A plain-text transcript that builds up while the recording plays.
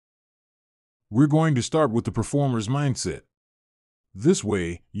We're going to start with the performer's mindset. This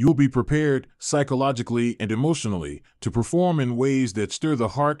way, you'll be prepared, psychologically and emotionally, to perform in ways that stir the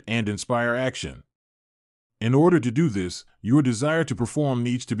heart and inspire action. In order to do this, your desire to perform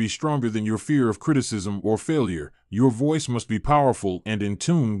needs to be stronger than your fear of criticism or failure. Your voice must be powerful and in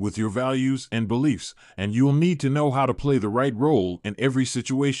tune with your values and beliefs, and you'll need to know how to play the right role in every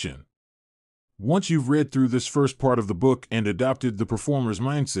situation. Once you've read through this first part of the book and adopted the performer's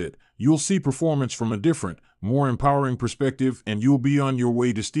mindset, you'll see performance from a different, more empowering perspective, and you'll be on your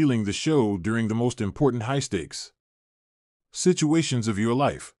way to stealing the show during the most important high-stakes situations of your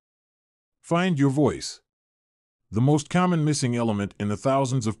life. Find your voice. The most common missing element in the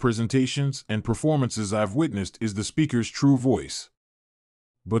thousands of presentations and performances I've witnessed is the speaker's true voice.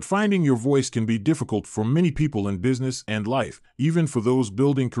 But finding your voice can be difficult for many people in business and life, even for those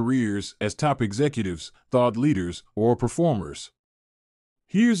building careers as top executives, thought leaders, or performers.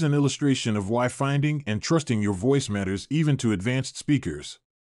 Here's an illustration of why finding and trusting your voice matters even to advanced speakers.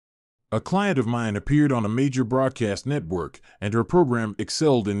 A client of mine appeared on a major broadcast network, and her program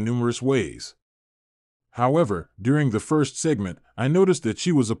excelled in numerous ways. However, during the first segment, I noticed that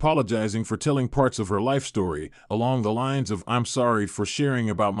she was apologizing for telling parts of her life story along the lines of "I'm sorry for sharing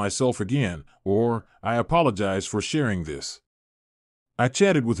about myself again," or "I apologize for sharing this." I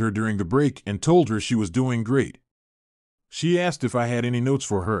chatted with her during the break and told her she was doing great. She asked if I had any notes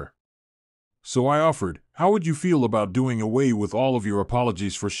for her. So I offered, "How would you feel about doing away with all of your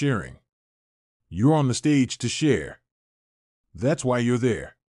apologies for sharing? You're on the stage to share. That's why you're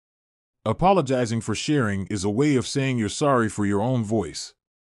there." Apologizing for sharing is a way of saying you're sorry for your own voice.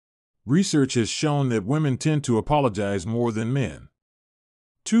 Research has shown that women tend to apologize more than men.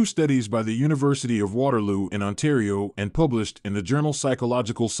 Two studies by the University of Waterloo in Ontario and published in the journal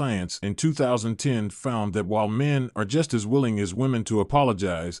Psychological Science in 2010 found that while men are just as willing as women to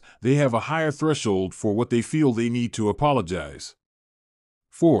apologize, they have a higher threshold for what they feel they need to apologize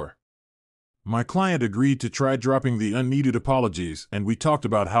for. My client agreed to try dropping the unneeded apologies, and we talked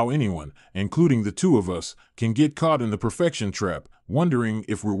about how anyone, including the two of us, can get caught in the perfection trap, wondering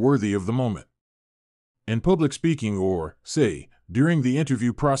if we're worthy of the moment. In public speaking or, say, during the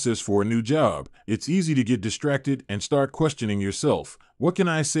interview process for a new job, it's easy to get distracted and start questioning yourself. What can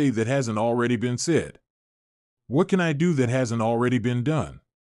I say that hasn't already been said? What can I do that hasn't already been done?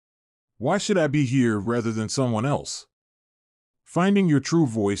 Why should I be here rather than someone else? Finding your true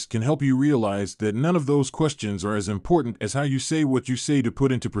voice can help you realize that none of those questions are as important as how you say what you say to put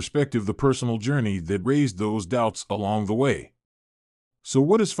into perspective the personal journey that raised those doubts along the way. So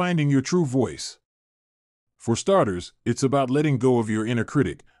what is finding your true voice? For starters, it's about letting go of your inner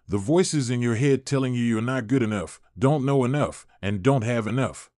critic, the voices in your head telling you you're not good enough, don't know enough, and don't have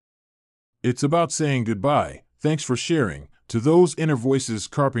enough. It's about saying goodbye, thanks for sharing, to those inner voices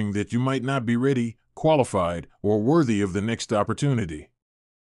carping that you might not be ready, qualified, or worthy of the next opportunity.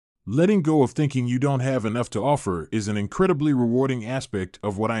 Letting go of thinking you don't have enough to offer is an incredibly rewarding aspect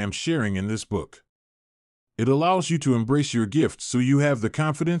of what I am sharing in this book. It allows you to embrace your gifts so you have the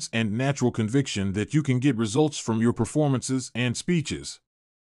confidence and natural conviction that you can get results from your performances and speeches.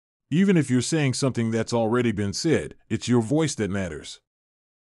 Even if you're saying something that's already been said, it's your voice that matters.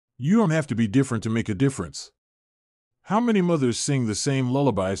 You don't have to be different to make a difference. How many mothers sing the same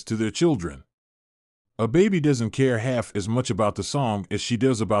lullabies to their children? A baby doesn't care half as much about the song as she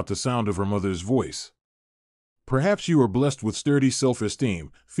does about the sound of her mother's voice. Perhaps you are blessed with sturdy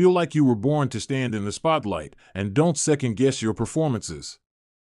self-esteem, feel like you were born to stand in the spotlight, and don't second-guess your performances.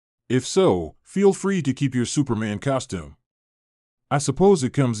 If so, feel free to keep your Superman costume. I suppose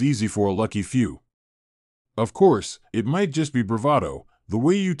it comes easy for a lucky few. Of course, it might just be bravado. The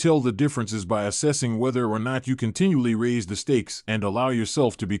way you tell the difference is by assessing whether or not you continually raise the stakes and allow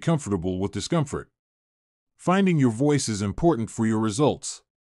yourself to be comfortable with discomfort. Finding your voice is important for your results.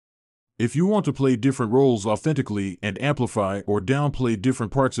 If you want to play different roles authentically and amplify or downplay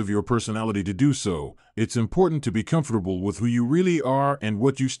different parts of your personality to do so, it's important to be comfortable with who you really are and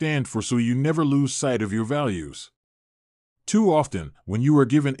what you stand for so you never lose sight of your values. Too often, when you are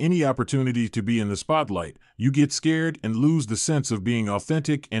given any opportunity to be in the spotlight, you get scared and lose the sense of being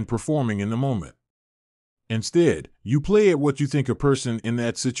authentic and performing in the moment. Instead, you play at what you think a person in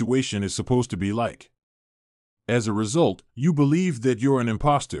that situation is supposed to be like. As a result, you believe that you're an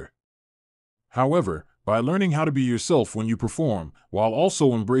imposter. However, by learning how to be yourself when you perform, while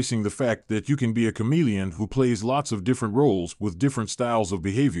also embracing the fact that you can be a chameleon who plays lots of different roles with different styles of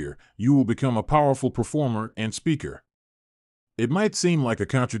behavior, you will become a powerful performer and speaker. It might seem like a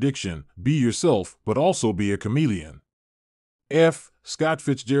contradiction, be yourself, but also be a chameleon. F. Scott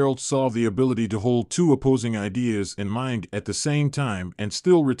Fitzgerald saw the ability to hold two opposing ideas in mind at the same time and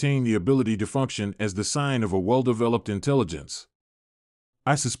still retain the ability to function as the sign of a well-developed intelligence.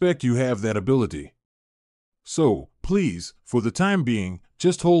 I suspect you have that ability. So, please, for the time being,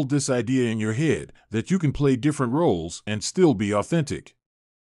 just hold this idea in your head that you can play different roles and still be authentic.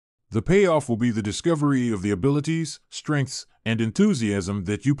 The payoff will be the discovery of the abilities, strengths, and enthusiasm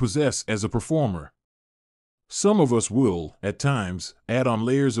that you possess as a performer. Some of us will, at times, add on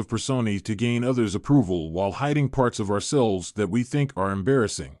layers of personae to gain others' approval while hiding parts of ourselves that we think are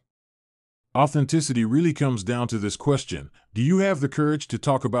embarrassing. Authenticity really comes down to this question: do you have the courage to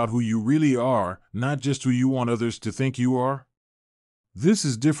talk about who you really are, not just who you want others to think you are? This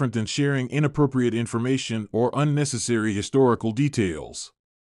is different than sharing inappropriate information or unnecessary historical details.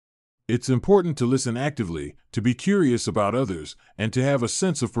 It's important to listen actively, to be curious about others, and to have a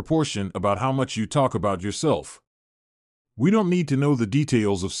sense of proportion about how much you talk about yourself. We don't need to know the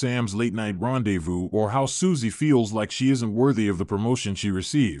details of Sam's late-night rendezvous or how Susie feels like she isn't worthy of the promotion she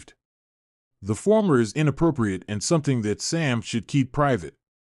received. The former is inappropriate and something that Sam should keep private.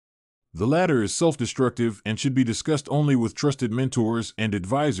 The latter is self-destructive and should be discussed only with trusted mentors and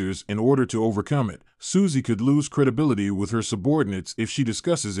advisors in order to overcome it. Susie could lose credibility with her subordinates if she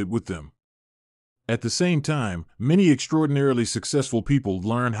discusses it with them. At the same time, many extraordinarily successful people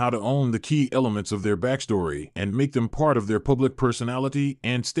learn how to own the key elements of their backstory and make them part of their public personality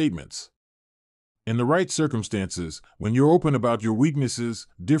and statements. In the right circumstances, when you're open about your weaknesses,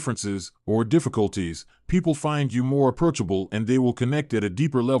 differences, or difficulties, people find you more approachable and they will connect at a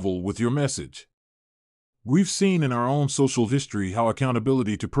deeper level with your message. We've seen in our own social history how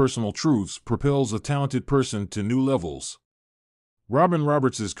accountability to personal truths propels a talented person to new levels. Robin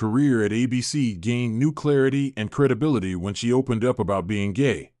Roberts' career at ABC gained new clarity and credibility when she opened up about being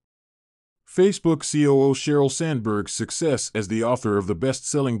gay. Facebook COO Sheryl Sandberg's success as the author of the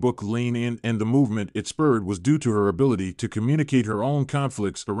best-selling book Lean In and the movement it spurred was due to her ability to communicate her own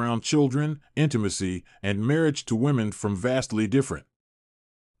conflicts around children, intimacy, and marriage to women from vastly different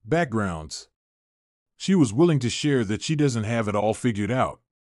backgrounds. She was willing to share that she doesn't have it all figured out.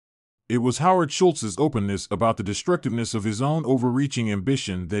 It was Howard Schultz's openness about the destructiveness of his own overreaching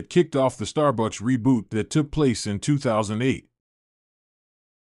ambition that kicked off the Starbucks reboot that took place in 2008.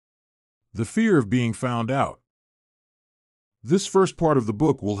 The fear of being found out. This first part of the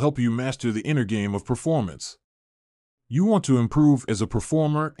book will help you master the inner game of performance. You want to improve as a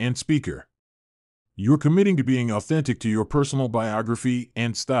performer and speaker. You're committing to being authentic to your personal biography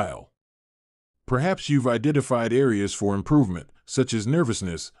and style. Perhaps you've identified areas for improvement, such as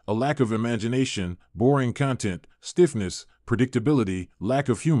nervousness, a lack of imagination, boring content, stiffness, predictability, lack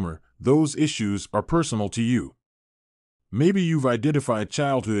of humor. Those issues are personal to you. Maybe you've identified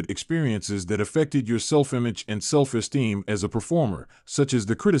childhood experiences that affected your self-image and self-esteem as a performer, such as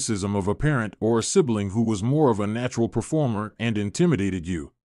the criticism of a parent or a sibling who was more of a natural performer and intimidated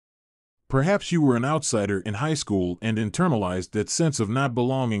you. Perhaps you were an outsider in high school and internalized that sense of not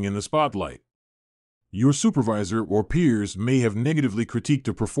belonging in the spotlight. Your supervisor or peers may have negatively critiqued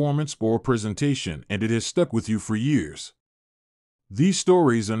a performance or presentation, and it has stuck with you for years. These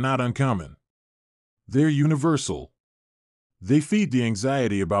stories are not uncommon. They're universal. They feed the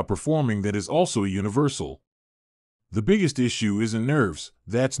anxiety about performing that is also universal. The biggest issue isn't nerves,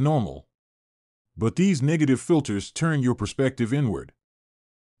 that's normal. But these negative filters turn your perspective inward.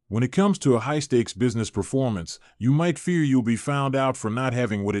 When it comes to a high-stakes business performance, you might fear you'll be found out for not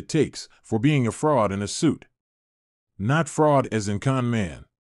having what it takes, for being a fraud in a suit. Not fraud as in con man,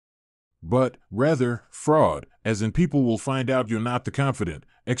 but, rather, fraud, as in people will find out you're not the confident,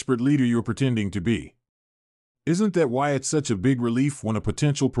 expert leader you're pretending to be. Isn't that why it's such a big relief when a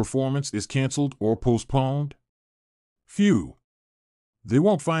potential performance is canceled or postponed? Phew. They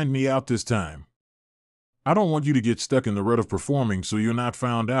won't find me out this time. I don't want you to get stuck in the rut of performing so you're not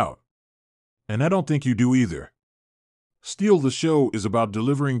found out. And I don't think you do either. Steal the Show is about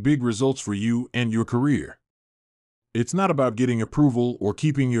delivering big results for you and your career. It's not about getting approval or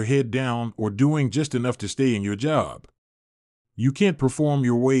keeping your head down or doing just enough to stay in your job. You can't perform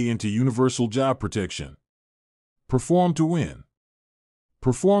your way into universal job protection. Perform to win.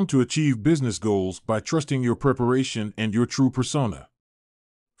 Perform to achieve business goals by trusting your preparation and your true persona.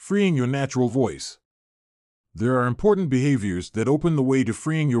 Freeing your natural voice. There are important behaviors that open the way to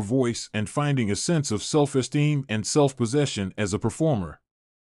freeing your voice and finding a sense of self-esteem and self-possession as a performer.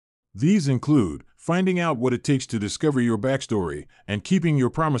 These include finding out what it takes to discover your backstory and keeping your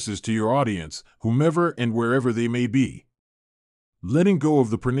promises to your audience, whomever and wherever they may be. Letting go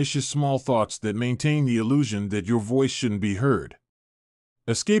of the pernicious small thoughts that maintain the illusion that your voice shouldn't be heard.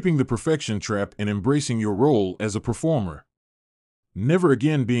 Escaping the perfection trap and embracing your role as a performer. Never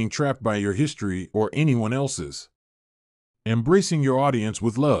again being trapped by your history or anyone else's. Embracing your audience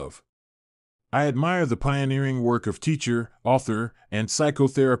with love. I admire the pioneering work of teacher, author, and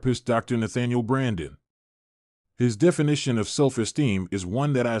psychotherapist Dr. Nathaniel Branden. His definition of self-esteem is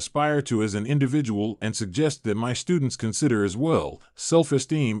one that I aspire to as an individual and suggest that my students consider as well.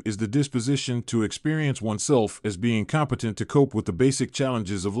 Self-esteem is the disposition to experience oneself as being competent to cope with the basic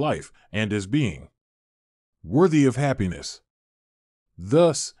challenges of life and as being worthy of happiness.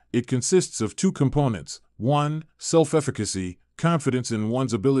 Thus, it consists of two components: 1. Self-efficacy, confidence in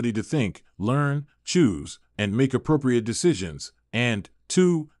one's ability to think, learn, choose, and make appropriate decisions, and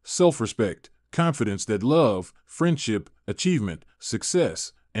 2. Self-respect, confidence that love, friendship, achievement,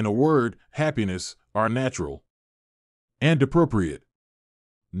 success, in a word, happiness, are natural and appropriate.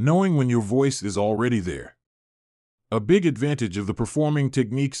 Knowing when your voice is already there. A big advantage of the performing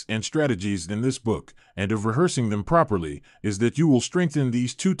techniques and strategies in this book, and of rehearsing them properly, is that you will strengthen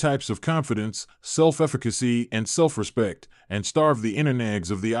these two types of confidence, self-efficacy and self-respect, and starve the inner nags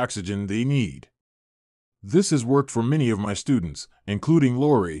of the oxygen they need. This has worked for many of my students, including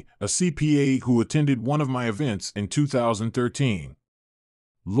Lori, a CPA who attended one of my events in 2013.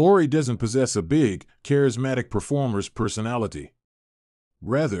 Lori doesn't possess a big, charismatic performer's personality.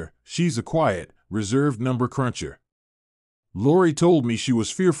 Rather, she's a quiet, reserved number cruncher. Lori told me she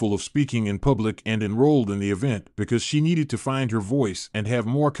was fearful of speaking in public and enrolled in the event because she needed to find her voice and have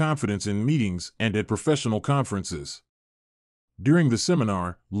more confidence in meetings and at professional conferences. During the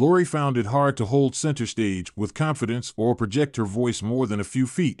seminar, Lori found it hard to hold center stage with confidence or project her voice more than a few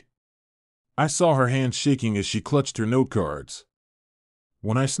feet. I saw her hands shaking as she clutched her note cards.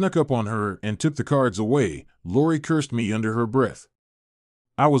 When I snuck up on her and took the cards away, Lori cursed me under her breath.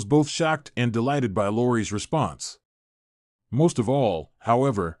 I was both shocked and delighted by Lori's response. Most of all,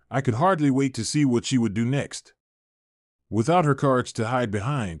 however, I could hardly wait to see what she would do next. Without her cards to hide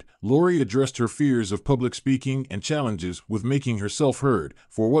behind, Lori addressed her fears of public speaking and challenges with making herself heard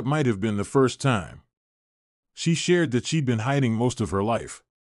for what might have been the first time. She shared that she'd been hiding most of her life.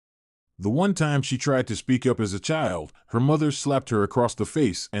 The one time she tried to speak up as a child, her mother slapped her across the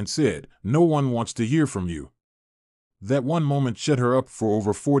face and said, "No one wants to hear from you." That one moment shut her up for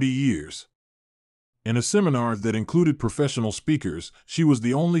over 40 years. In a seminar that included professional speakers, she was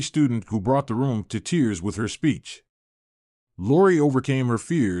the only student who brought the room to tears with her speech. Lori overcame her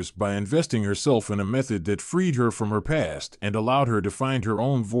fears by investing herself in a method that freed her from her past and allowed her to find her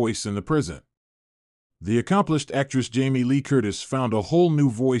own voice in the present. The accomplished actress Jamie Lee Curtis found a whole new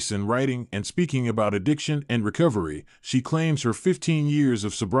voice in writing and speaking about addiction and recovery. She claims her 15 years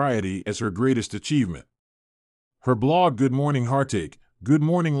of sobriety as her greatest achievement. Her blog Good Morning Heartache, Good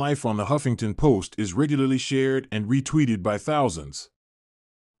Morning Life on the Huffington Post is regularly shared and retweeted by thousands.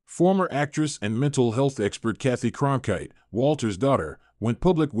 Former actress and mental health expert Kathy Cronkite, Walter's daughter, went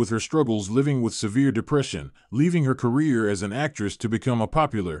public with her struggles living with severe depression, leaving her career as an actress to become a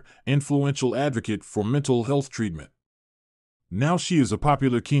popular, influential advocate for mental health treatment. Now she is a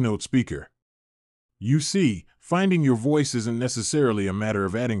popular keynote speaker. You see, finding your voice isn't necessarily a matter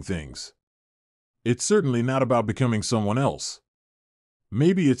of adding things. It's certainly not about becoming someone else.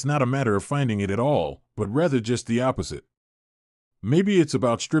 Maybe it's not a matter of finding it at all, but rather just the opposite. Maybe it's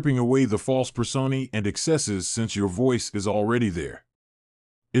about stripping away the false personae and excesses since your voice is already there.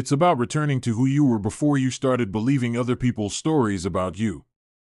 It's about returning to who you were before you started believing other people's stories about you.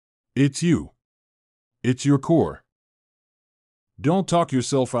 It's you. It's your core. Don't talk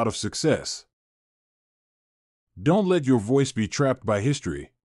yourself out of success. Don't let your voice be trapped by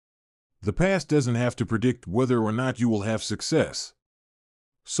history. The past doesn't have to predict whether or not you will have success.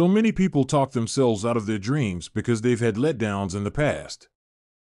 So many people talk themselves out of their dreams because they've had letdowns in the past.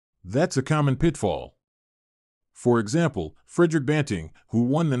 That's a common pitfall. For example, Frederick Banting, who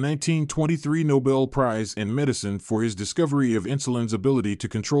won the 1923 Nobel Prize in Medicine for his discovery of insulin's ability to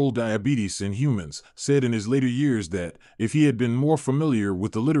control diabetes in humans, said in his later years that, if he had been more familiar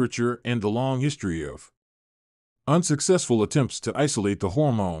with the literature and the long history of unsuccessful attempts to isolate the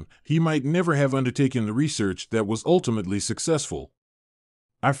hormone, he might never have undertaken the research that was ultimately successful.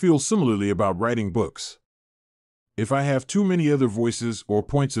 I feel similarly about writing books. If I have too many other voices or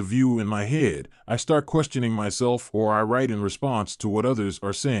points of view in my head, I start questioning myself or I write in response to what others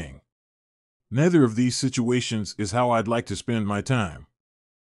are saying. Neither of these situations is how I'd like to spend my time.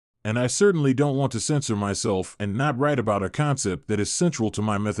 And I certainly don't want to censor myself and not write about a concept that is central to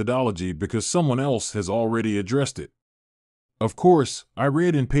my methodology because someone else has already addressed it. Of course, I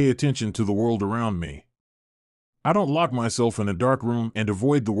read and pay attention to the world around me. I don't lock myself in a dark room and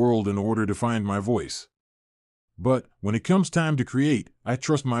avoid the world in order to find my voice. But when it comes time to create, I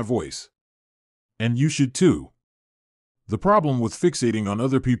trust my voice. And you should too. The problem with fixating on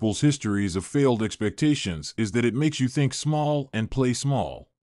other people's histories of failed expectations is that it makes you think small and play small.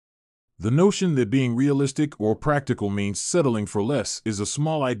 The notion that being realistic or practical means settling for less is a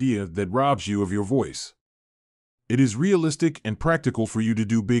small idea that robs you of your voice. It is realistic and practical for you to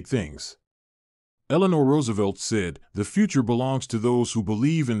do big things. Eleanor Roosevelt said, "The future belongs to those who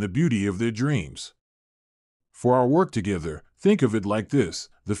believe in the beauty of their dreams." For our work together, think of it like this: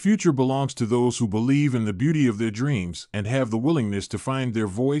 the future belongs to those who believe in the beauty of their dreams and have the willingness to find their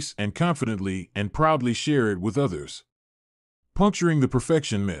voice and confidently and proudly share it with others. Puncturing the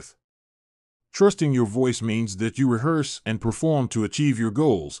perfection myth. Trusting your voice means that you rehearse and perform to achieve your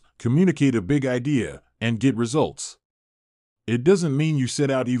goals, communicate a big idea, and get results. It doesn't mean you set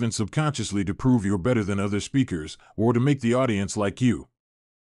out even subconsciously to prove you're better than other speakers or to make the audience like you.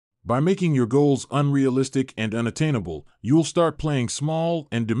 By making your goals unrealistic and unattainable, you'll start playing small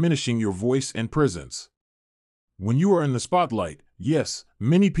and diminishing your voice and presence. When you are in the spotlight, yes,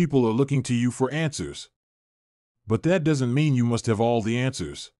 many people are looking to you for answers. But that doesn't mean you must have all the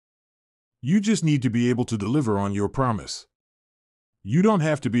answers. You just need to be able to deliver on your promise. You don't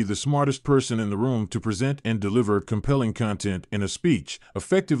have to be the smartest person in the room to present and deliver compelling content in a speech,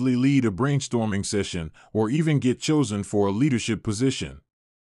 effectively lead a brainstorming session, or even get chosen for a leadership position.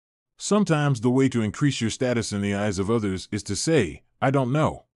 Sometimes the way to increase your status in the eyes of others is to say, "I don't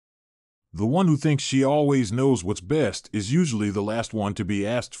know." The one who thinks she always knows what's best is usually the last one to be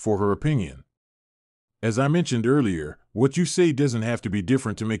asked for her opinion. As I mentioned earlier, what you say doesn't have to be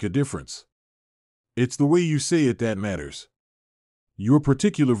different to make a difference. It's the way you say it that matters. Your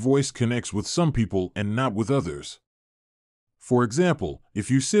particular voice connects with some people and not with others. For example,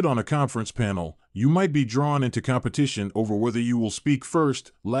 if you sit on a conference panel, you might be drawn into competition over whether you will speak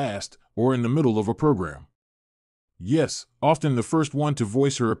first, last, or in the middle of a program. Yes, often the first one to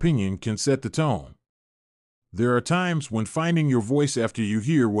voice her opinion can set the tone. There are times when finding your voice after you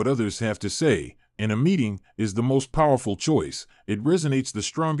hear what others have to say in a meeting is the most powerful choice. It resonates the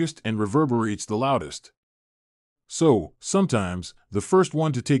strongest and reverberates the loudest. So, sometimes, the first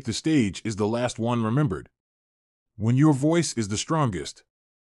one to take the stage is the last one remembered. When your voice is the strongest.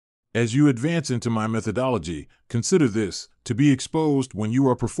 As you advance into my methodology, consider this: to be exposed when you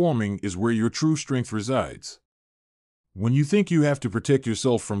are performing is where your true strength resides. When you think you have to protect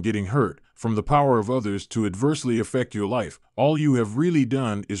yourself from getting hurt, from the power of others to adversely affect your life, all you have really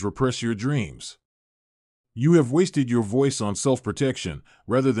done is repress your dreams. You have wasted your voice on self-protection,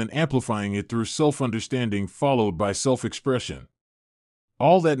 rather than amplifying it through self-understanding followed by self-expression.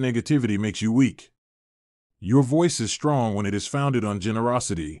 All that negativity makes you weak. Your voice is strong when it is founded on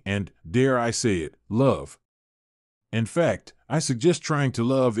generosity and, dare I say it, love. In fact, I suggest trying to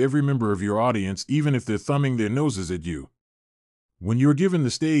love every member of your audience even if they're thumbing their noses at you. When you're given the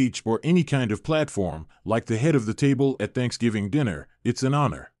stage or any kind of platform, like the head of the table at Thanksgiving dinner, it's an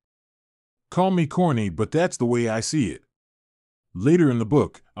honor. Call me corny, but that's the way I see it. Later in the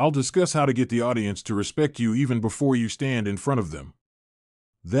book, I'll discuss how to get the audience to respect you even before you stand in front of them.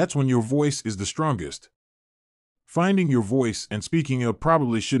 That's when your voice is the strongest. Finding your voice and speaking up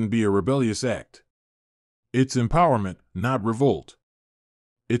probably shouldn't be a rebellious act. It's empowerment, not revolt.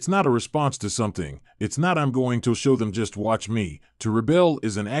 It's not a response to something. It's not "I'm going to show them, just watch me." To rebel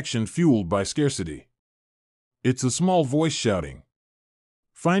is an action fueled by scarcity. It's a small voice shouting.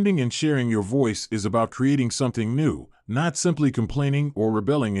 Finding and sharing your voice is about creating something new, not simply complaining or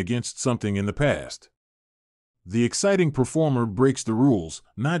rebelling against something in the past. The exciting performer breaks the rules,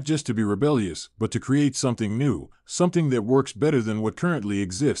 not just to be rebellious, but to create something new, something that works better than what currently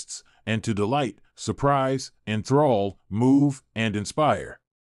exists, and to delight, surprise, enthrall, move, and inspire.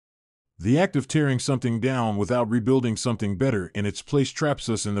 The act of tearing something down without rebuilding something better in its place traps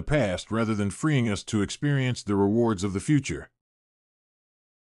us in the past rather than freeing us to experience the rewards of the future.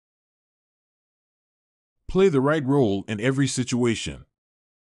 Play the right role in every situation.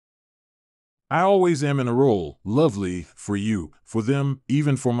 I always am in a role, lovely, for you, for them,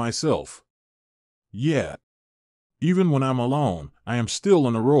 even for myself. Yeah. Even when I'm alone, I am still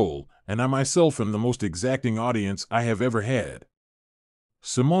in a role, and I myself am the most exacting audience I have ever had.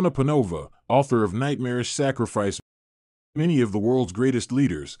 Simona Panova, author of Nightmarish Sacrifice. Many of the world's greatest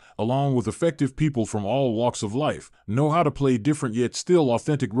leaders, along with effective people from all walks of life, know how to play different yet still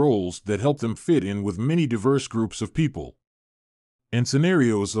authentic roles that help them fit in with many diverse groups of people. In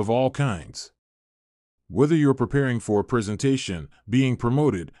scenarios of all kinds. Whether you're preparing for a presentation, being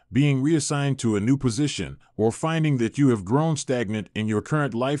promoted, being reassigned to a new position, or finding that you have grown stagnant in your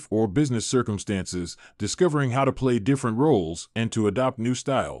current life or business circumstances, discovering how to play different roles and to adopt new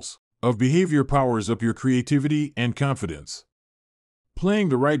styles of behavior powers up your creativity and confidence. Playing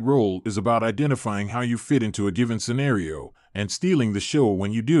the right role is about identifying how you fit into a given scenario and stealing the show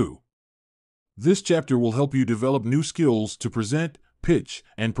when you do. This chapter will help you develop new skills to present, pitch,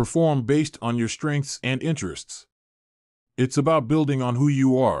 and perform based on your strengths and interests. It's about building on who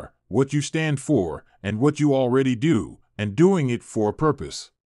you are, what you stand for, and what you already do, and doing it for a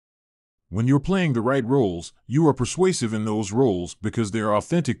purpose. When you're playing the right roles, you are persuasive in those roles because they're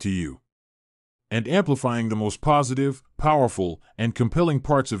authentic to you. And amplifying the most positive, powerful, and compelling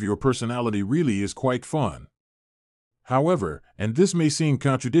parts of your personality really is quite fun. However, and this may seem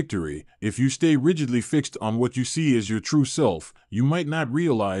contradictory, if you stay rigidly fixed on what you see as your true self, you might not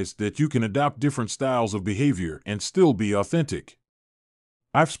realize that you can adopt different styles of behavior and still be authentic.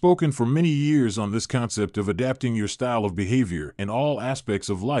 I've spoken for many years on this concept of adapting your style of behavior in all aspects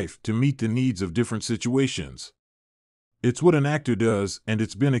of life to meet the needs of different situations. It's what an actor does, and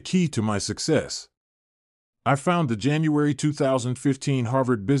it's been a key to my success. I found the January 2015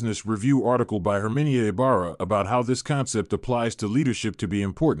 Harvard Business Review article by Herminia Ibarra about how this concept applies to leadership to be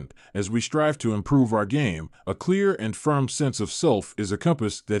important. As we strive to improve our game, a clear and firm sense of self is a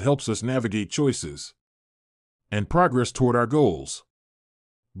compass that helps us navigate choices and progress toward our goals.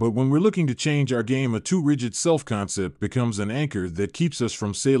 But when we're looking to change our game, a too rigid self-concept becomes an anchor that keeps us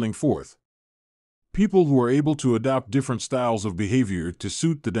from sailing forth. People who are able to adopt different styles of behavior to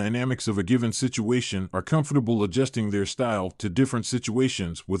suit the dynamics of a given situation are comfortable adjusting their style to different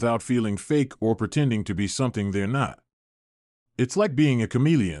situations without feeling fake or pretending to be something they're not. It's like being a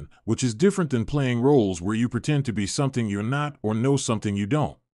chameleon, which is different than playing roles where you pretend to be something you're not or know something you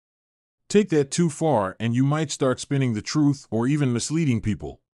don't. Take that too far and you might start spinning the truth or even misleading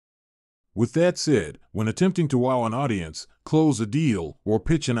people. With that said, when attempting to wow an audience, close a deal, or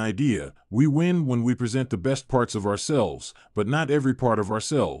pitch an idea, we win when we present the best parts of ourselves, but not every part of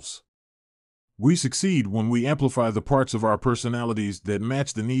ourselves. We succeed when we amplify the parts of our personalities that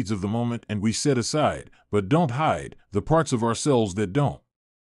match the needs of the moment, and we set aside, but don't hide, the parts of ourselves that don't.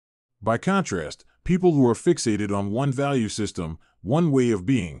 By contrast, people who are fixated on one value system, one way of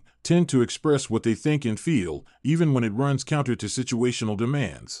being, tend to express what they think and feel, even when it runs counter to situational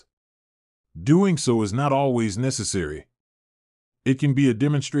demands. Doing so is not always necessary. It can be a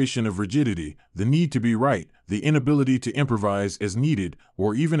demonstration of rigidity, the need to be right, the inability to improvise as needed,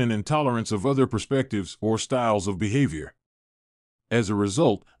 or even an intolerance of other perspectives or styles of behavior. As a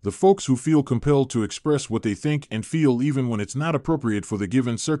result, the folks who feel compelled to express what they think and feel even when it's not appropriate for the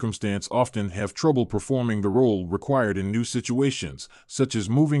given circumstance often have trouble performing the role required in new situations, such as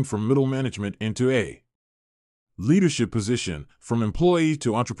moving from middle management into a leadership position, from employee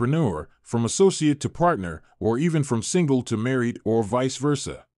to entrepreneur, from associate to partner, or even from single to married or vice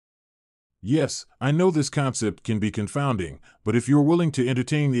versa. Yes, I know this concept can be confounding, but if you're willing to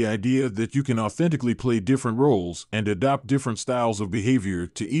entertain the idea that you can authentically play different roles and adopt different styles of behavior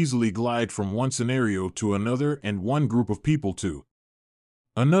to easily glide from one scenario to another and one group of people to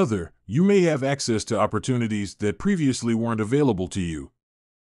another, you may have access to opportunities that previously weren't available to you.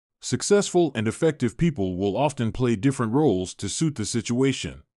 Successful and effective people will often play different roles to suit the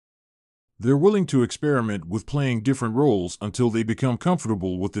situation. They're willing to experiment with playing different roles until they become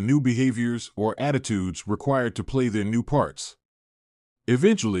comfortable with the new behaviors or attitudes required to play their new parts.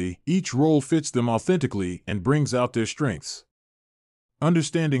 Eventually, each role fits them authentically and brings out their strengths.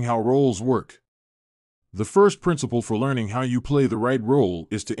 Understanding how roles work. The first principle for learning how you play the right role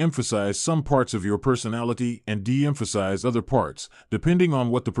is to emphasize some parts of your personality and de-emphasize other parts, depending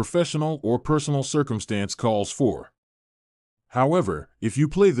on what the professional or personal circumstance calls for. However, if you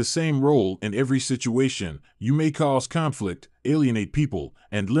play the same role in every situation, you may cause conflict, alienate people,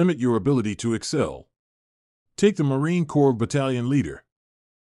 and limit your ability to excel. Take the Marine Corps battalion leader.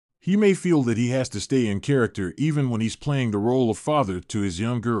 He may feel that he has to stay in character even when he's playing the role of father to his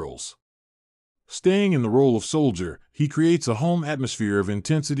young girls. Staying in the role of soldier, he creates a home atmosphere of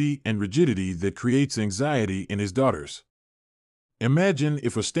intensity and rigidity that creates anxiety in his daughters. Imagine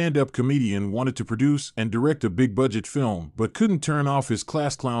if a stand-up comedian wanted to produce and direct a big-budget film but couldn't turn off his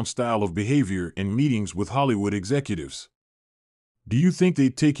class clown style of behavior in meetings with Hollywood executives. Do you think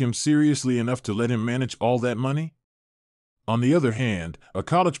they'd take him seriously enough to let him manage all that money? On the other hand, a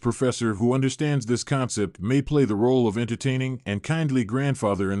college professor who understands this concept may play the role of entertaining and kindly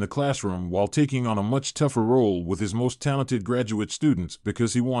grandfather in the classroom while taking on a much tougher role with his most talented graduate students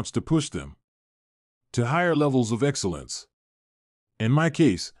because he wants to push them to higher levels of excellence. In my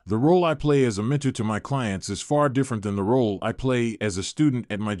case, the role I play as a mentor to my clients is far different than the role I play as a student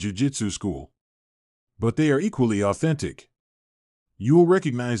at my jiu-jitsu school. But they are equally authentic. You will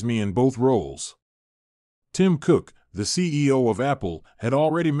recognize me in both roles. Tim Cook, the CEO of Apple, had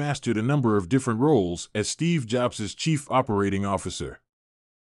already mastered a number of different roles as Steve Jobs' chief operating officer.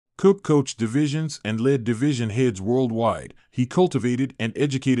 Cook coached divisions and led division heads worldwide. He cultivated and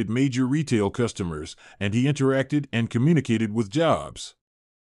educated major retail customers, and he interacted and communicated with Jobs.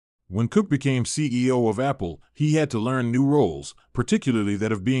 When Cook became CEO of Apple, he had to learn new roles, particularly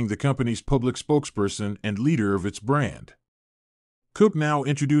that of being the company's public spokesperson and leader of its brand. Cook now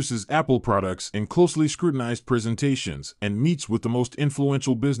introduces Apple products in closely scrutinized presentations and meets with the most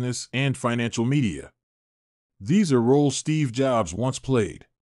influential business and financial media. These are roles Steve Jobs once played.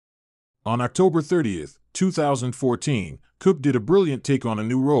 On October 30, 2014, Cook did a brilliant take on a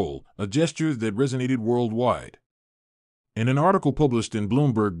new role, a gesture that resonated worldwide. In an article published in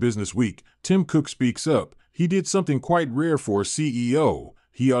Bloomberg Businessweek, Tim Cook speaks up. He did something quite rare for a CEO.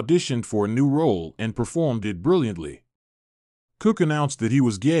 He auditioned for a new role and performed it brilliantly. Cook announced that he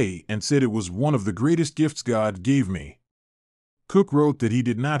was gay and said it was one of the greatest gifts God gave me. Cook wrote that he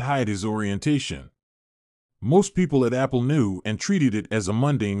did not hide his orientation. Most people at Apple knew and treated it as a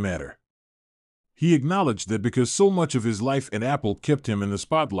mundane matter. He acknowledged that because so much of his life at Apple kept him in the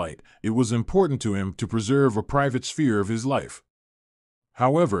spotlight, it was important to him to preserve a private sphere of his life.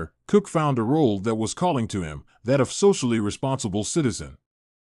 However, Cook found a role that was calling to him, that of socially responsible citizen.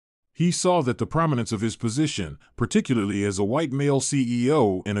 He saw that the prominence of his position, particularly as a white male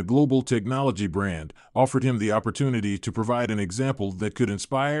CEO in a global technology brand, offered him the opportunity to provide an example that could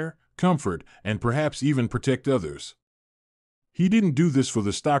inspire, comfort, and perhaps even protect others. He didn't do this for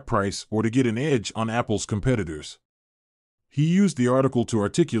the stock price or to get an edge on Apple's competitors. He used the article to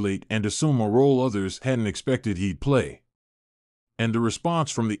articulate and assume a role others hadn't expected he'd play. And the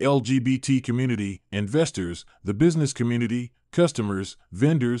response from the LGBT community, investors, the business community, customers,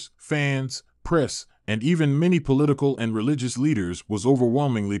 vendors, fans, press, and even many political and religious leaders was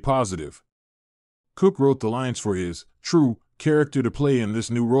overwhelmingly positive. Cook wrote the lines for his true character to play in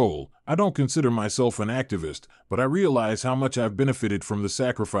this new role. I don't consider myself an activist, but I realize how much I've benefited from the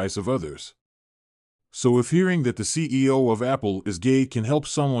sacrifice of others. So if hearing that the CEO of Apple is gay can help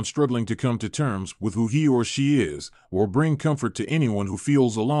someone struggling to come to terms with who he or she is, or bring comfort to anyone who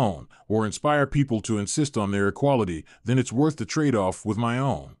feels alone, or inspire people to insist on their equality, then it's worth the trade-off with my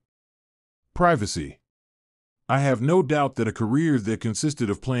own privacy. I have no doubt that a career that consisted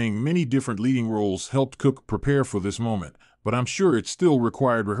of playing many different leading roles helped Cook prepare for this moment, but I'm sure it still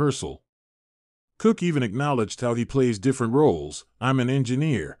required rehearsal. Cook even acknowledged how he plays different roles. I'm an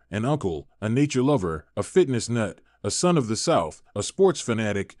engineer, an uncle, a nature lover, a fitness nut, a son of the South, a sports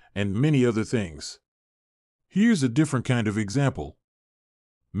fanatic, and many other things. Here's a different kind of example.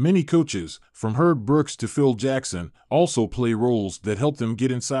 Many coaches, from Herb Brooks to Phil Jackson, also play roles that help them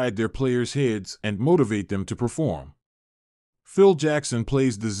get inside their players' heads and motivate them to perform. Phil Jackson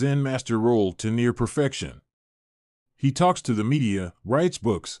plays the Zen master role to near perfection. He talks to the media, writes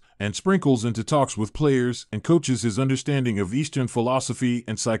books, and sprinkles into talks with players and coaches his understanding of Eastern philosophy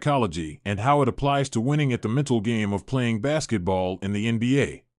and psychology and how it applies to winning at the mental game of playing basketball in the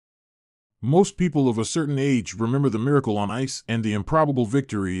NBA. Most people of a certain age remember the Miracle on Ice and the improbable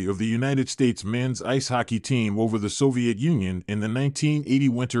victory of the United States men's ice hockey team over the Soviet Union in the 1980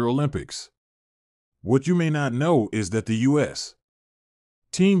 Winter Olympics. What you may not know is that the U.S.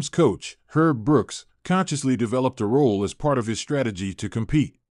 team's coach, Herb Brooks, consciously developed a role as part of his strategy to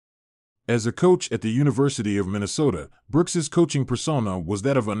compete. As a coach at the University of Minnesota, Brooks's coaching persona was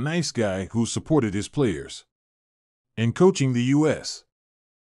that of a nice guy who supported his players. In coaching the U.S.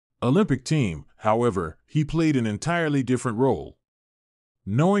 Olympic team, however, he played an entirely different role.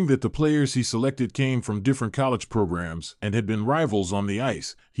 Knowing that the players he selected came from different college programs and had been rivals on the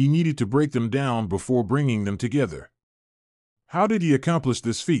ice, he needed to break them down before bringing them together. How did he accomplish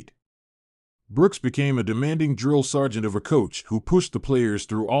this feat? Brooks became a demanding drill sergeant of a coach who pushed the players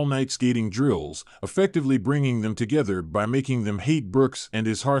through all-night skating drills, effectively bringing them together by making them hate Brooks and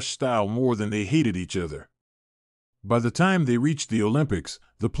his harsh style more than they hated each other. By the time they reached the Olympics,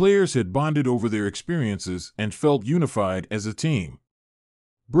 the players had bonded over their experiences and felt unified as a team.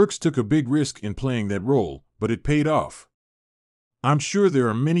 Brooks took a big risk in playing that role, but it paid off. I'm sure there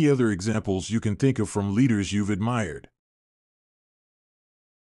are many other examples you can think of from leaders you've admired.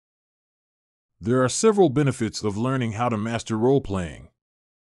 There are several benefits of learning how to master role-playing.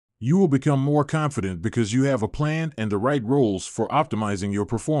 You will become more confident because you have a plan and the right roles for optimizing your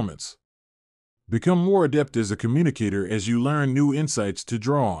performance. Become more adept as a communicator as you learn new insights to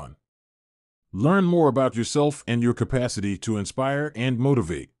draw on. Learn more about yourself and your capacity to inspire and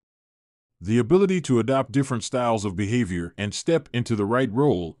motivate. The ability to adopt different styles of behavior and step into the right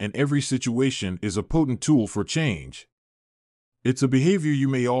role in every situation is a potent tool for change. It's a behavior you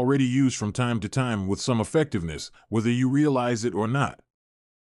may already use from time to time with some effectiveness, whether you realize it or not.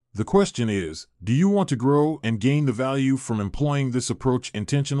 The question is, do you want to grow and gain the value from employing this approach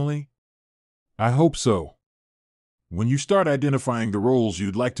intentionally? I hope so. When you start identifying the roles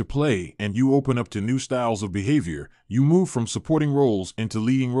you'd like to play and you open up to new styles of behavior, you move from supporting roles into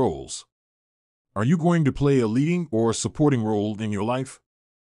leading roles. Are you going to play a leading or a supporting role in your life?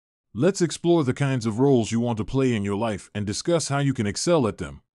 Let's explore the kinds of roles you want to play in your life and discuss how you can excel at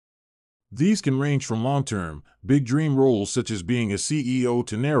them. These can range from long-term, big dream roles such as being a CEO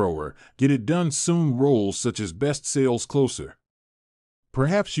to narrower, get-it-done-soon roles such as best sales closer.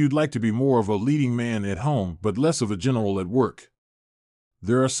 Perhaps you'd like to be more of a leading man at home but less of a general at work.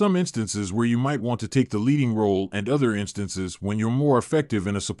 There are some instances where you might want to take the leading role and other instances when you're more effective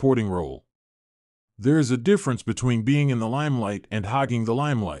in a supporting role. There is a difference between being in the limelight and hogging the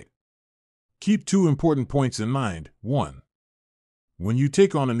limelight. Keep two important points in mind. 1. When you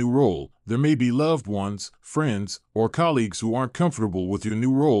take on a new role, there may be loved ones, friends, or colleagues who aren't comfortable with your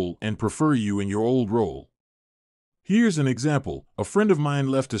new role and prefer you in your old role. Here's an example. A friend of mine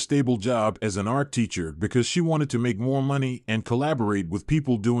left a stable job as an art teacher because she wanted to make more money and collaborate with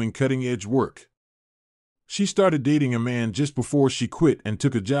people doing cutting-edge work. She started dating a man just before she quit and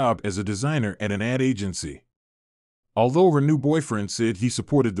took a job as a designer at an ad agency. Although her new boyfriend said he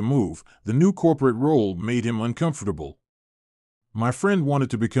supported the move, the new corporate role made him uncomfortable. My friend wanted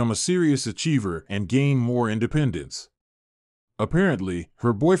to become a serious achiever and gain more independence. Apparently,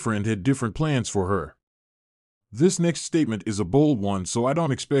 her boyfriend had different plans for her. This next statement is a bold one, so I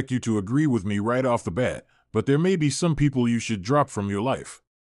don't expect you to agree with me right off the bat, but there may be some people you should drop from your life.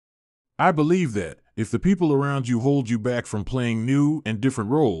 I believe that, if the people around you hold you back from playing new and different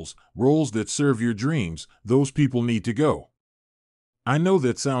roles, roles that serve your dreams, those people need to go. I know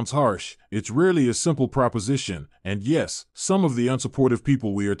that sounds harsh, it's rarely a simple proposition, and yes, some of the unsupportive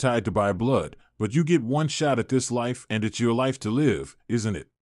people we are tied to by blood, but you get one shot at this life and it's your life to live, isn't it?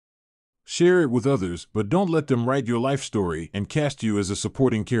 Share it with others, but don't let them write your life story and cast you as a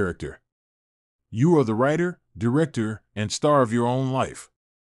supporting character. You are the writer, director, and star of your own life.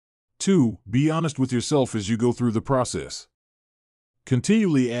 2. Be honest with yourself as you go through the process.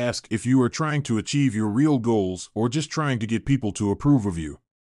 Continually ask if you are trying to achieve your real goals or just trying to get people to approve of you.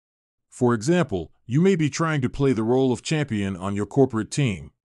 For example, you may be trying to play the role of champion on your corporate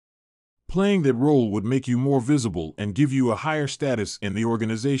team. Playing that role would make you more visible and give you a higher status in the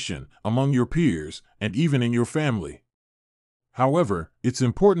organization, among your peers, and even in your family. However, it's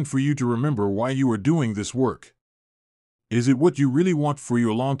important for you to remember why you are doing this work. Is it what you really want for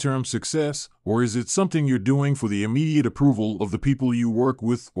your long-term success, or is it something you're doing for the immediate approval of the people you work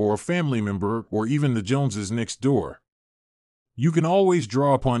with or a family member or even the Joneses next door? You can always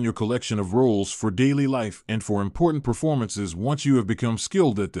draw upon your collection of roles for daily life and for important performances once you have become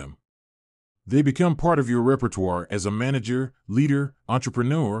skilled at them. They become part of your repertoire as a manager, leader,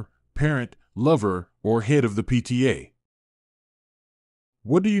 entrepreneur, parent, lover, or head of the PTA.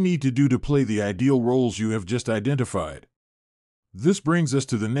 What do you need to do to play the ideal roles you have just identified? This brings us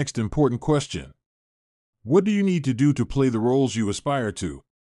to the next important question. What do you need to do to play the roles you aspire to?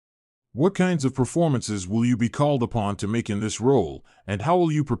 What kinds of performances will you be called upon to make in this role, and how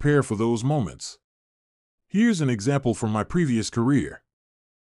will you prepare for those moments? Here's an example from my previous career.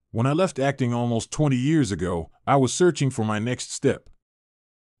 When I left acting almost 20 years ago, I was searching for my next step.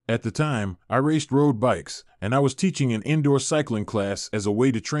 At the time, I raced road bikes, and I was teaching an indoor cycling class as a way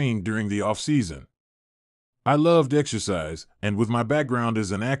to train during the off-season. I loved exercise, and with my background as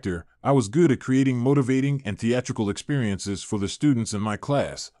an actor, I was good at creating motivating and theatrical experiences for the students in my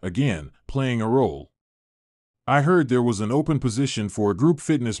class, again, playing a role. I heard there was an open position for a group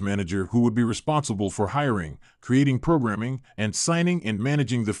fitness manager who would be responsible for hiring, creating programming, and signing and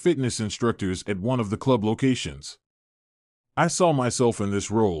managing the fitness instructors at one of the club locations. I saw myself in this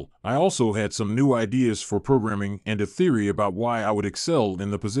role. I also had some new ideas for programming and a theory about why I would excel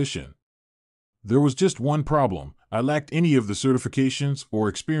in the position. There was just one problem. I lacked any of the certifications or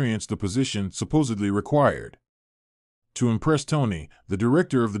experience the position supposedly required. To impress Tony, the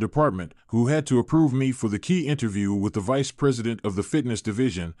director of the department, who had to approve me for the key interview with the vice president of the fitness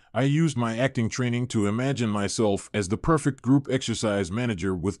division, I used my acting training to imagine myself as the perfect group exercise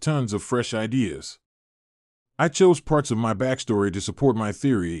manager with tons of fresh ideas. I chose parts of my backstory to support my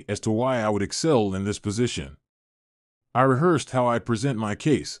theory as to why I would excel in this position. I rehearsed how I'd present my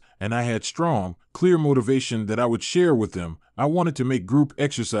case, and I had strong, clear motivation that I would share with them. I wanted to make group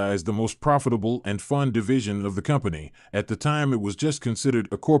exercise the most profitable and fun division of the company. At the time, it was just considered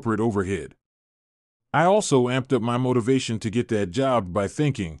a corporate overhead. I also amped up my motivation to get that job by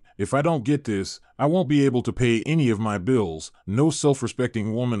thinking, if I don't get this, I won't be able to pay any of my bills, no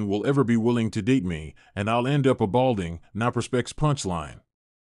self-respecting woman will ever be willing to date me, and I'll end up a balding, not prospects punchline.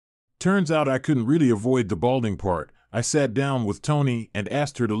 Turns out I couldn't really avoid the balding part. I sat down with Toni and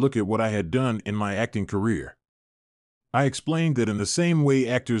asked her to look at what I had done in my acting career. I explained that in the same way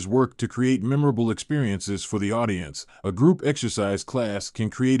actors work to create memorable experiences for the audience, a group exercise class can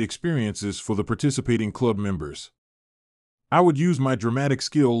create experiences for the participating club members. I would use my dramatic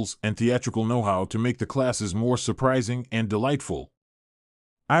skills and theatrical know-how to make the classes more surprising and delightful.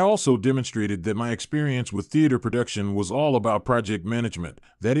 I also demonstrated that my experience with theater production was all about project management.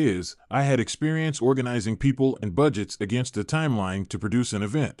 That is, I had experience organizing people and budgets against a timeline to produce an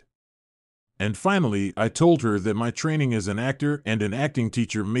event. And finally, I told her that my training as an actor and an acting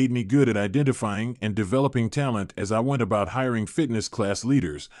teacher made me good at identifying and developing talent as I went about hiring fitness class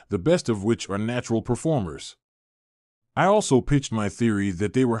leaders, the best of which are natural performers. I also pitched my theory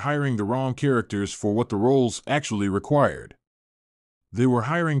that they were hiring the wrong characters for what the roles actually required. They were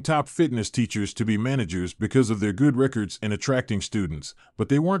hiring top fitness teachers to be managers because of their good records in attracting students, but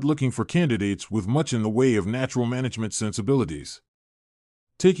they weren't looking for candidates with much in the way of natural management sensibilities.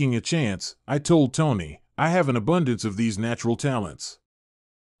 Taking a chance, I told Toni, I have an abundance of these natural talents.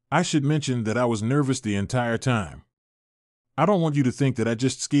 I should mention that I was nervous the entire time. I don't want you to think that I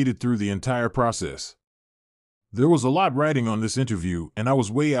just skated through the entire process. There was a lot riding on this interview, and I was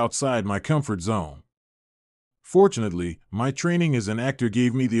way outside my comfort zone. Fortunately, my training as an actor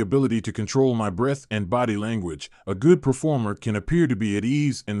gave me the ability to control my breath and body language. A good performer can appear to be at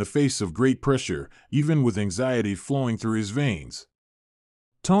ease in the face of great pressure, even with anxiety flowing through his veins.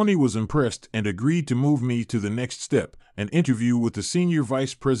 Toni was impressed and agreed to move me to the next step, an interview with the senior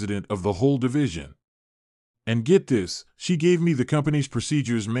vice president of the whole division. And get this, she gave me the company's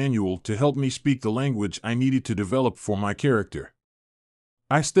procedures manual to help me speak the language I needed to develop for my character.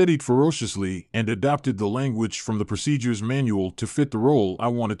 I studied ferociously and adopted the language from the procedures manual to fit the role I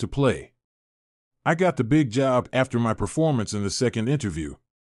wanted to play. I got the big job after my performance in the second interview.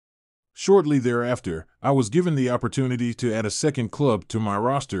 Shortly thereafter, I was given the opportunity to add a second club to my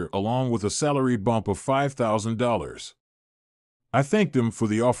roster along with a salary bump of $5,000. I thanked them for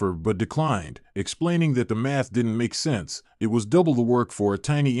the offer but declined, explaining that the math didn't make sense. It was double the work for a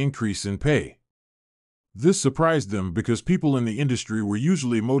tiny increase in pay. This surprised them because people in the industry were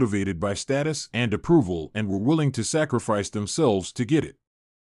usually motivated by status and approval and were willing to sacrifice themselves to get it.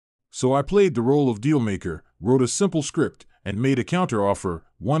 So I played the role of dealmaker, wrote a simple script, and made a counteroffer,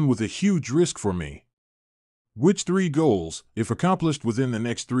 one with a huge risk for me. Which 3 goals, if accomplished within the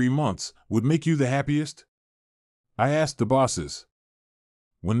next 3 months, would make you the happiest? I asked the bosses.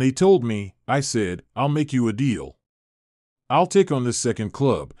 When they told me, I said, I'll make you a deal. I'll take on this second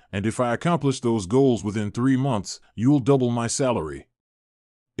club, and if I accomplish those goals within 3 months, you'll double my salary.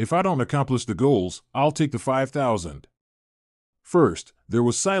 If I don't accomplish the goals, I'll take the $5,000. First, there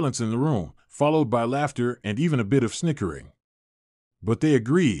was silence in the room, followed by laughter and even a bit of snickering. But they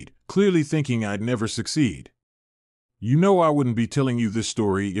agreed, clearly thinking I'd never succeed. You know I wouldn't be telling you this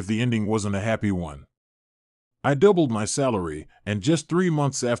story if the ending wasn't a happy one. I doubled my salary, and just 3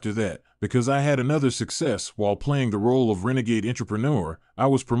 months after that, because I had another success while playing the role of renegade entrepreneur, I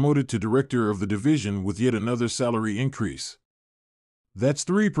was promoted to director of the division with yet another salary increase. That's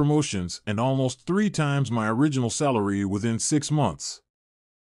 3 promotions and almost 3 times my original salary within 6 months.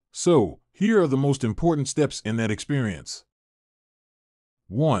 So, here are the most important steps in that experience.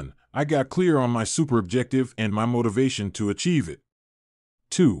 1. I got clear on my super objective and my motivation to achieve it.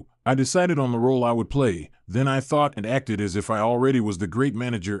 2. I decided on the role I would play, then I thought and acted as if I already was the great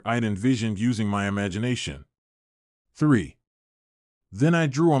manager I'd envisioned using my imagination. 3. Then I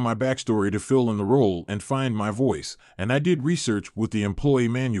drew on my backstory to fill in the role and find my voice, and I did research with the employee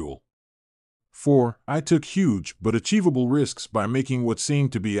manual. 4. I took huge but achievable risks by making what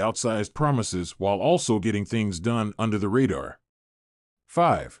seemed to be outsized promises while also getting things done under the radar.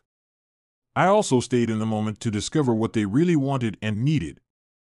 5. I also stayed in the moment to discover what they really wanted and needed.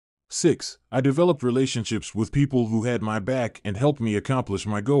 6. I developed relationships with people who had my back and helped me accomplish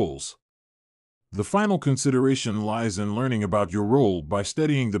my goals. The final consideration lies in learning about your role by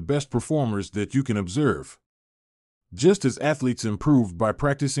studying the best performers that you can observe. Just as athletes improve by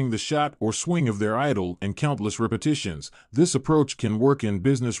practicing the shot or swing of their idol in countless repetitions, this approach can work in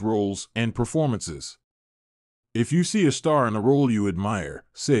business roles and performances. If you see a star in a role you admire,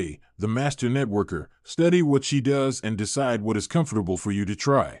 say, the master networker, study what she does and decide what is comfortable for you to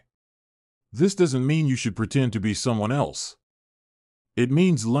try. This doesn't mean you should pretend to be someone else. It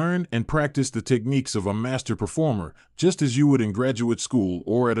means learn and practice the techniques of a master performer, just as you would in graduate school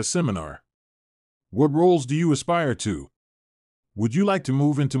or at a seminar. What roles do you aspire to? Would you like to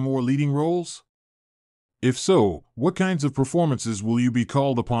move into more leading roles? If so, what kinds of performances will you be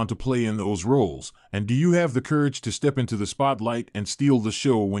called upon to play in those roles, and do you have the courage to step into the spotlight and steal the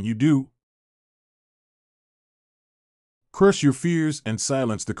show when you do? Crush your fears and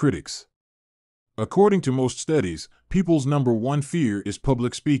silence the critics. According to most studies, people's number one fear is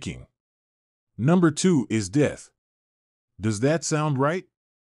public speaking. Number two is death. Does that sound right?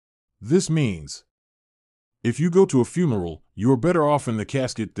 This means, if you go to a funeral, you're better off in the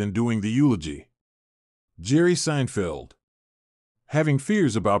casket than doing the eulogy. Jerry Seinfeld. Having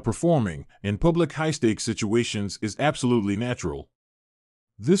fears about performing in public high-stakes situations is absolutely natural.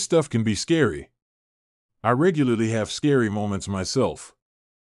 This stuff can be scary. I regularly have scary moments myself.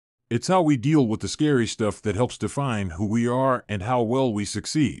 It's how we deal with the scary stuff that helps define who we are and how well we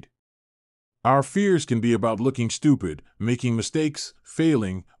succeed. Our fears can be about looking stupid, making mistakes,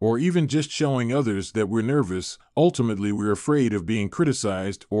 failing, or even just showing others that we're nervous. Ultimately, we're afraid of being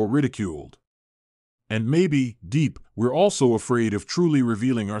criticized or ridiculed. And maybe, deep, we're also afraid of truly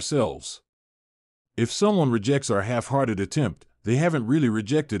revealing ourselves. If someone rejects our half-hearted attempt, they haven't really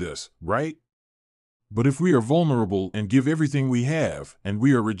rejected us, right? But if we are vulnerable and give everything we have, and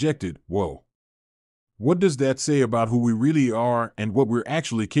we are rejected, whoa. What does that say about who we really are and what we're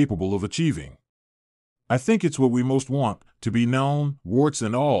actually capable of achieving? I think it's what we most want, to be known, warts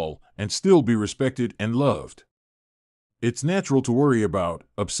and all, and still be respected and loved. It's natural to worry about,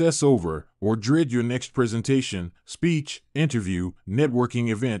 obsess over, or dread your next presentation, speech, interview, networking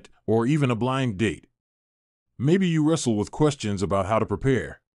event, or even a blind date. Maybe you wrestle with questions about how to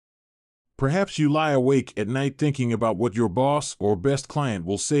prepare. Perhaps you lie awake at night thinking about what your boss or best client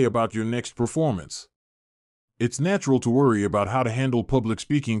will say about your next performance. It's natural to worry about how to handle public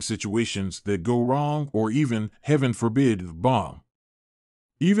speaking situations that go wrong or even, heaven forbid, bomb.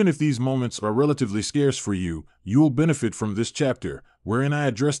 Even if these moments are relatively scarce for you, you'll benefit from this chapter, wherein I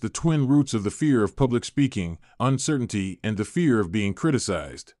address the twin roots of the fear of public speaking, uncertainty, and the fear of being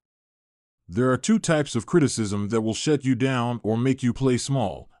criticized. There are two types of criticism that will shut you down or make you play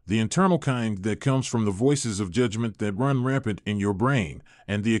small: the internal kind that comes from the voices of judgment that run rampant in your brain,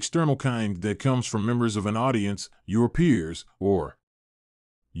 and the external kind that comes from members of an audience, your peers, or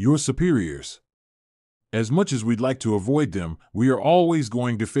your superiors. As much as we'd like to avoid them, we are always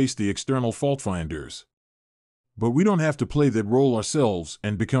going to face the external fault finders. But we don't have to play that role ourselves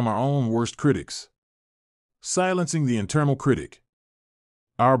and become our own worst critics. Silencing the internal critic.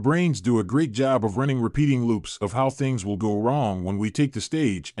 Our brains do a great job of running repeating loops of how things will go wrong when we take the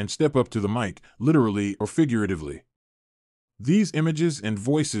stage and step up to the mic, literally or figuratively. These images and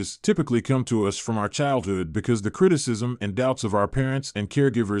voices typically come to us from our childhood because the criticism and doubts of our parents and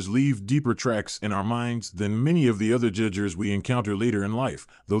caregivers leave deeper tracks in our minds than many of the other judges we encounter later in life,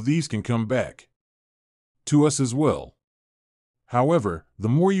 though these can come back to us as well. However, the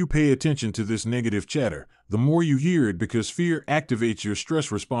more you pay attention to this negative chatter, the more you hear it because fear activates your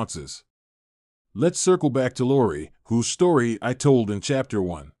stress responses. Let's circle back to Lori, whose story I told in Chapter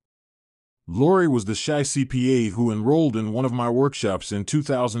 1. Lori was the shy CPA who enrolled in one of my workshops in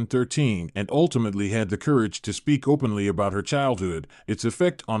 2013 and ultimately had the courage to speak openly about her childhood, its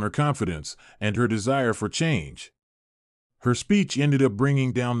effect on her confidence, and her desire for change. Her speech ended up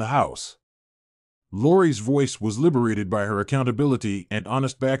bringing down the house. Lori's voice was liberated by her accountability and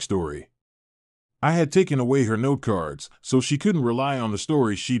honest backstory. I had taken away her note cards, so she couldn't rely on the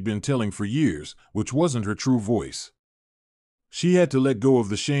story she'd been telling for years, which wasn't her true voice. She had to let go of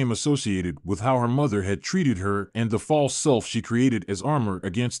the shame associated with how her mother had treated her and the false self she created as armor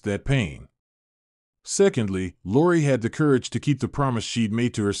against that pain. Secondly, Lori had the courage to keep the promise she'd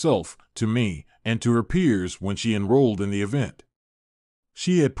made to herself, to me, and to her peers when she enrolled in the event.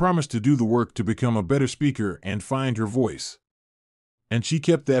 She had promised to do the work to become a better speaker and find her voice. And she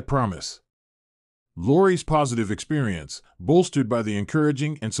kept that promise. Lori's positive experience, bolstered by the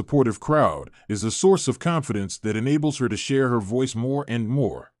encouraging and supportive crowd, is a source of confidence that enables her to share her voice more and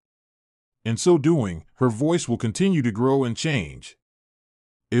more. In so doing, her voice will continue to grow and change.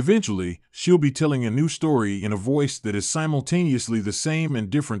 Eventually, she'll be telling a new story in a voice that is simultaneously the same and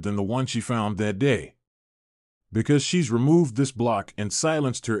different than the one she found that day. Because she's removed this block and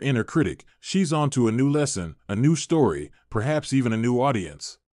silenced her inner critic, she's on to a new lesson, a new story, perhaps even a new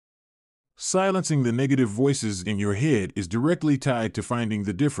audience. Silencing the negative voices in your head is directly tied to finding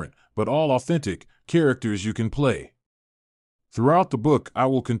the different, but all authentic, characters you can play. Throughout the book, I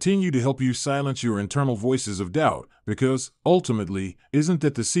will continue to help you silence your internal voices of doubt, because, ultimately, isn't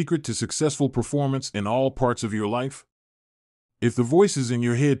that the secret to successful performance in all parts of your life? If the voices in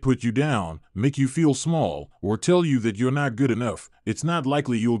your head put you down, make you feel small, or tell you that you're not good enough, it's not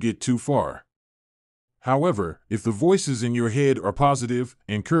likely you'll get too far. However, if the voices in your head are positive,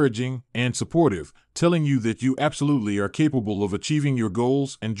 encouraging, and supportive, telling you that you absolutely are capable of achieving your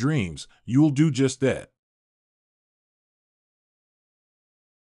goals and dreams, you'll do just that.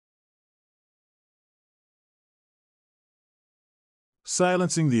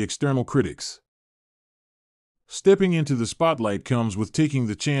 Silencing the external critics. Stepping into the spotlight comes with taking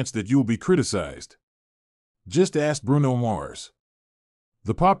the chance that you'll be criticized. Just ask Bruno Mars.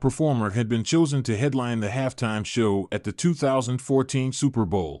 The pop performer had been chosen to headline the halftime show at the 2014 Super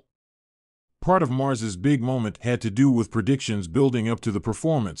Bowl. Part of Mars's big moment had to do with predictions building up to the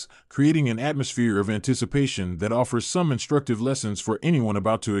performance, creating an atmosphere of anticipation that offers some instructive lessons for anyone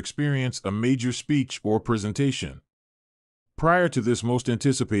about to experience a major speech or presentation. Prior to this most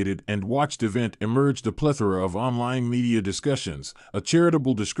anticipated and watched event emerged a plethora of online media discussions, a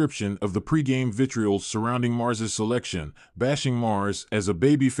charitable description of the pre-game vitriol surrounding Mars's selection, bashing Mars as a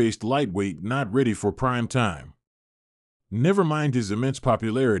baby-faced lightweight not ready for prime time. Never mind his immense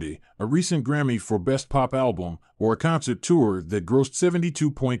popularity, a recent Grammy for Best Pop Album, or a concert tour that grossed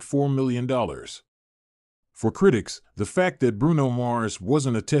 $72.4 million. For critics, the fact that Bruno Mars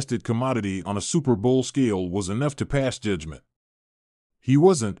wasn't a tested commodity on a Super Bowl scale was enough to pass judgment. He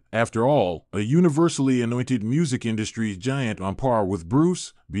wasn't, after all, a universally anointed music industry giant on par with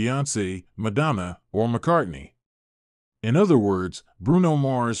Bruce, Beyoncé, Madonna, or McCartney. In other words, Bruno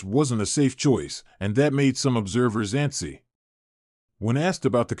Mars wasn't a safe choice, and that made some observers antsy. When asked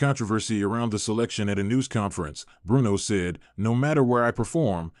about the controversy around the selection at a news conference, Bruno said, "No matter where I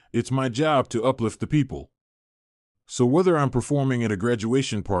perform, it's my job to uplift the people. So whether I'm performing at a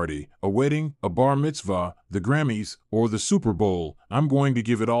graduation party, a wedding, a bar mitzvah, the Grammys, or the Super Bowl, I'm going to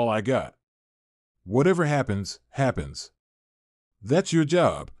give it all I got. Whatever happens, happens. That's your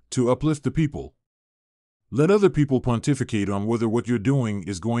job, to uplift the people. Let other people pontificate on whether what you're doing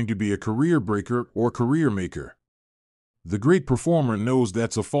is going to be a career breaker or career maker. The great performer knows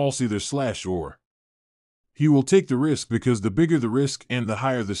that's a false either/or. He will take the risk because the bigger the risk and the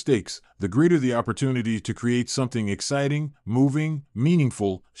higher the stakes, the greater the opportunity to create something exciting, moving,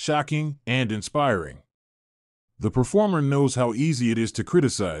 meaningful, shocking, and inspiring. The performer knows how easy it is to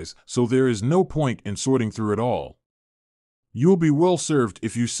criticize, so there is no point in sorting through it all. You'll be well served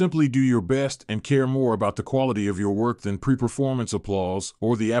if you simply do your best and care more about the quality of your work than pre-performance applause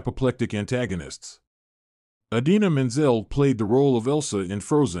or the apoplectic antagonists. Idina Menzel played the role of Elsa in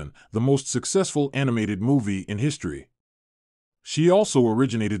Frozen, the most successful animated movie in history. She also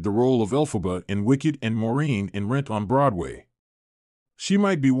originated the role of Elphaba in Wicked and Maureen in Rent on Broadway. She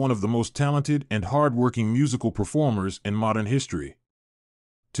might be one of the most talented and hard-working musical performers in modern history.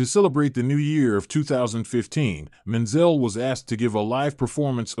 To celebrate the new year of 2015, Menzel was asked to give a live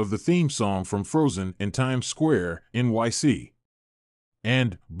performance of the theme song from Frozen in Times Square, NYC.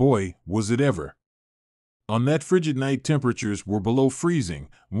 And, boy, was it ever! On that frigid night, temperatures were below freezing,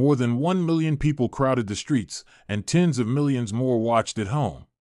 more than 1 million people crowded the streets, and tens of millions more watched at home.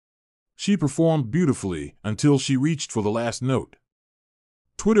 She performed beautifully until she reached for the last note.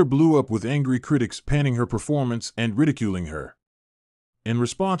 Twitter blew up with angry critics panning her performance and ridiculing her. In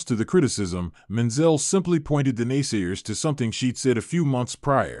response to the criticism, Menzel simply pointed the naysayers to something she'd said a few months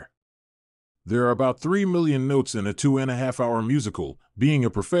prior. There are about 3 million notes in a 2.5-hour musical. Being a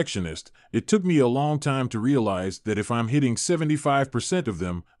perfectionist, it took me a long time to realize that if I'm hitting 75% of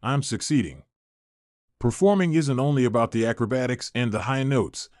them, I'm succeeding. Performing isn't only about the acrobatics and the high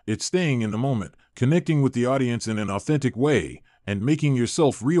notes, it's staying in the moment, connecting with the audience in an authentic way, and making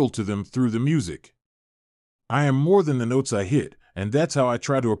yourself real to them through the music. I am more than the notes I hit, and that's how I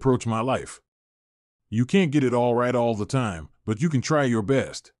try to approach my life. You can't get it all right all the time, but you can try your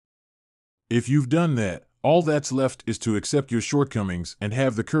best. If you've done that, all that's left is to accept your shortcomings and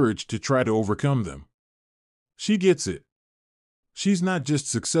have the courage to try to overcome them. She gets it. She's not just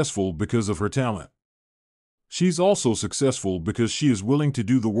successful because of her talent. She's also successful because she is willing to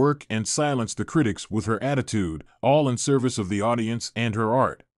do the work and silence the critics with her attitude, all in service of the audience and her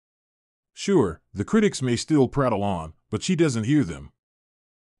art. Sure, the critics may still prattle on, but she doesn't hear them.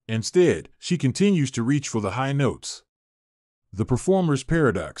 Instead, she continues to reach for the high notes. The performer's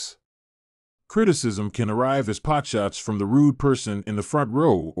paradox. Criticism can arrive as potshots from the rude person in the front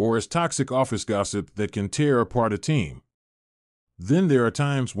row or as toxic office gossip that can tear apart a team. Then there are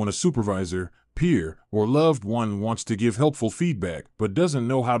times when a supervisor, peer, or loved one wants to give helpful feedback but doesn't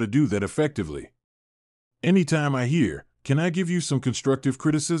know how to do that effectively. Anytime I hear, "Can I give you some constructive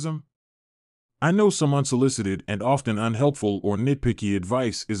criticism?" I know some unsolicited and often unhelpful or nitpicky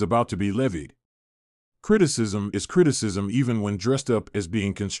advice is about to be levied. Criticism is criticism even when dressed up as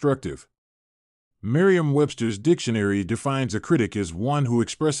being constructive. Merriam-Webster's dictionary defines a critic as one who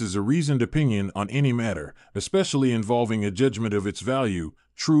expresses a reasoned opinion on any matter, especially involving a judgment of its value,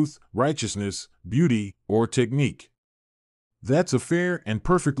 truth, righteousness, beauty, or technique. That's a fair and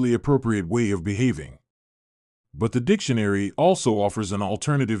perfectly appropriate way of behaving. But the dictionary also offers an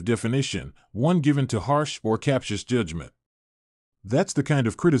alternative definition, one given to harsh or captious judgment. That's the kind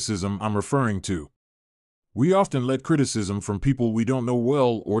of criticism I'm referring to. We often let criticism from people we don't know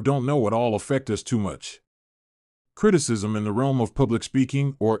well or don't know at all affect us too much. Criticism in the realm of public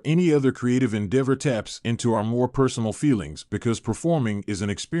speaking or any other creative endeavor taps into our more personal feelings because performing is an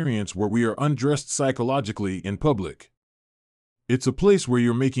experience where we are undressed psychologically in public. It's a place where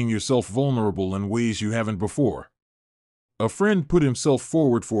you're making yourself vulnerable in ways you haven't before. A friend put himself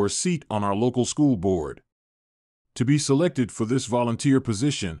forward for a seat on our local school board. To be selected for this volunteer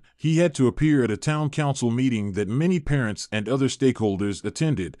position, he had to appear at a town council meeting that many parents and other stakeholders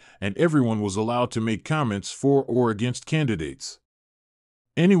attended, and everyone was allowed to make comments for or against candidates.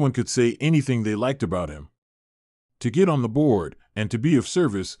 Anyone could say anything they liked about him. To get on the board, and to be of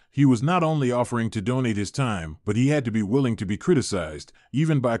service, he was not only offering to donate his time, but he had to be willing to be criticized,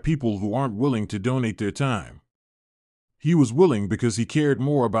 even by people who aren't willing to donate their time. He was willing because he cared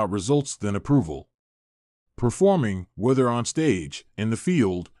more about results than approval. Performing, whether on stage, in the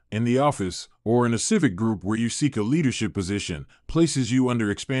field, in the office, or in a civic group where you seek a leadership position, places you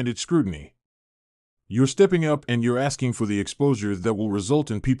under expanded scrutiny. You're stepping up and you're asking for the exposure that will result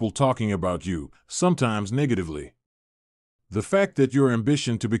in people talking about you, sometimes negatively. The fact that your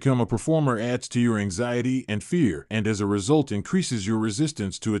ambition to become a performer adds to your anxiety and fear, and as a result increases your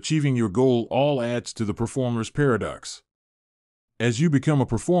resistance to achieving your goal, all adds to the performer's paradox. As you become a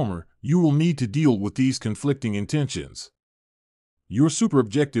performer, you will need to deal with these conflicting intentions. Your super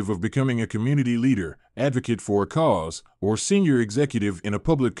objective of becoming a community leader, advocate for a cause, or senior executive in a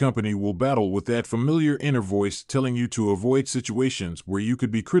public company will battle with that familiar inner voice telling you to avoid situations where you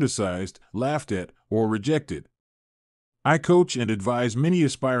could be criticized, laughed at, or rejected. I coach and advise many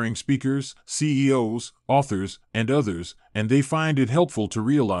aspiring speakers, CEOs, authors, and others, and they find it helpful to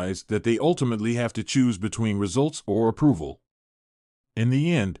realize that they ultimately have to choose between results or approval. In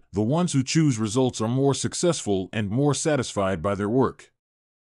the end, the ones who choose results are more successful and more satisfied by their work.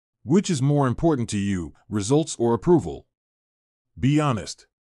 Which is more important to you, results or approval? Be honest.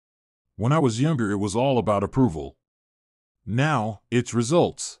 When I was younger, it was all about approval. Now, it's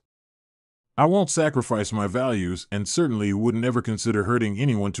results. I won't sacrifice my values and certainly would never consider hurting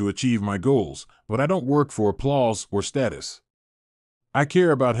anyone to achieve my goals, but I don't work for applause or status. I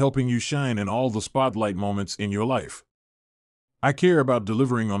care about helping you shine in all the spotlight moments in your life. I care about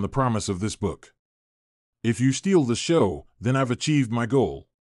delivering on the promise of this book. If you steal the show, then I've achieved my goal.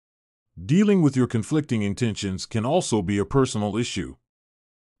 Dealing with your conflicting intentions can also be a personal issue.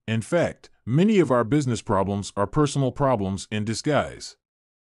 In fact, many of our business problems are personal problems in disguise.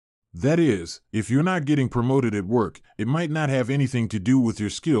 That is, if you're not getting promoted at work, it might not have anything to do with your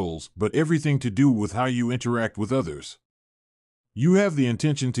skills, but everything to do with how you interact with others. You have the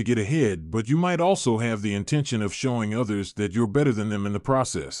intention to get ahead, but you might also have the intention of showing others that you're better than them in the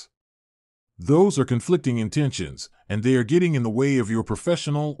process. Those are conflicting intentions, and they are getting in the way of your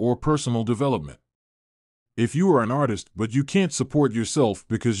professional or personal development. If you are an artist but you can't support yourself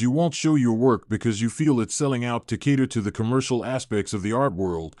because you won't show your work because you feel it's selling out to cater to the commercial aspects of the art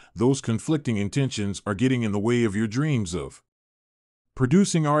world, those conflicting intentions are getting in the way of your dreams of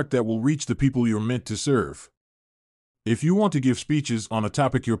producing art that will reach the people you're meant to serve. If you want to give speeches on a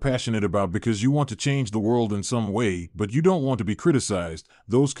topic you're passionate about because you want to change the world in some way, but you don't want to be criticized,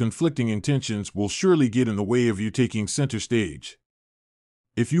 those conflicting intentions will surely get in the way of you taking center stage.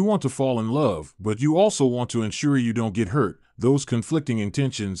 If you want to fall in love, but you also want to ensure you don't get hurt, those conflicting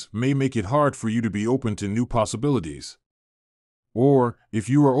intentions may make it hard for you to be open to new possibilities. Or, if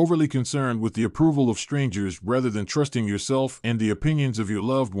you are overly concerned with the approval of strangers rather than trusting yourself and the opinions of your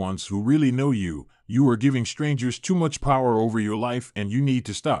loved ones who really know you, you are giving strangers too much power over your life and you need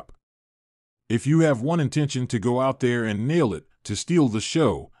to stop. If you have one intention to go out there and nail it, to steal the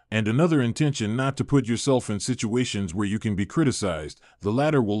show, and another intention not to put yourself in situations where you can be criticized, the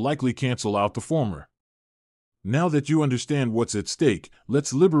latter will likely cancel out the former. Now that you understand what's at stake,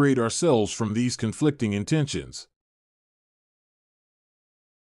 let's liberate ourselves from these conflicting intentions.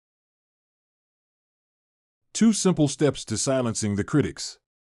 2 simple steps to silencing the critics.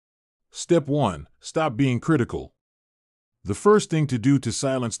 Step 1. Stop being critical. The first thing to do to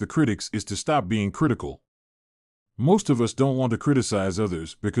silence the critics is to stop being critical. Most of us don't want to criticize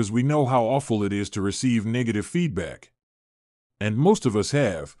others because we know how awful it is to receive negative feedback. And most of us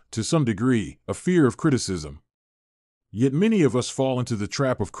have, to some degree, a fear of criticism. Yet many of us fall into the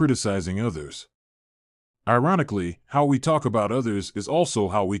trap of criticizing others. Ironically, how we talk about others is also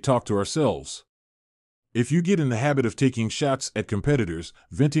how we talk to ourselves. If you get in the habit of taking shots at competitors,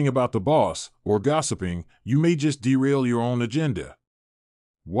 venting about the boss, or gossiping, you may just derail your own agenda.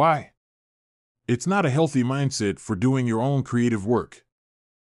 Why? It's not a healthy mindset for doing your own creative work.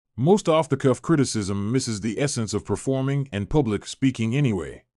 Most off-the-cuff criticism misses the essence of performing and public speaking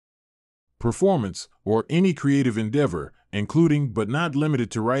anyway. Performance, or any creative endeavor, including but not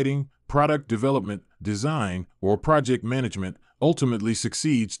limited to writing, product development, design, or project management, ultimately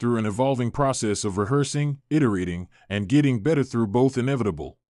succeeds through an evolving process of rehearsing, iterating, and getting better through both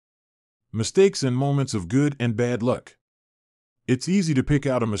inevitable mistakes and moments of good and bad luck. It's easy to pick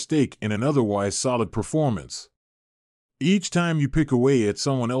out a mistake in an otherwise solid performance. Each time you pick away at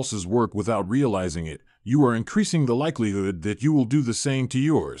someone else's work without realizing it, you are increasing the likelihood that you will do the same to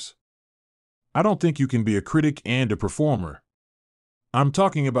yours. I don't think you can be a critic and a performer. I'm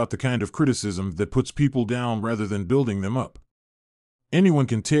talking about the kind of criticism that puts people down rather than building them up. Anyone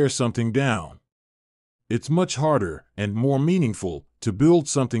can tear something down. It's much harder and more meaningful to build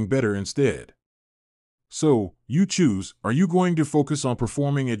something better instead. So, you choose, are you going to focus on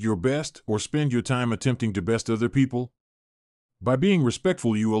performing at your best or spend your time attempting to best other people? By being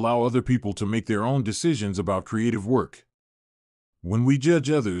respectful, you allow other people to make their own decisions about creative work. When we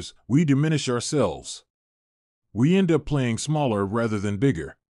judge others, we diminish ourselves. We end up playing smaller rather than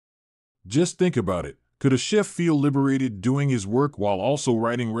bigger. Just think about it. Could a chef feel liberated doing his work while also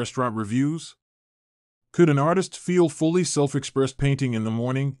writing restaurant reviews? Could an artist feel fully self-expressed painting in the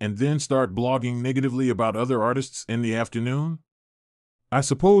morning and then start blogging negatively about other artists in the afternoon? I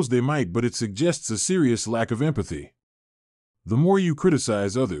suppose they might, but it suggests a serious lack of empathy. The more you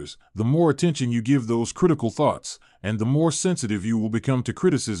criticize others, the more attention you give those critical thoughts, and the more sensitive you will become to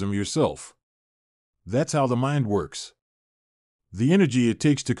criticism yourself. That's how the mind works. The energy it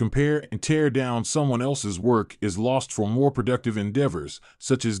takes to compare and tear down someone else's work is lost for more productive endeavors,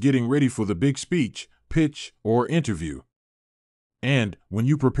 such as getting ready for the big speech, pitch, or interview. And, when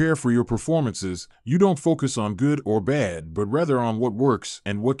you prepare for your performances, you don't focus on good or bad, but rather on what works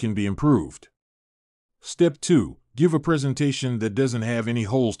and what can be improved. Step 2. Give a presentation that doesn't have any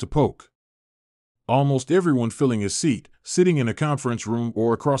holes to poke. Almost everyone filling a seat, sitting in a conference room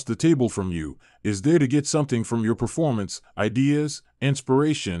or across the table from you, is there to get something from your performance, ideas,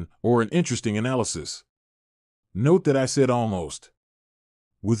 inspiration, or an interesting analysis. Note that I said almost.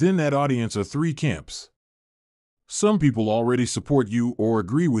 Within that audience are three camps. Some people already support you or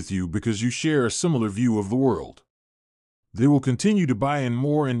agree with you because you share a similar view of the world. They will continue to buy in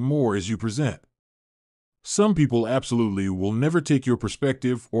more and more as you present. Some people absolutely will never take your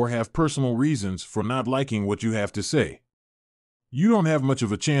perspective or have personal reasons for not liking what you have to say. You don't have much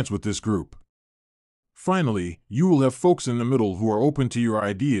of a chance with this group. Finally, you will have folks in the middle who are open to your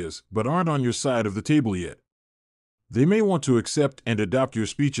ideas but aren't on your side of the table yet. They may want to accept and adopt your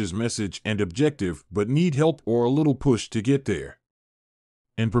speech's message and objective but need help or a little push to get there.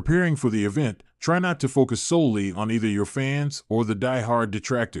 In preparing for the event, try not to focus solely on either your fans or the die-hard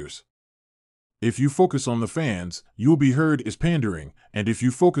detractors. If you focus on the fans, you'll be heard as pandering, and if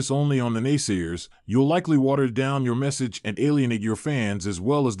you focus only on the naysayers, you'll likely water down your message and alienate your fans as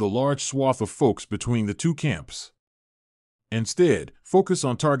well as the large swath of folks between the two camps. Instead, focus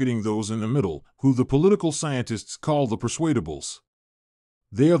on targeting those in the middle, who the political scientists call the persuadables.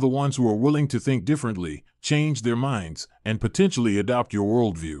 They are the ones who are willing to think differently, change their minds, and potentially adopt your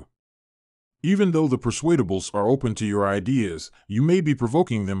worldview. Even though the persuadables are open to your ideas, you may be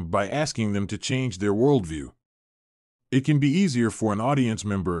provoking them by asking them to change their worldview. It can be easier for an audience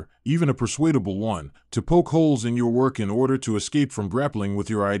member, even a persuadable one, to poke holes in your work in order to escape from grappling with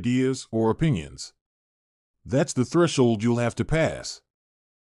your ideas or opinions. That's the threshold you'll have to pass.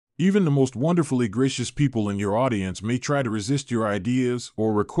 Even the most wonderfully gracious people in your audience may try to resist your ideas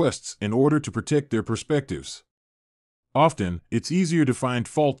or requests in order to protect their perspectives. Often, it's easier to find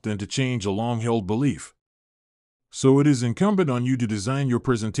fault than to change a long-held belief. So it is incumbent on you to design your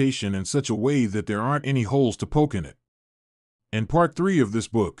presentation in such a way that there aren't any holes to poke in it. In Part 3 of this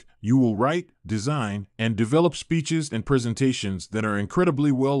book, you will write, design, and develop speeches and presentations that are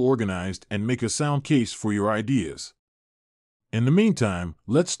incredibly well organized and make a sound case for your ideas. In the meantime,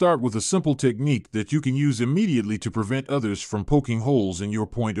 let's start with a simple technique that you can use immediately to prevent others from poking holes in your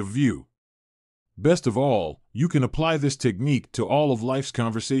point of view. Best of all, you can apply this technique to all of life's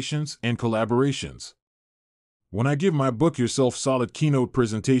conversations and collaborations. When I give my Book Yourself Solid keynote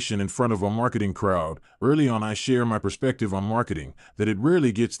presentation in front of a marketing crowd, early on I share my perspective on marketing, that it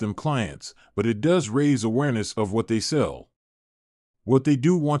rarely gets them clients, but it does raise awareness of what they sell. What they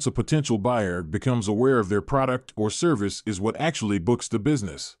do once a potential buyer becomes aware of their product or service is what actually books the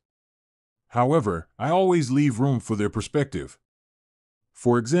business. However, I always leave room for their perspective.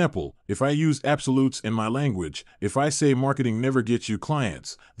 For example, if I use absolutes in my language, if I say marketing never gets you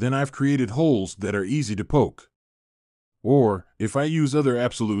clients, then I've created holes that are easy to poke. Or, if I use other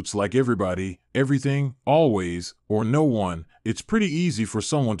absolutes like everybody, everything, always, or no one, it's pretty easy for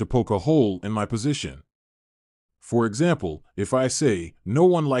someone to poke a hole in my position. For example, if I say, no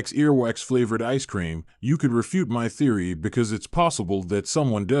one likes earwax-flavored ice cream, you could refute my theory because it's possible that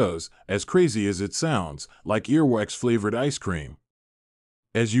someone does, as crazy as it sounds, like earwax-flavored ice cream.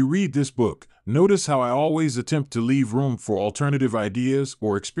 As you read this book, notice how I always attempt to leave room for alternative ideas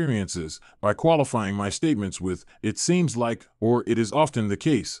or experiences by qualifying my statements with, it seems like, or it is often the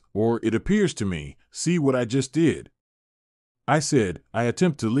case, or it appears to me. See what I just did? I said, I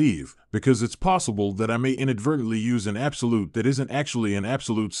attempt to leave, because it's possible that I may inadvertently use an absolute that isn't actually an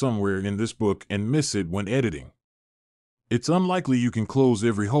absolute somewhere in this book and miss it when editing. It's unlikely you can close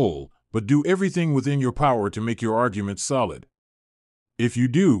every hole, but do everything within your power to make your argument solid. If you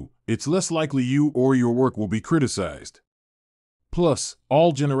do, it's less likely you or your work will be criticized. Plus,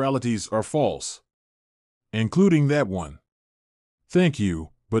 all generalities are false, including that one. Thank you,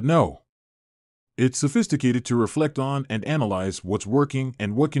 but no. It's sophisticated to reflect on and analyze what's working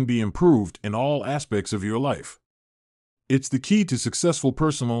and what can be improved in all aspects of your life. It's the key to successful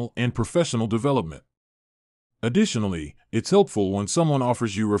personal and professional development. Additionally, it's helpful when someone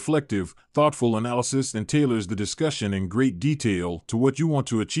offers you reflective, thoughtful analysis and tailors the discussion in great detail to what you want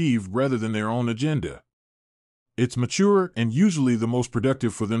to achieve rather than their own agenda. It's mature and usually the most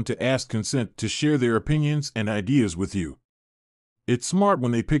productive for them to ask consent to share their opinions and ideas with you. It's smart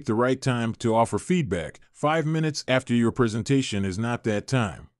when they pick the right time to offer feedback. 5 minutes after your presentation is not that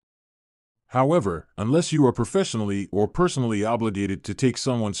time. However, unless you are professionally or personally obligated to take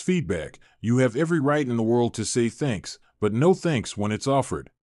someone's feedback, you have every right in the world to say thanks, but no thanks when it's offered.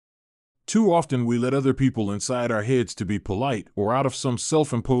 Too often we let other people inside our heads to be polite or out of some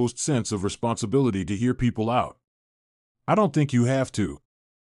self-imposed sense of responsibility to hear people out. I don't think you have to.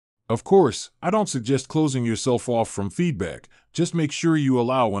 Of course, I don't suggest closing yourself off from feedback. Just make sure you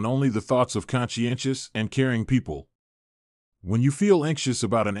allow and only the thoughts of conscientious and caring people. When you feel anxious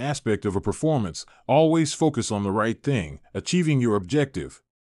about an aspect of a performance, always focus on the right thing, achieving your objective.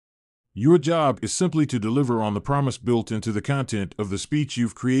 Your job is simply to deliver on the promise built into the content of the speech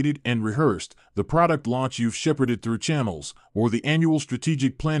you've created and rehearsed, the product launch you've shepherded through channels, or the annual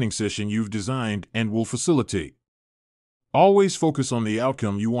strategic planning session you've designed and will facilitate. Always focus on the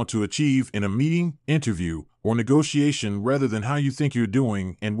outcome you want to achieve in a meeting, interview, or negotiation rather than how you think you're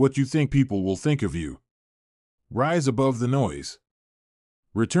doing and what you think people will think of you. Rise above the noise.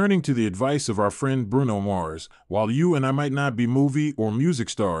 Returning to the advice of our friend Bruno Mars, while you and I might not be movie or music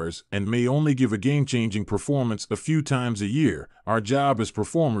stars and may only give a game-changing performance a few times a year, our job as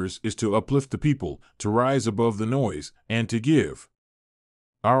performers is to uplift the people, to rise above the noise, and to give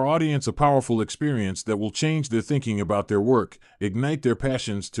our audience a powerful experience that will change their thinking about their work, ignite their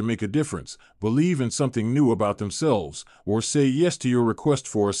passions to make a difference, believe in something new about themselves, or say yes to your request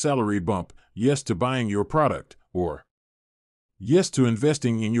for a salary bump, yes to buying your product, or yes to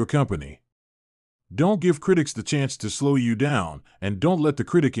investing in your company. Don't give critics the chance to slow you down, and don't let the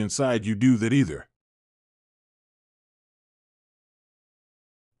critic inside you do that either.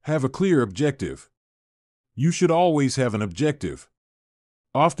 Have a clear objective. You should always have an objective.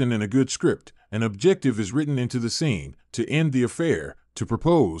 Often in a good script, an objective is written into the scene, to end the affair, to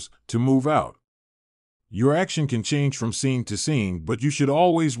propose, to move out. Your action can change from scene to scene, but you should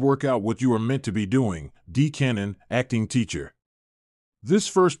always work out what you are meant to be doing. D. Cannon, acting teacher. This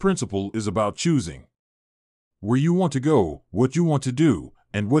first principle is about choosing where you want to go, what you want to do,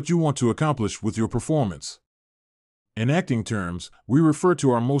 and what you want to accomplish with your performance. In acting terms, we refer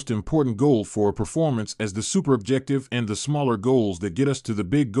to our most important goal for a performance as the super-objective and the smaller goals that get us to the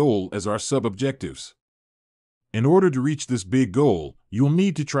big goal as our sub-objectives. In order to reach this big goal, you'll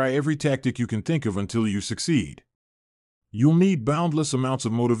need to try every tactic you can think of until you succeed. You'll need boundless amounts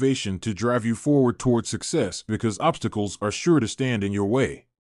of motivation to drive you forward toward success because obstacles are sure to stand in your way.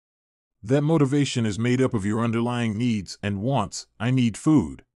 That motivation is made up of your underlying needs and wants. I need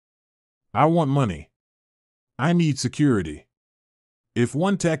food. I want money. I need security. If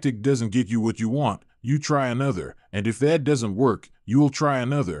one tactic doesn't get you what you want, you try another, and if that doesn't work, you'll try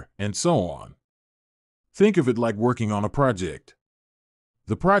another, and so on. Think of it like working on a project.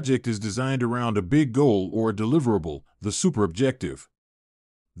 The project is designed around a big goal or a deliverable, the super objective.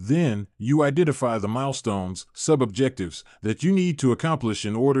 Then, you identify the milestones, sub-objectives, that you need to accomplish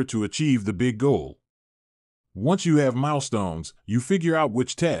in order to achieve the big goal. Once you have milestones, you figure out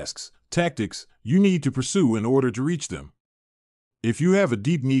which tasks, tactics, you need to pursue in order to reach them. If you have a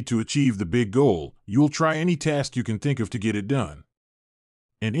deep need to achieve the big goal, you'll try any task you can think of to get it done.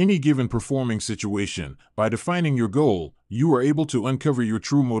 In any given performing situation, by defining your goal, you are able to uncover your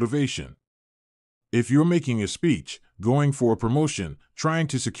true motivation. If you're making a speech, going for a promotion, trying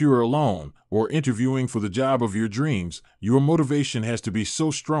to secure a loan, or interviewing for the job of your dreams, your motivation has to be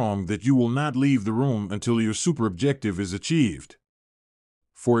so strong that you will not leave the room until your super objective is achieved.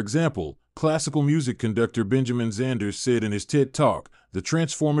 For example, classical music conductor Benjamin Zanders said in his TED Talk, "The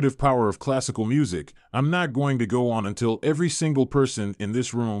transformative power of classical music, I'm not going to go on until every single person in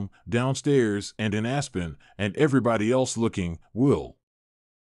this room, downstairs and in Aspen, and everybody else looking, will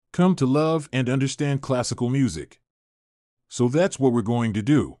come to love and understand classical music." So that's what we're going to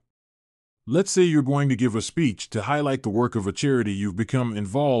do. Let's say you're going to give a speech to highlight the work of a charity you've become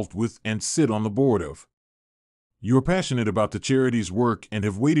involved with and sit on the board of. You're passionate about the charity's work and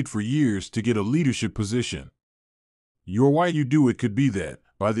have waited for years to get a leadership position. Your why you do it could be that,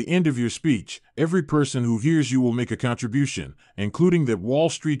 by the end of your speech, every person who hears you will make a contribution, including that Wall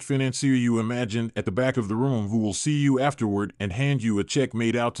Street financier you imagined at the back of the room who will see you afterward and hand you a check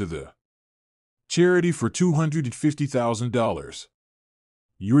made out to the charity for $250,000.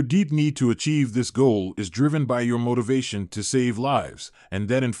 Your deep need to achieve this goal is driven by your motivation to save lives, and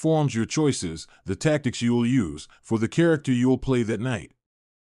that informs your choices, the tactics you will use, for the character you will play that night.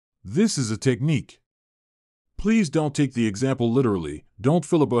 This is a technique. Please don't take the example literally. Don't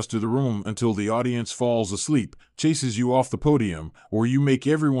filibuster the room until the audience falls asleep, chases you off the podium, or you make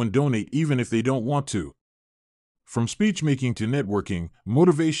everyone donate even if they don't want to. From speechmaking to networking,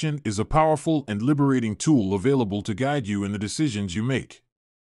 motivation is a powerful and liberating tool available to guide you in the decisions you make.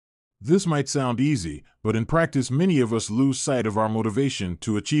 This might sound easy, but in practice many of us lose sight of our motivation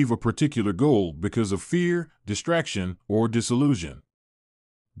to achieve a particular goal because of fear, distraction, or disillusion.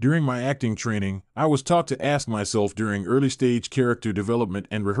 During my acting training, I was taught to ask myself during early-stage character development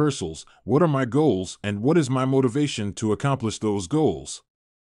and rehearsals, what are my goals and what is my motivation to accomplish those goals?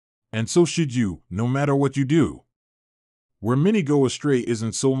 And so should you, no matter what you do. Where many go astray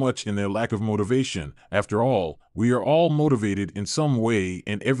isn't so much in their lack of motivation. After all, we are all motivated in some way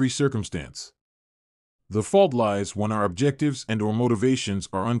in every circumstance. The fault lies when our objectives and/or motivations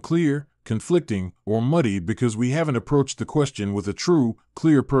are unclear, conflicting, or muddy because we haven't approached the question with a true,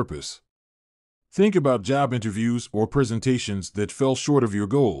 clear purpose. Think about job interviews or presentations that fell short of your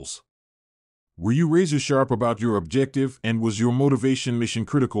goals. Were you razor sharp about your objective and was your motivation mission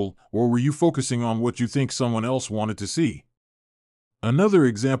critical, or were you focusing on what you think someone else wanted to see? Another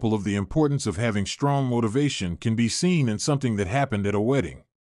example of the importance of having strong motivation can be seen in something that happened at a wedding.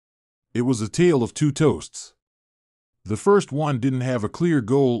 It was a tale of two toasts. The first one didn't have a clear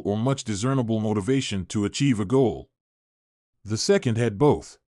goal or much discernible motivation to achieve a goal. The second had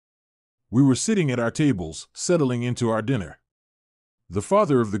both. We were sitting at our tables, settling into our dinner. The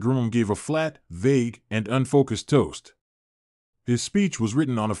father of the groom gave a flat, vague, and unfocused toast. His speech was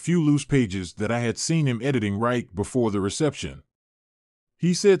written on a few loose pages that I had seen him editing right before the reception.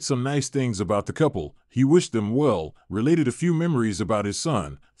 He said some nice things about the couple, he wished them well, related a few memories about his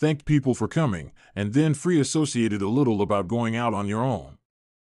son, thanked people for coming, and then free associated a little about going out on your own.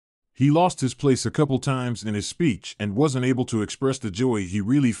 He lost his place a couple times in his speech and wasn't able to express the joy he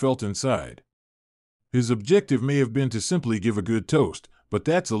really felt inside. His objective may have been to simply give a good toast, but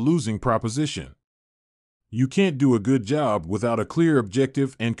that's a losing proposition. You can't do a good job without a clear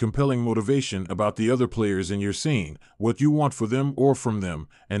objective and compelling motivation about the other players in your scene, what you want for them or from them,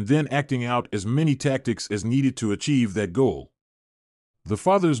 and then acting out as many tactics as needed to achieve that goal. The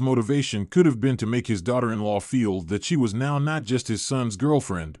father's motivation could have been to make his daughter-in-law feel that she was now not just his son's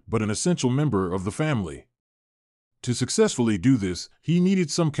girlfriend, but an essential member of the family. To successfully do this, he needed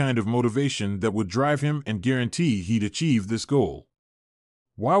some kind of motivation that would drive him and guarantee he'd achieve this goal.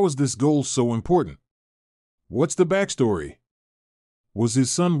 Why was this goal so important? What's the backstory? Was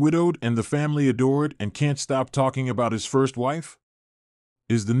his son widowed and the family adored and can't stop talking about his first wife?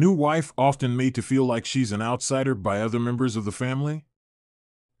 Is the new wife often made to feel like she's an outsider by other members of the family?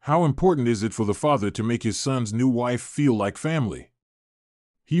 How important is it for the father to make his son's new wife feel like family?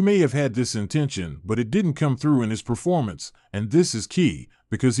 He may have had this intention, but it didn't come through in his performance, and this is key,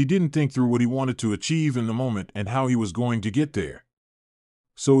 because he didn't think through what he wanted to achieve in the moment and how he was going to get there.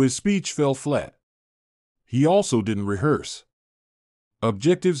 So his speech fell flat. He also didn't rehearse.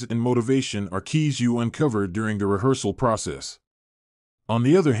 Objectives and motivation are keys you uncover during the rehearsal process. On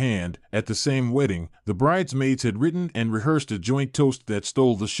the other hand, at the same wedding, the bridesmaids had written and rehearsed a joint toast that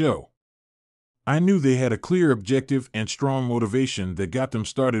stole the show. I knew they had a clear objective and strong motivation that got them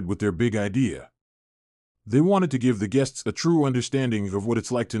started with their big idea. They wanted to give the guests a true understanding of what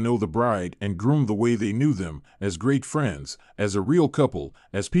it's like to know the bride and groom the way they knew them, as great friends, as a real couple,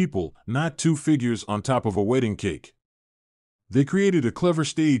 as people, not two figures on top of a wedding cake. They created a clever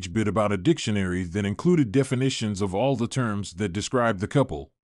stage bit about a dictionary that included definitions of all the terms that described the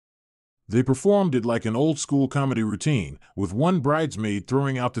couple. They performed it like an old-school comedy routine, with one bridesmaid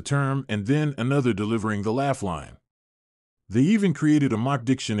throwing out the term and then another delivering the laugh line. They even created a mock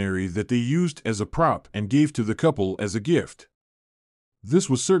dictionary that they used as a prop and gave to the couple as a gift. This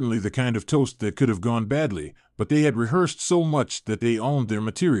was certainly the kind of toast that could have gone badly, but they had rehearsed so much that they owned their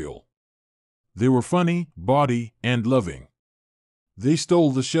material. They were funny, bawdy, and loving. They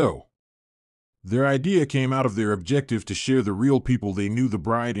stole the show. Their idea came out of their objective to share the real people they knew the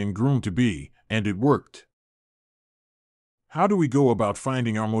bride and groom to be, and it worked. How do we go about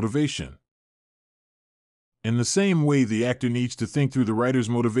finding our motivation? In the same way the actor needs to think through the writer's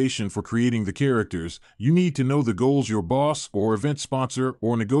motivation for creating the characters, you need to know the goals your boss or event sponsor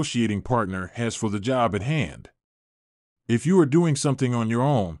or negotiating partner has for the job at hand. If you are doing something on your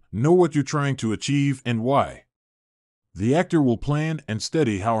own, know what you're trying to achieve and why. The actor will plan and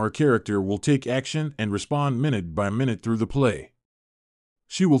study how her character will take action and respond minute by minute through the play.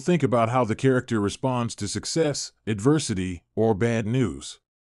 She will think about how the character responds to success, adversity, or bad news.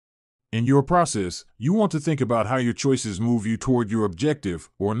 In your process, you want to think about how your choices move you toward your objective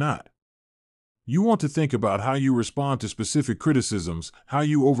or not. You want to think about how you respond to specific criticisms, how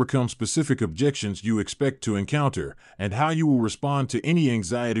you overcome specific objections you expect to encounter, and how you will respond to any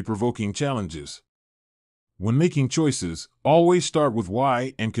anxiety-provoking challenges. When making choices, always start with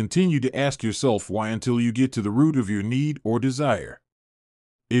why and continue to ask yourself why until you get to the root of your need or desire.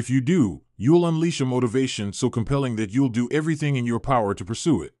 If you do, you'll unleash a motivation so compelling that you'll do everything in your power to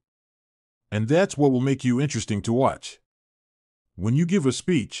pursue it. And that's what will make you interesting to watch. When you give a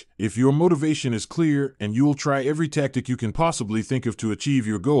speech, if your motivation is clear and you'll try every tactic you can possibly think of to achieve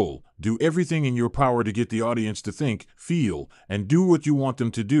your goal, do everything in your power to get the audience to think, feel, and do what you want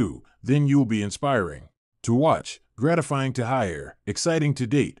them to do, then you'll be inspiring to watch, gratifying to hire, exciting to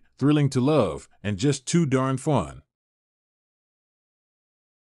date, thrilling to love, and just too darn fun.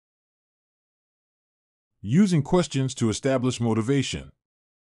 Using questions to establish motivation.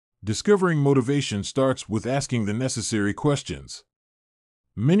 Discovering motivation starts with asking the necessary questions.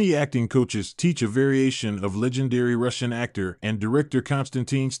 Many acting coaches teach a variation of legendary Russian actor and director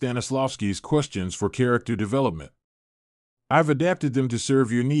Konstantin Stanislavski's questions for character development. I've adapted them to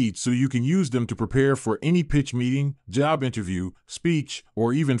serve your needs so you can use them to prepare for any pitch meeting, job interview, speech,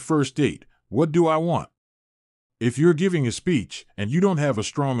 or even first date. What do I want? If you're giving a speech and you don't have a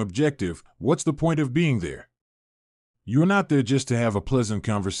strong objective, what's the point of being there? You're not there just to have a pleasant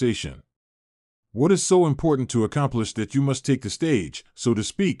conversation. What is so important to accomplish that you must take the stage, so to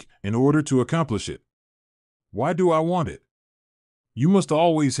speak, in order to accomplish it? Why do I want it? You must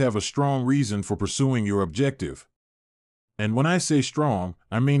always have a strong reason for pursuing your objective. And when I say strong,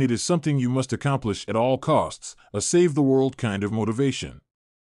 I mean it is something you must accomplish at all costs, a save-the-world kind of motivation.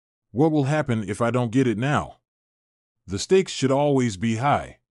 What will happen if I don't get it now? The stakes should always be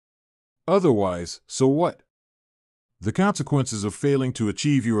high. Otherwise, so what? The consequences of failing to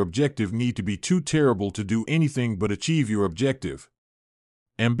achieve your objective need to be too terrible to do anything but achieve your objective.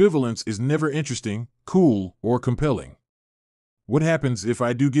 Ambivalence is never interesting, cool, or compelling. What happens if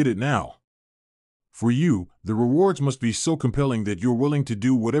I do get it now? For you, the rewards must be so compelling that you're willing to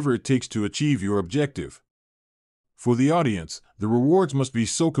do whatever it takes to achieve your objective. For the audience, the rewards must be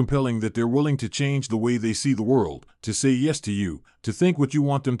so compelling that they're willing to change the way they see the world, to say yes to you, to think what you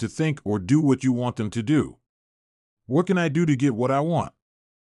want them to think or do what you want them to do. What can I do to get what I want?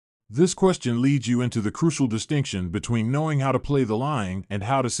 This question leads you into the crucial distinction between knowing how to play the line and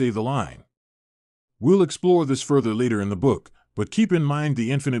how to say the line. We'll explore this further later in the book, but keep in mind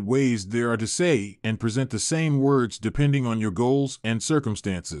the infinite ways there are to say and present the same words depending on your goals and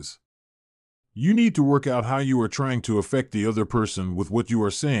circumstances. You need to work out how you are trying to affect the other person with what you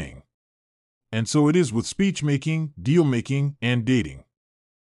are saying. And so it is with speech making, deal making, and dating.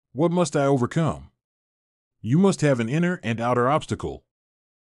 What must I overcome? You must have an inner and outer obstacle.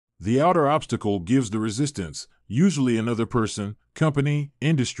 The outer obstacle gives the resistance, usually another person, company,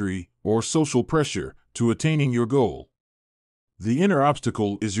 industry, or social pressure, to attaining your goal. The inner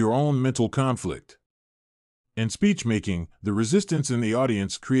obstacle is your own mental conflict. In speech making, the resistance in the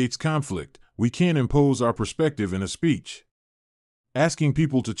audience creates conflict. We can't impose our perspective in a speech. Asking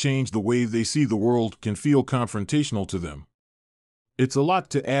people to change the way they see the world can feel confrontational to them. It's a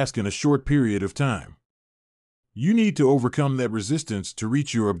lot to ask in a short period of time. You need to overcome that resistance to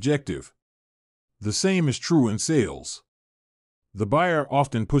reach your objective. The same is true in sales. The buyer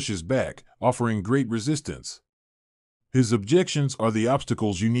often pushes back, offering great resistance. His objections are the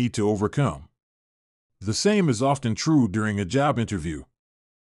obstacles you need to overcome. The same is often true during a job interview.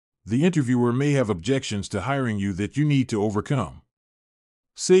 The interviewer may have objections to hiring you that you need to overcome.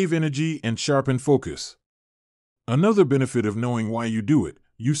 Save energy and sharpen focus. Another benefit of knowing why you do it,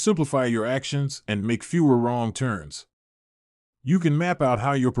 you simplify your actions and make fewer wrong turns. You can map out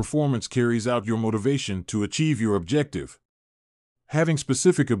how your performance carries out your motivation to achieve your objective. Having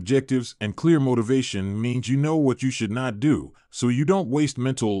specific objectives and clear motivation means you know what you should not do, so you don't waste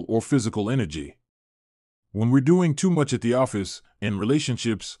mental or physical energy. When we're doing too much at the office, in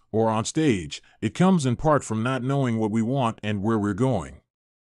relationships, or on stage, it comes in part from not knowing what we want and where we're going.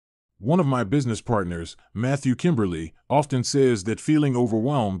 One of my business partners, Matthew Kimberly, often says that feeling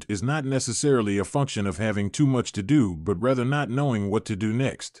overwhelmed is not necessarily a function of having too much to do, but rather not knowing what to do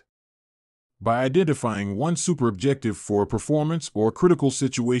next. By identifying one super objective for a performance or critical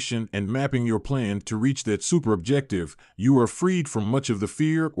situation and mapping your plan to reach that super objective, you are freed from much of the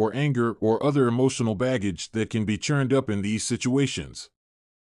fear or anger or other emotional baggage that can be churned up in these situations.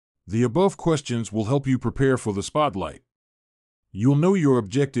 The above questions will help you prepare for the spotlight. You'll know your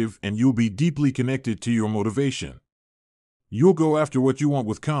objective and you'll be deeply connected to your motivation. You'll go after what you want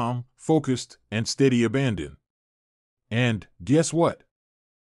with calm, focused, and steady abandon. And guess what?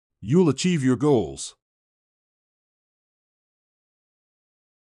 You'll achieve your goals.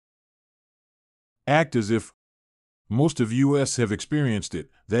 Act as if. Most of us have experienced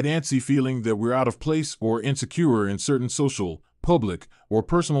it, that antsy feeling that we're out of place or insecure in certain social, public, or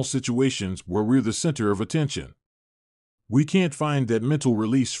personal situations where we're the center of attention. We can't find that mental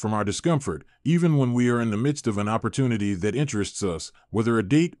release from our discomfort, even when we are in the midst of an opportunity that interests us, whether a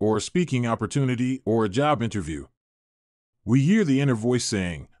date or a speaking opportunity or a job interview. We hear the inner voice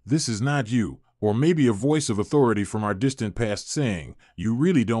saying, "This is not you," or maybe a voice of authority from our distant past saying, "You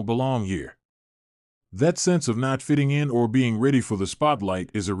really don't belong here." That sense of not fitting in or being ready for the spotlight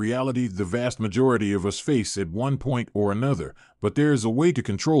is a reality the vast majority of us face at one point or another, but there is a way to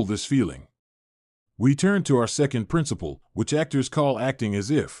control this feeling. We turn to our second principle, which actors call acting as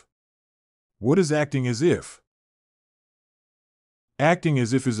if. What is acting as if? Acting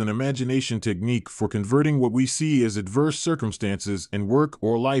as if is an imagination technique for converting what we see as adverse circumstances in work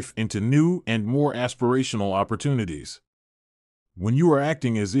or life into new and more aspirational opportunities. When you are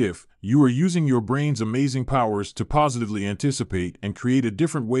acting as if, you are using your brain's amazing powers to positively anticipate and create a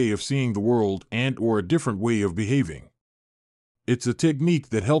different way of seeing the world and/or a different way of behaving. It's a technique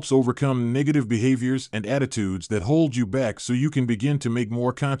that helps overcome negative behaviors and attitudes that hold you back so you can begin to make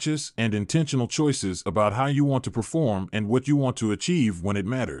more conscious and intentional choices about how you want to perform and what you want to achieve when it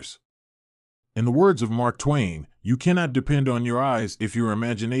matters. In the words of Mark Twain, you cannot depend on your eyes if your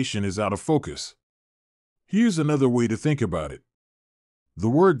imagination is out of focus. Here's another way to think about it. The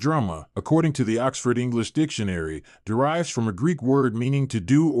word drama, according to the Oxford English Dictionary, derives from a Greek word meaning to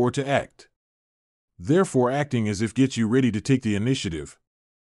do or to act. Therefore, acting as if gets you ready to take the initiative.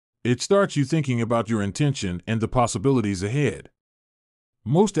 It starts you thinking about your intention and the possibilities ahead.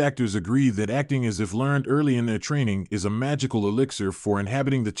 Most actors agree that acting as if learned early in their training is a magical elixir for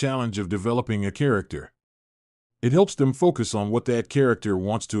inhabiting the challenge of developing a character. It helps them focus on what that character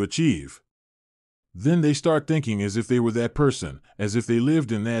wants to achieve. Then they start thinking as if they were that person, as if they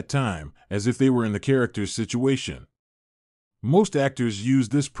lived in that time, as if they were in the character's situation. Most actors use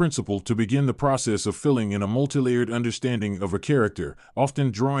this principle to begin the process of filling in a multilayered understanding of a character, often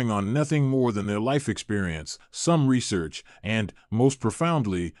drawing on nothing more than their life experience, some research, and, most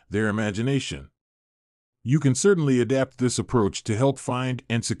profoundly, their imagination. You can certainly adapt this approach to help find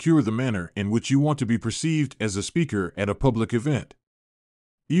and secure the manner in which you want to be perceived as a speaker at a public event.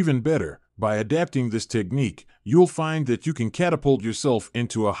 Even better, by adapting this technique, you'll find that you can catapult yourself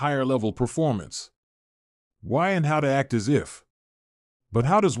into a higher-level performance. Why and how to act as if? But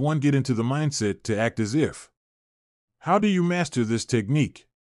how does one get into the mindset to act as if? How do you master this technique?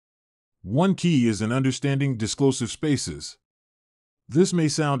 One key is in understanding disclosive spaces. This may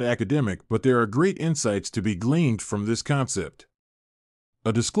sound academic, but there are great insights to be gleaned from this concept.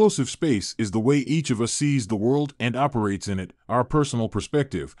 A disclosive space is the way each of us sees the world and operates in it, our personal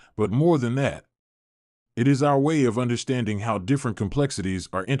perspective, but more than that. It is our way of understanding how different complexities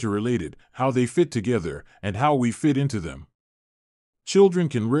are interrelated, how they fit together, and how we fit into them. Children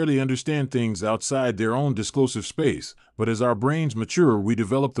can rarely understand things outside their own disclosive space, but as our brains mature, we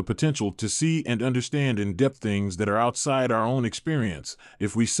develop the potential to see and understand in depth things that are outside our own experience,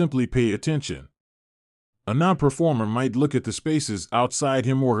 if we simply pay attention. A non-performer might look at the spaces outside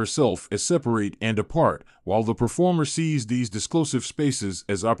him or herself as separate and apart, while the performer sees these disclosive spaces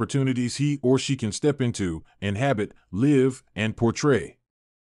as opportunities he or she can step into, inhabit, live, and portray.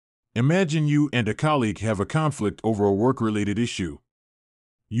 Imagine you and a colleague have a conflict over a work-related issue.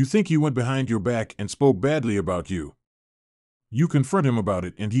 You think he went behind your back and spoke badly about you. You confront him about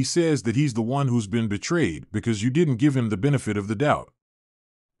it, and he says that he's the one who's been betrayed because you didn't give him the benefit of the doubt.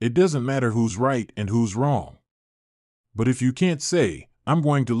 It doesn't matter who's right and who's wrong. But if you can't say, "I'm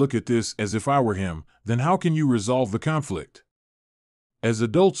going to look at this as if I were him," then how can you resolve the conflict? As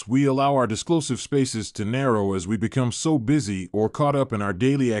adults, we allow our disclosive spaces to narrow as we become so busy or caught up in our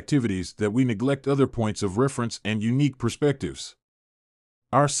daily activities that we neglect other points of reference and unique perspectives.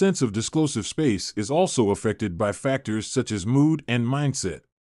 Our sense of disclosive space is also affected by factors such as mood and mindset.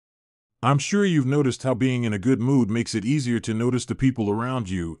 I'm sure you've noticed how being in a good mood makes it easier to notice the people around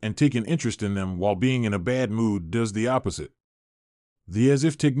you and take an interest in them, while being in a bad mood does the opposite. The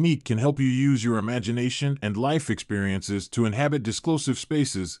as-if technique can help you use your imagination and life experiences to inhabit disclosive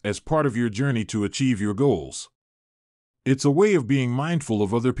spaces as part of your journey to achieve your goals. It's a way of being mindful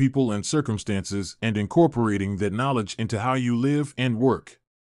of other people and circumstances and incorporating that knowledge into how you live and work.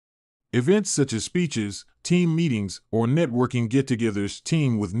 Events such as speeches, team meetings, or networking get-togethers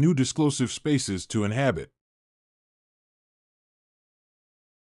teem with new disclosive spaces to inhabit.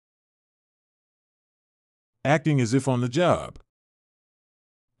 Acting as if on the job.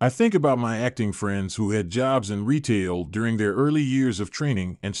 I think about my acting friends who had jobs in retail during their early years of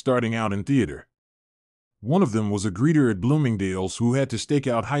training and starting out in theater. One of them was a greeter at Bloomingdale's who had to stake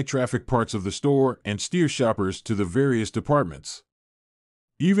out high-traffic parts of the store and steer shoppers to the various departments.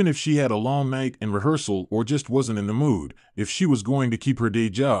 Even if she had a long night in rehearsal or just wasn't in the mood, if she was going to keep her day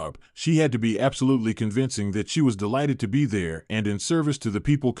job, she had to be absolutely convincing that she was delighted to be there and in service to the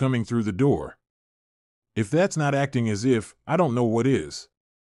people coming through the door. If that's not acting as if, I don't know what is.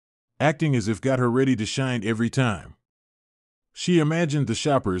 Acting as if got her ready to shine every time. She imagined the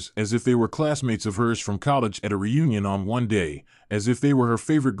shoppers as if they were classmates of hers from college at a reunion on one day, as if they were her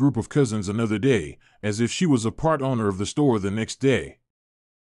favorite group of cousins another day, as if she was a part owner of the store the next day.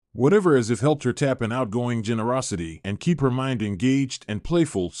 Whatever as if helped her tap an outgoing generosity and keep her mind engaged and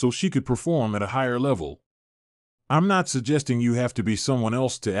playful so she could perform at a higher level. I'm not suggesting you have to be someone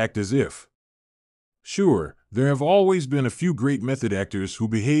else to act as if. Sure, there have always been a few great method actors who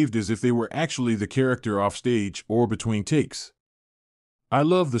behaved as if they were actually the character off stage or between takes. I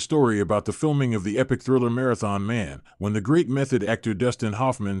love the story about the filming of the epic thriller Marathon Man, when the great method actor Dustin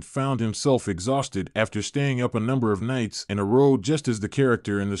Hoffman found himself exhausted after staying up a number of nights in a row just as the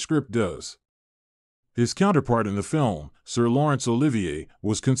character in the script does. His counterpart in the film, Sir Laurence Olivier,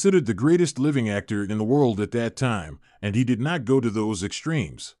 was considered the greatest living actor in the world at that time, and he did not go to those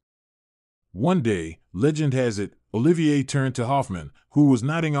extremes. One day, legend has it, Olivier turned to Hoffman, who was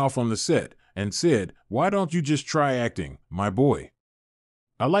nodding off on the set, and said, "Why don't you just try acting, my boy?"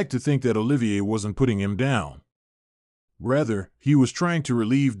 I like to think that Olivier wasn't putting him down. Rather, he was trying to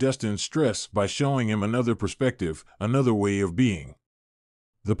relieve Dustin's stress by showing him another perspective, another way of being.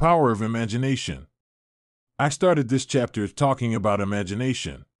 The power of imagination. I started this chapter talking about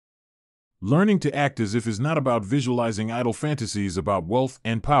imagination. Learning to act as if is not about visualizing idle fantasies about wealth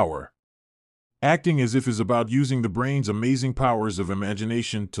and power. Acting as if is about using the brain's amazing powers of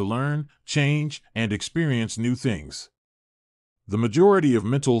imagination to learn, change, and experience new things. The majority of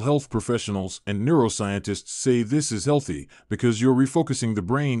mental health professionals and neuroscientists say this is healthy because you're refocusing the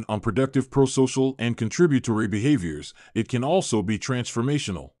brain on productive prosocial and contributory behaviors. It can also be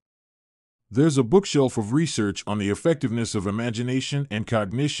transformational. There's a bookshelf of research on the effectiveness of imagination and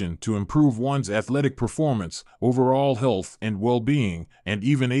cognition to improve one's athletic performance, overall health and well-being, and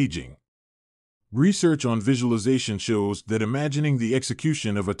even aging. Research on visualization shows that imagining the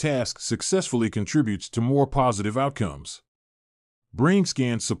execution of a task successfully contributes to more positive outcomes. Brain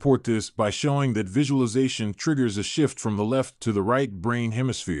scans support this by showing that visualization triggers a shift from the left to the right brain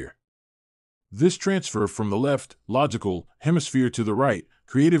hemisphere. This transfer from the left, logical, hemisphere to the right,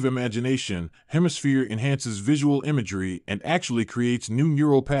 creative imagination, hemisphere enhances visual imagery and actually creates new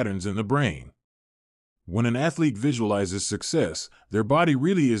neural patterns in the brain. When an athlete visualizes success, their body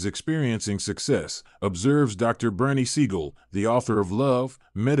really is experiencing success, observes Dr. Bernie Siegel, the author of Love,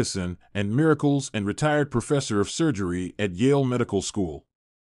 Medicine, and Miracles and retired professor of surgery at Yale Medical School.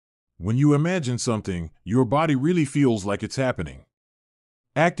 When you imagine something, your body really feels like it's happening.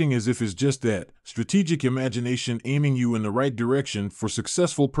 Acting as if is just that, strategic imagination aiming you in the right direction for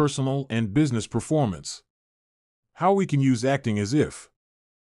successful personal and business performance. How we can use acting as if.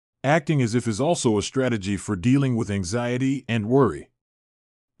 Acting as if is also a strategy for dealing with anxiety and worry.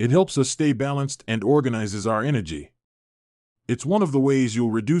 It helps us stay balanced and organizes our energy. It's one of the ways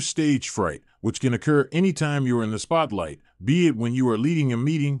you'll reduce stage fright, which can occur anytime you're in the spotlight, be it when you are leading a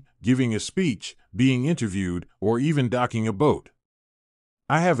meeting, giving a speech, being interviewed, or even docking a boat.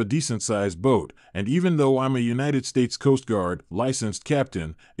 I have a decent-sized boat, and even though I'm a United States Coast Guard licensed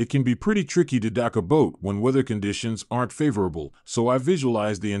captain, it can be pretty tricky to dock a boat when weather conditions aren't favorable, so I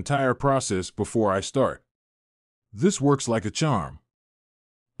visualize the entire process before I start. This works like a charm.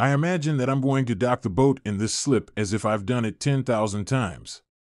 I imagine that I'm going to dock the boat in this slip as if I've done it 10,000 times.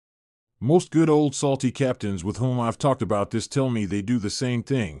 Most good old salty captains with whom I've talked about this tell me they do the same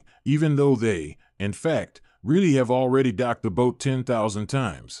thing, even though they, in fact, really have already docked the boat 10,000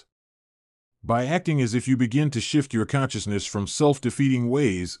 times. By acting as if, you begin to shift your consciousness from self-defeating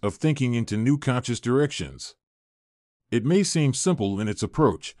ways of thinking into new conscious directions. It may seem simple in its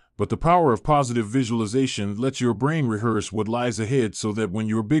approach, but the power of positive visualization lets your brain rehearse what lies ahead so that when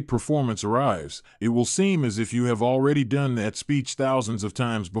your big performance arrives, it will seem as if you have already done that speech thousands of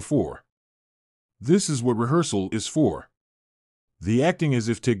times before. This is what rehearsal is for. The acting as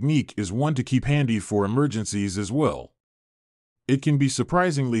if technique is one to keep handy for emergencies as well. It can be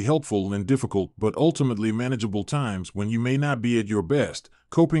surprisingly helpful in difficult but ultimately manageable times when you may not be at your best,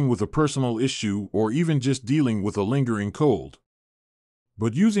 coping with a personal issue or even just dealing with a lingering cold.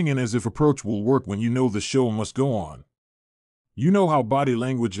 But using an as if approach will work when you know the show must go on. You know how body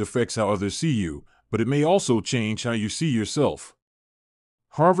language affects how others see you, but it may also change how you see yourself.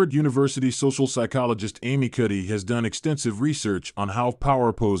 Harvard University social psychologist Amy Cuddy has done extensive research on how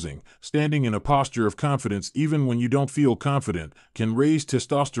power posing, standing in a posture of confidence even when you don't feel confident, can raise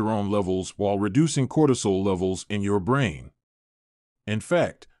testosterone levels while reducing cortisol levels in your brain. In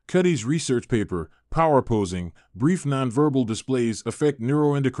fact, Cuddy's research paper, Power Posing, Brief Nonverbal Displays Affect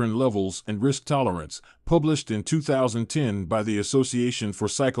Neuroendocrine Levels and Risk Tolerance, published in 2010 by the Association for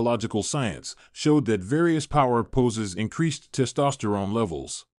Psychological Science, showed that various power poses increased testosterone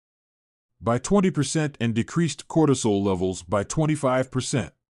levels by 20% and decreased cortisol levels by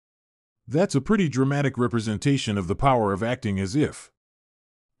 25%. That's a pretty dramatic representation of the power of acting as if.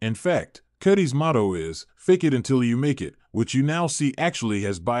 In fact, Cuddy's motto is, "Fake it until you make it," which you now see actually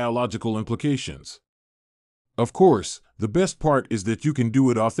has biological implications. Of course, the best part is that you can do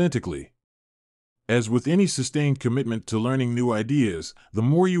it authentically. As with any sustained commitment to learning new ideas, the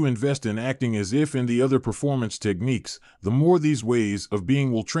more you invest in acting as if and the other performance techniques, the more these ways of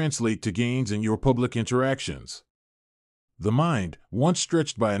being will translate to gains in your public interactions. The mind, once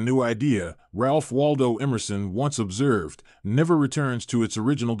stretched by a new idea, Ralph Waldo Emerson once observed, never returns to its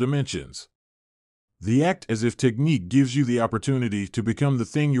original dimensions. The act as if technique gives you the opportunity to become the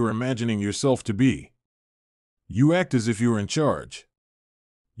thing you're imagining yourself to be. You act as if you're in charge.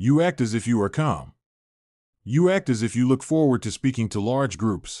 You act as if you are calm. You act as if you look forward to speaking to large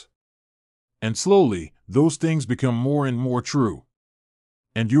groups. And slowly, those things become more and more true.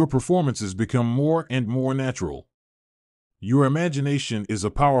 And your performances become more and more natural. Your imagination is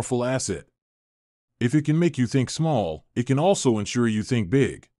a powerful asset. If it can make you think small, it can also ensure you think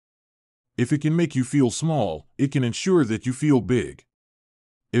big. If it can make you feel small, it can ensure that you feel big.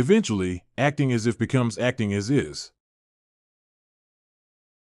 Eventually, acting as if becomes acting as is.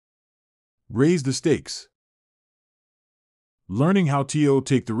 Raise the stakes. Learning how to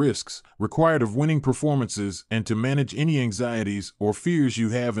take the risks required of winning performances and to manage any anxieties or fears you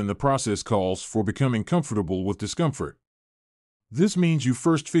have in the process calls for becoming comfortable with discomfort. This means you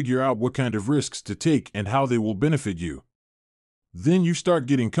first figure out what kind of risks to take and how they will benefit you. Then you start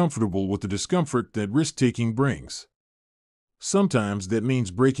getting comfortable with the discomfort that risk-taking brings. Sometimes that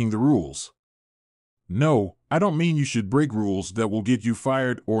means breaking the rules. No, I don't mean you should break rules that will get you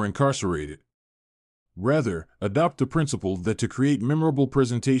fired or incarcerated. Rather, adopt the principle that to create memorable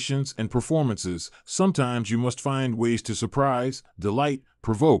presentations and performances, sometimes you must find ways to surprise, delight,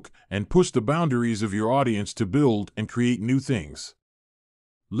 provoke, and push the boundaries of your audience to build and create new things.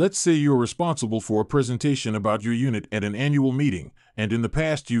 Let's say you're responsible for a presentation about your unit at an annual meeting, and in the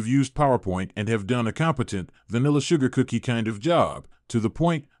past you've used PowerPoint and have done a competent, vanilla sugar cookie kind of job, to the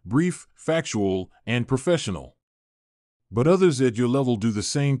point, brief, factual, and professional. But others at your level do the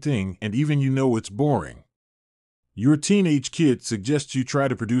same thing, and even you know it's boring. Your teenage kid suggests you try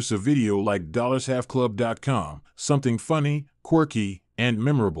to produce a video like $halfclub.com, something funny, quirky, and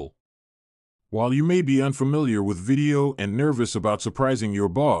memorable. While you may be unfamiliar with video and nervous about surprising your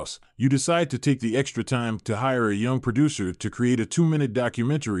boss, you decide to take the extra time to hire a young producer to create a 2-minute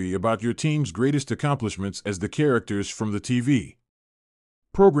documentary about your team's greatest accomplishments as the characters from the TV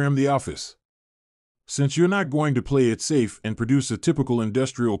program The Office. Since you're not going to play it safe and produce a typical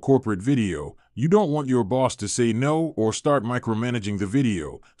industrial corporate video, you don't want your boss to say no or start micromanaging the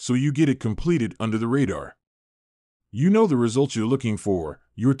video, so you get it completed under the radar. You know the results you're looking for.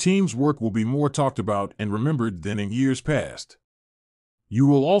 Your team's work will be more talked about and remembered than in years past. You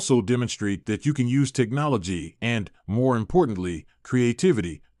will also demonstrate that you can use technology and, more importantly,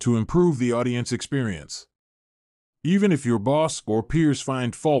 creativity to improve the audience experience. Even if your boss or peers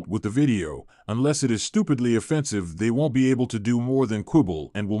find fault with the video, unless it is stupidly offensive, they won't be able to do more than quibble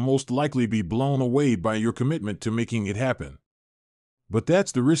and will most likely be blown away by your commitment to making it happen. But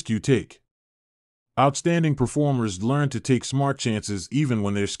that's the risk you take. Outstanding performers learn to take smart chances even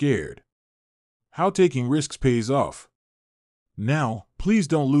when they're scared. How taking risks pays off. Now, please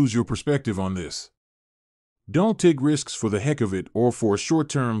don't lose your perspective on this. Don't take risks for the heck of it or for a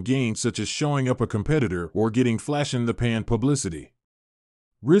short-term gain such as showing up a competitor or getting flash-in-the-pan publicity.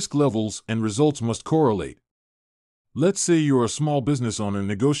 Risk levels and results must correlate. Let's say you're a small business owner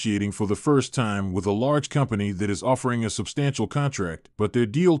negotiating for the first time with a large company that is offering a substantial contract, but their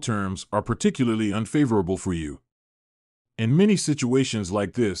deal terms are particularly unfavorable for you. In many situations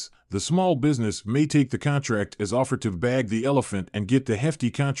like this, the small business may take the contract as offered to bag the elephant and get the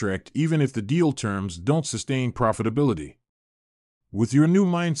hefty contract even if the deal terms don't sustain profitability. With your new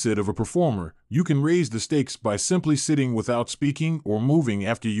mindset of a performer, you can raise the stakes by simply sitting without speaking or moving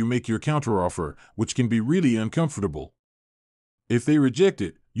after you make your counteroffer, which can be really uncomfortable. If they reject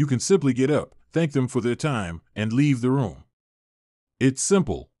it, you can simply get up, thank them for their time, and leave the room. It's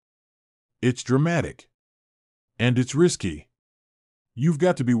simple. It's dramatic. And it's risky. You've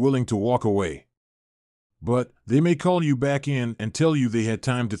got to be willing to walk away. But they may call you back in and tell you they had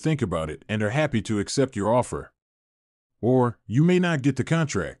time to think about it and are happy to accept your offer. Or you may not get the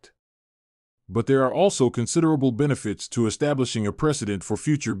contract. But there are also considerable benefits to establishing a precedent for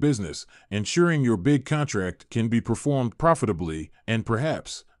future business, ensuring your big contract can be performed profitably, and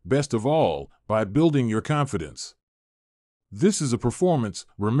perhaps, best of all, by building your confidence. This is a performance,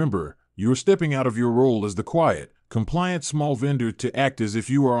 remember. You're stepping out of your role as the quiet, compliant small vendor to act as if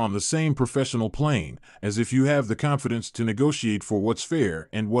you are on the same professional plane, as if you have the confidence to negotiate for what's fair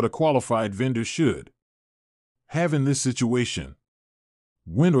and what a qualified vendor should have in this situation.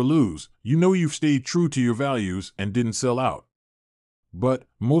 Win or lose, you know you've stayed true to your values and didn't sell out. But,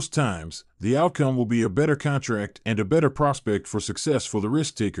 most times, the outcome will be a better contract and a better prospect for success for the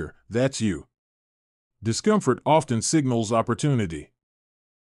risk taker. That's you. Discomfort often signals opportunity.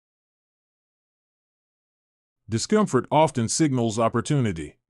 Discomfort often signals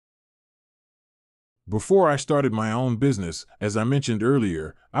opportunity. Before I started my own business, as I mentioned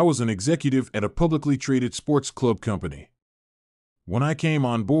earlier, I was an executive at a publicly traded sports club company. When I came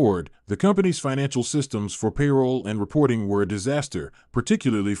on board, the company's financial systems for payroll and reporting were a disaster,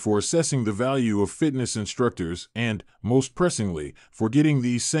 particularly for assessing the value of fitness instructors and, most pressingly, for getting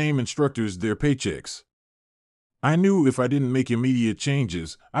these same instructors their paychecks. I knew if I didn't make immediate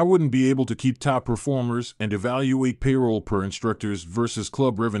changes, I wouldn't be able to keep top performers and evaluate payroll per instructors versus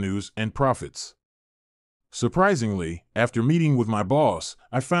club revenues and profits. Surprisingly, after meeting with my boss,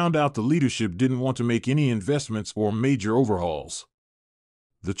 I found out the leadership didn't want to make any investments or major overhauls.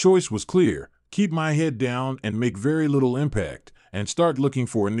 The choice was clear: keep my head down and make very little impact, and start looking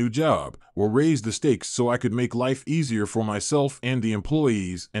for a new job, or raise the stakes so I could make life easier for myself and the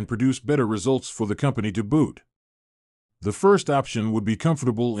employees and produce better results for the company to boot. The first option would be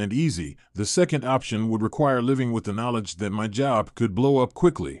comfortable and easy. The second option would require living with the knowledge that my job could blow up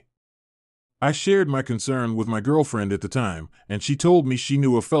quickly. I shared my concern with my girlfriend at the time, and she told me she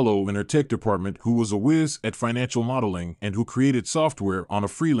knew a fellow in her tech department who was a whiz at financial modeling and who created software on a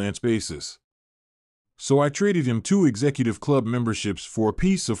freelance basis. So I traded him 2 executive club memberships for a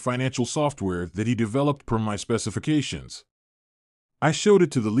piece of financial software that he developed per my specifications. I showed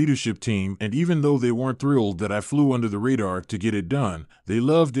it to the leadership team, and even though they weren't thrilled that I flew under the radar to get it done, they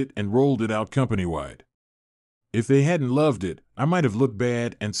loved it and rolled it out company-wide. If they hadn't loved it, I might have looked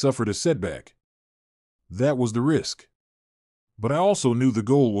bad and suffered a setback. That was the risk. But I also knew the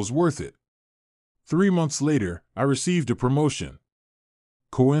goal was worth it. 3 months later, I received a promotion.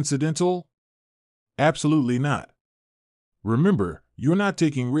 Coincidental? Absolutely not. Remember, you're not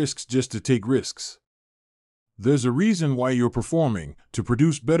taking risks just to take risks. There's a reason why you're performing, to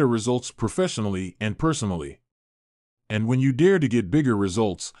produce better results professionally and personally. And when you dare to get bigger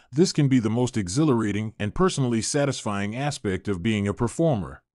results, this can be the most exhilarating and personally satisfying aspect of being a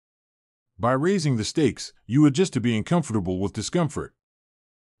performer. By raising the stakes, you adjust to being comfortable with discomfort.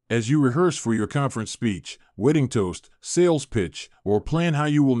 As you rehearse for your conference speech, wedding toast, sales pitch, or plan how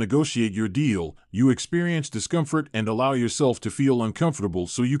you will negotiate your deal, you experience discomfort and allow yourself to feel uncomfortable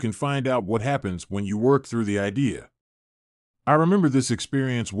so you can find out what happens when you work through the idea. I remember this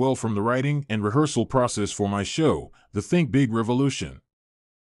experience well from the writing and rehearsal process for my show, The Think Big Revolution.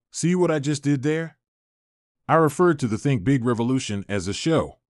 See what I just did there? I referred to the Think Big Revolution as a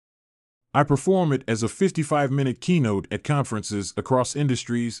show. I perform it as a 55-minute keynote at conferences across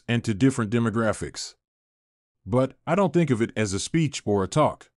industries and to different demographics. But I don't think of it as a speech or a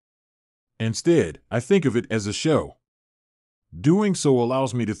talk. Instead, I think of it as a show. Doing so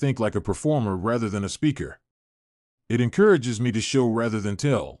allows me to think like a performer rather than a speaker. It encourages me to show rather than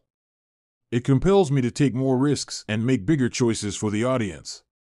tell. It compels me to take more risks and make bigger choices for the audience.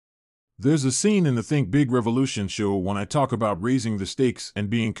 There's a scene in the Think Big Revolution show when I talk about raising the stakes and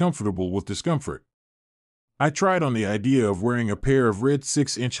being comfortable with discomfort. I tried on the idea of wearing a pair of red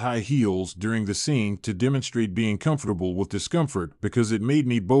 6-inch high heels during the scene to demonstrate being comfortable with discomfort because it made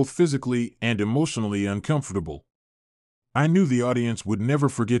me both physically and emotionally uncomfortable. I knew the audience would never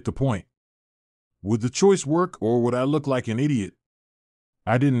forget the point. Would the choice work, or would I look like an idiot?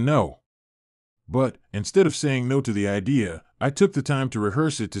 I didn't know. But, instead of saying no to the idea, I took the time to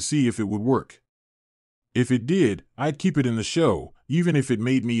rehearse it to see if it would work. If it did, I'd keep it in the show, even if it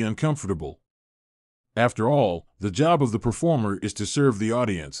made me uncomfortable. After all, the job of the performer is to serve the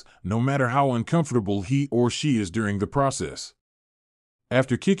audience, no matter how uncomfortable he or she is during the process.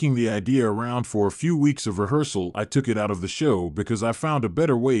 After kicking the idea around for a few weeks of rehearsal, I took it out of the show because I found a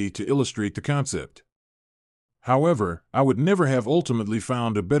better way to illustrate the concept. However, I would never have ultimately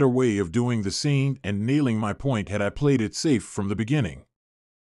found a better way of doing the scene and nailing my point had I played it safe from the beginning.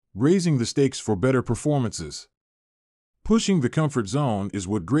 Raising the stakes for better performances. Pushing the comfort zone is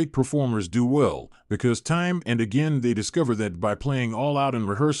what great performers do well, because time and again they discover that by playing all out in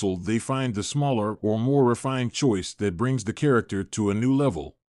rehearsal they find the smaller or more refined choice that brings the character to a new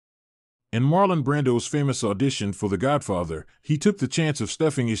level. In Marlon Brando's famous audition for The Godfather, he took the chance of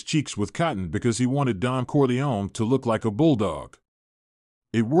stuffing his cheeks with cotton because he wanted Don Corleone to look like a bulldog.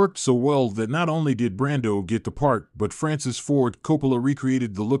 It worked so well that not only did Brando get the part, but Francis Ford Coppola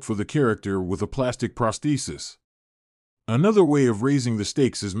recreated the look for the character with a plastic prosthesis. Another way of raising the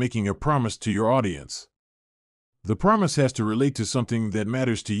stakes is making a promise to your audience. The promise has to relate to something that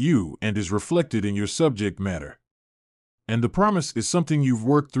matters to you and is reflected in your subject matter. And the promise is something you've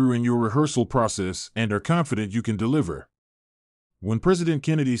worked through in your rehearsal process and are confident you can deliver. When President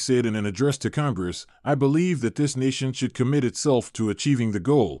Kennedy said in an address to Congress, "I believe that this nation should commit itself to achieving the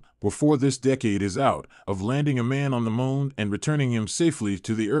goal, before this decade is out, of landing a man on the moon and returning him safely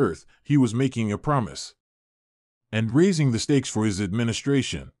to the earth," he was making a promise. And raising the stakes for his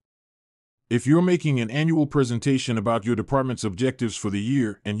administration. If you're making an annual presentation about your department's objectives for the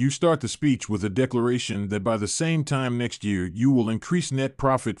year and you start the speech with a declaration that by the same time next year you will increase net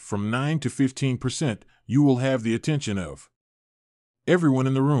profit from 9 to 15%, you will have the attention of everyone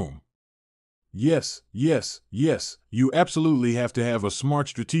in the room. Yes, yes, yes, you absolutely have to have a smart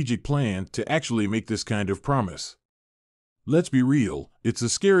strategic plan to actually make this kind of promise. Let's be real, it's a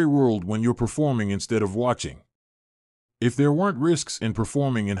scary world when you're performing instead of watching. If there weren't risks in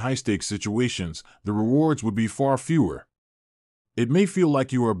performing in high-stakes situations, the rewards would be far fewer. It may feel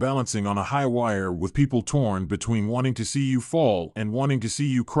like you are balancing on a high wire with people torn between wanting to see you fall and wanting to see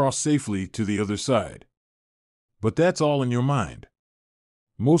you cross safely to the other side. But that's all in your mind.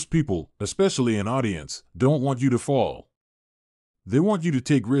 Most people, especially an audience, don't want you to fall. They want you to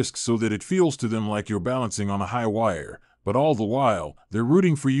take risks so that it feels to them like you're balancing on a high wire, but all the while, they're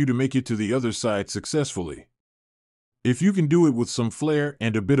rooting for you to make it to the other side successfully. If you can do it with some flair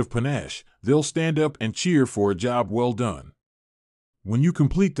and a bit of panache, they'll stand up and cheer for a job well done. When you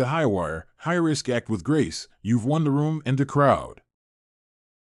complete the high wire, high-risk act with grace, you've won the room and the crowd.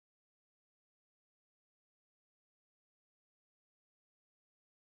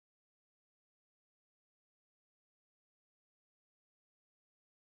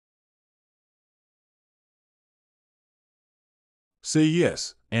 Say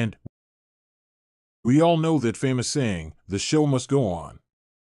yes, and we all know that famous saying, "The show must go on."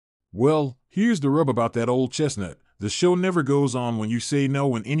 Well, here's the rub about that old chestnut: the show never goes on when you say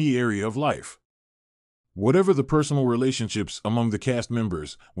no in any area of life. Whatever the personal relationships among the cast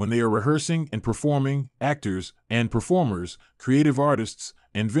members, when they are rehearsing and performing, actors and performers, creative artists,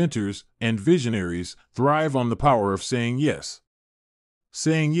 inventors, and visionaries thrive on the power of saying yes.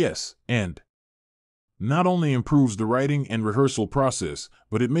 Saying yes, and not only improves the writing and rehearsal process,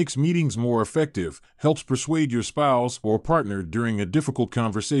 but it makes meetings more effective, helps persuade your spouse or partner during a difficult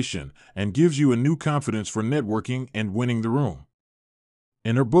conversation, and gives you a new confidence for networking and winning the room.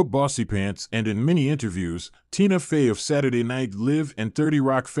 In her book Bossy Pants and in many interviews, Tina Fey of Saturday Night Live and 30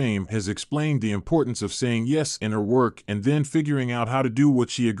 Rock fame has explained the importance of saying yes in her work and then figuring out how to do what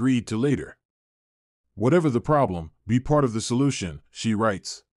she agreed to later. Whatever the problem, be part of the solution, she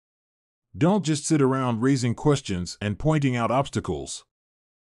writes. Don't just sit around raising questions and pointing out obstacles.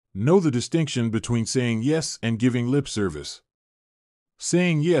 Know the distinction between saying yes and giving lip service.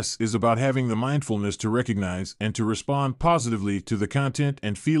 Saying yes is about having the mindfulness to recognize and to respond positively to the content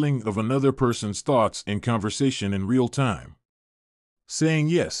and feeling of another person's thoughts in conversation in real time. Saying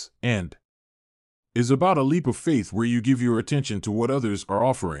yes and is about a leap of faith where you give your attention to what others are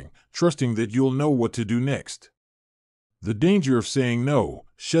offering, trusting that you'll know what to do next. The danger of saying no,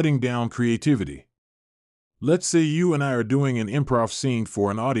 shutting down creativity. Let's say you and I are doing an improv scene for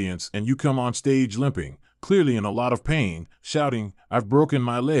an audience and you come on stage limping, clearly in a lot of pain, shouting, "I've broken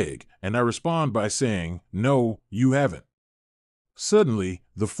my leg," and I respond by saying, "No, you haven't." Suddenly,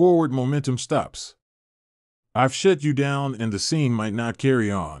 the forward momentum stops. I've shut you down and the scene might not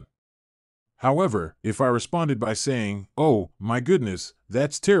carry on. However, if I responded by saying, "Oh, my goodness,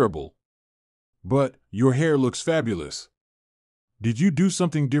 that's terrible. But your hair looks fabulous. Did you do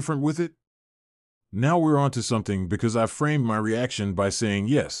something different with it?" Now we're onto something because I've framed my reaction by saying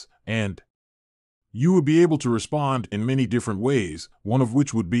yes, and you would be able to respond in many different ways, one of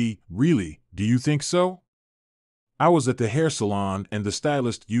which would be, "Really, do you think so? I was at the hair salon and the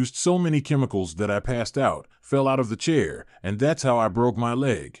stylist used so many chemicals that I passed out, fell out of the chair, and that's how I broke my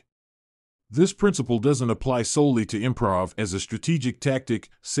leg." This principle doesn't apply solely to improv as a strategic tactic.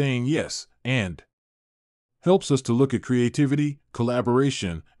 Saying yes and helps us to look at creativity,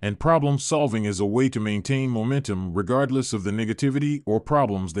 collaboration, and problem solving as a way to maintain momentum regardless of the negativity or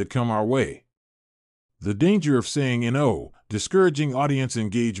problems that come our way. The danger of saying no, discouraging audience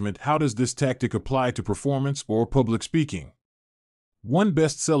engagement. How does this tactic apply to performance or public speaking? One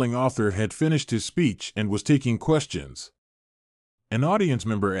best-selling author had finished his speech and was taking questions. An audience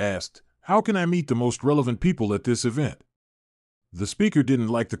member asked, "How can I meet the most relevant people at this event?" The speaker didn't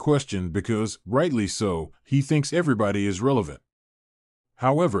like the question because, rightly so, he thinks everybody is relevant.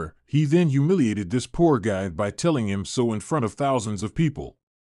 However, he then humiliated this poor guy by telling him so in front of thousands of people.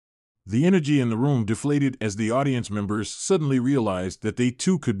 The energy in the room deflated as the audience members suddenly realized that they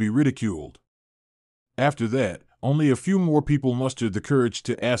too could be ridiculed. After that, only a few more people mustered the courage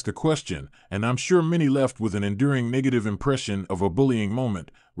to ask a question, and I'm sure many left with an enduring negative impression of a bullying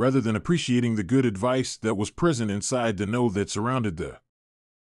moment, rather than appreciating the good advice that was present inside the no that surrounded the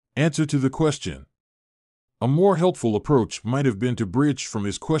answer to the question. A more helpful approach might have been to bridge from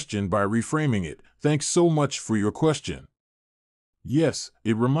his question by reframing it. "Thanks so much for your question. Yes,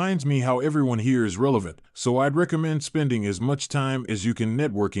 it reminds me how everyone here is relevant, so I'd recommend spending as much time as you can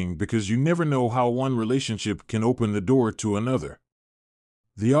networking because you never know how one relationship can open the door to another."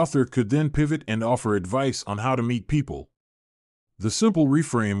 The author could then pivot and offer advice on how to meet people. The simple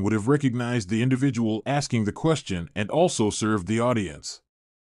reframe would have recognized the individual asking the question and also served the audience.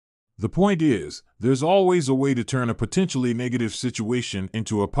 The point is, there's always a way to turn a potentially negative situation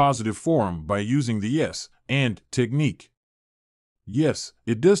into a positive forum by using the yes and technique. Yes,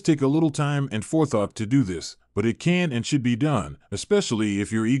 it does take a little time and forethought to do this, but it can and should be done, especially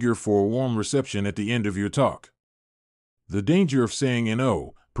if you're eager for a warm reception at the end of your talk. The danger of saying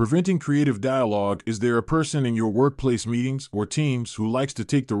no, preventing creative dialogue. Is there a person in your workplace meetings or teams who likes to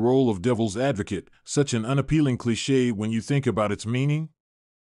take the role of devil's advocate, such an unappealing cliche when you think about its meaning?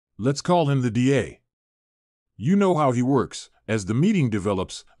 Let's call him the DA. You know how he works. As the meeting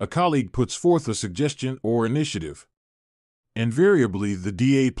develops, a colleague puts forth a suggestion or initiative. Invariably, the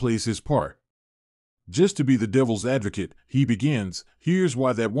DA plays his part. Just to be the devil's advocate, he begins, "Here's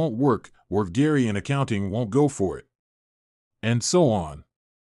why that won't work," or "Gary in accounting won't go for it," and so on.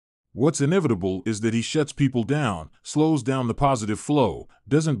 What's inevitable is that he shuts people down, slows down the positive flow,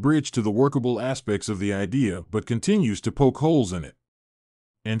 doesn't bridge to the workable aspects of the idea, but continues to poke holes in it.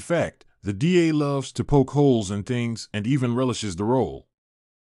 In fact, the DA loves to poke holes in things and even relishes the role.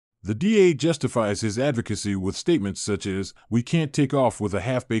 The DA justifies his advocacy with statements such as, "We can't take off with a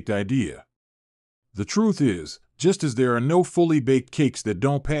half-baked idea." The truth is, just as there are no fully baked cakes that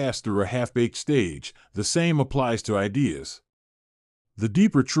don't pass through a half-baked stage, the same applies to ideas. The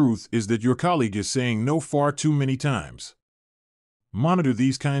deeper truth is that your colleague is saying no far too many times. Monitor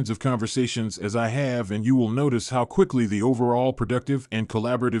these kinds of conversations as I have, and you will notice how quickly the overall productive and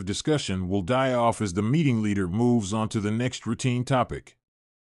collaborative discussion will die off as the meeting leader moves on to the next routine topic.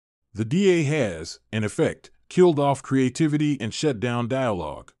 The DA has, in effect, killed off creativity and shut down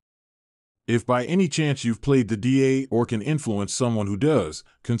dialogue. If by any chance you've played the DA or can influence someone who does,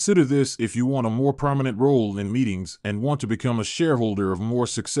 consider this if you want a more prominent role in meetings and want to become a shareholder of more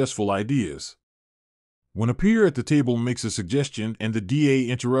successful ideas. When a peer at the table makes a suggestion and the DA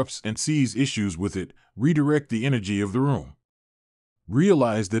interrupts and sees issues with it, redirect the energy of the room.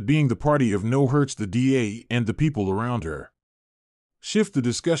 Realize that being the party of no hurts the DA and the people around her. Shift the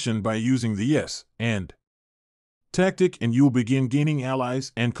discussion by using the yes and tactic, and you'll begin gaining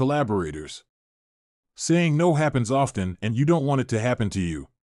allies and collaborators. Saying no happens often, and you don't want it to happen to you.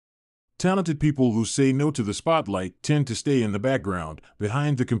 Talented people who say no to the spotlight tend to stay in the background,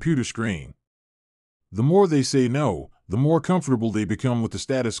 behind the computer screen. The more they say no, the more comfortable they become with the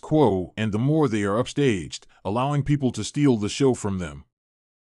status quo, and the more they are upstaged, allowing people to steal the show from them.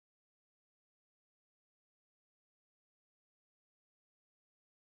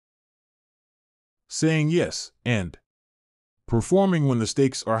 Saying yes and performing when the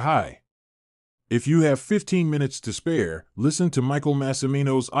stakes are high. If you have 15 minutes to spare, listen to Michael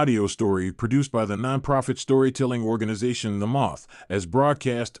Massimino's audio story produced by the nonprofit storytelling organization The Moth, as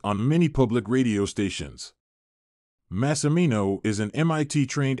broadcast on many public radio stations. Massimino is an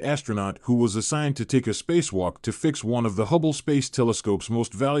MIT-trained astronaut who was assigned to take a spacewalk to fix one of the Hubble Space Telescope's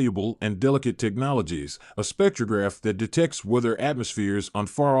most valuable and delicate technologies, a spectrograph that detects whether atmospheres on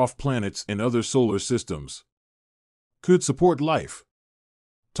far-off planets in other solar systems could support life.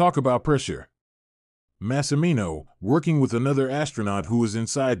 Talk about pressure. Massimino, working with another astronaut who is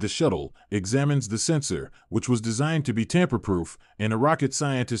inside the shuttle, examines the sensor, which was designed to be tamper-proof, in a rocket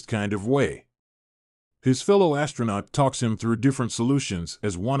scientist kind of way. His fellow astronaut talks him through different solutions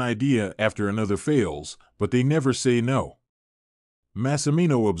as one idea after another fails, but they never say no.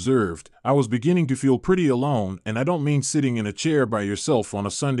 Massimino observed, "I was beginning to feel pretty alone, and I don't mean sitting in a chair by yourself on a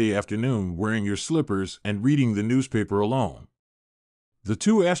Sunday afternoon wearing your slippers and reading the newspaper alone." The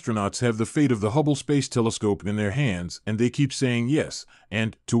two astronauts have the fate of the Hubble Space Telescope in their hands, and they keep saying yes,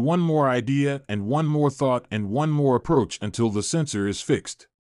 and to one more idea and one more thought and one more approach until the sensor is fixed.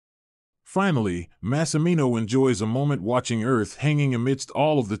 Finally, Massimino enjoys a moment watching Earth hanging amidst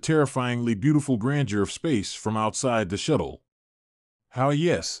all of the terrifyingly beautiful grandeur of space from outside the shuttle. How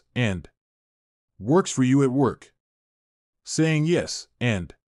yes and works for you at work. Saying yes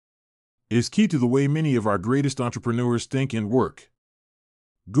and is key to the way many of our greatest entrepreneurs think and work.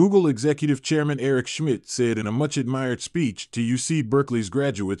 Google Executive Chairman Eric Schmidt said in a much-admired speech to UC Berkeley's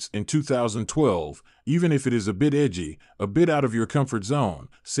graduates in 2012, "Even if it is a bit edgy, a bit out of your comfort zone,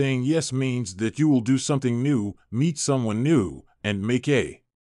 saying yes means that you will do something new, meet someone new, and make a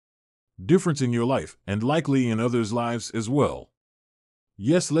difference in your life, and likely in others' lives as well."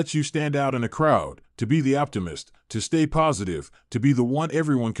 Yes lets you stand out in a crowd, to be the optimist, to stay positive, to be the one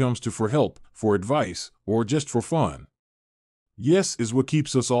everyone comes to for help, for advice, or just for fun. Yes is what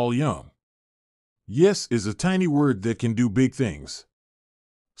keeps us all young. Yes is a tiny word that can do big things.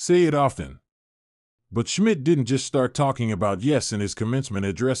 Say it often. But Schmidt didn't just start talking about yes in his commencement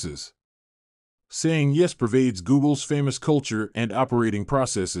addresses. Saying yes pervades Google's famous culture and operating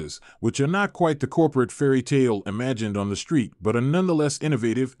processes, which are not quite the corporate fairy tale imagined on the street, but are nonetheless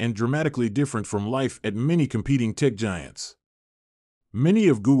innovative and dramatically different from life at many competing tech giants. Many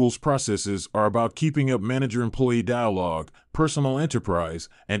of Google's processes are about keeping up manager-employee dialogue, personal enterprise,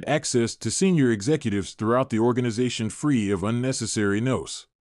 and access to senior executives throughout the organization free of unnecessary no's.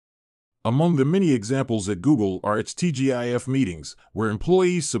 Among the many examples at Google are its TGIF meetings, where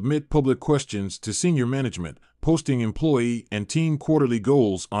employees submit public questions to senior management, posting employee and team quarterly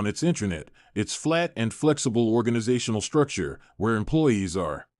goals on its intranet, its flat and flexible organizational structure, where employees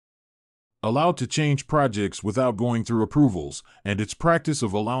are allowed to change projects without going through approvals, and its practice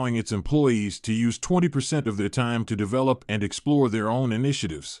of allowing its employees to use 20% of their time to develop and explore their own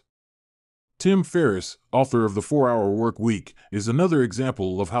initiatives. Tim Ferriss, author of The 4-Hour Work Week, is another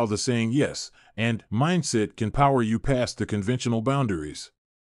example of how the saying yes and mindset can power you past the conventional boundaries.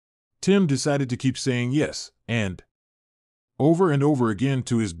 Tim decided to keep saying yes and over again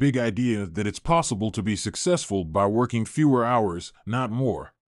to his big idea that it's possible to be successful by working fewer hours, not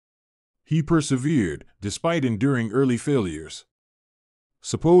more. He persevered, despite enduring early failures.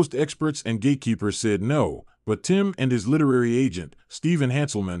 Supposed experts and gatekeepers said no, but Tim and his literary agent, Stephen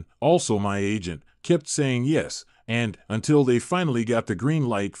Hanselman, also my agent, kept saying yes, and until they finally got the green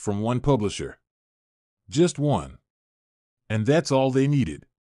light from one publisher. Just one. And that's all they needed.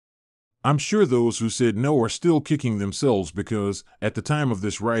 I'm sure those who said no are still kicking themselves because, at the time of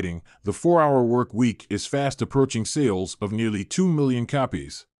this writing, the 4-Hour Work Week is fast approaching sales of nearly 2 million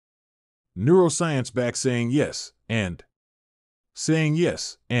copies. Neuroscience backs saying yes and saying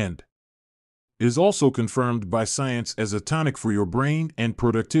yes and is also confirmed by science as a tonic for your brain and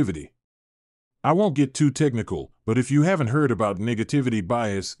productivity. I won't get too technical, but if you haven't heard about negativity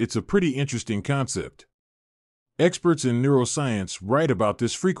bias, it's a pretty interesting concept. Experts in neuroscience write about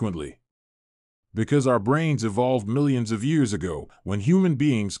this frequently. Because our brains evolved millions of years ago, when human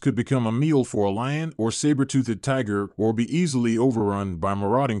beings could become a meal for a lion or saber-toothed tiger or be easily overrun by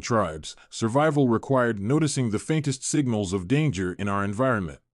marauding tribes, survival required noticing the faintest signals of danger in our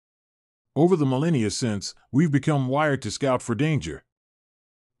environment. Over the millennia since, we've become wired to scout for danger.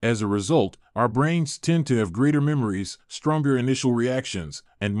 As a result, our brains tend to have greater memories, stronger initial reactions,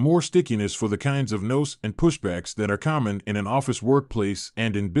 and more stickiness for the kinds of no's and pushbacks that are common in an office workplace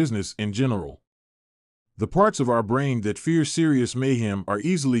and in business in general. The parts of our brain that fear serious mayhem are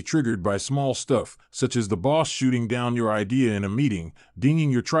easily triggered by small stuff, such as the boss shooting down your idea in a meeting, dinging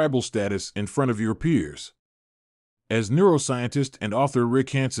your tribal status in front of your peers. As neuroscientist and author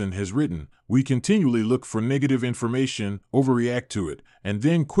Rick Hanson has written, we continually look for negative information, overreact to it, and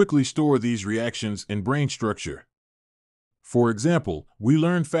then quickly store these reactions in brain structure. For example, we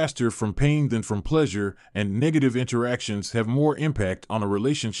learn faster from pain than from pleasure, and negative interactions have more impact on a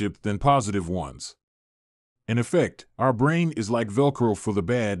relationship than positive ones. In effect, our brain is like Velcro for the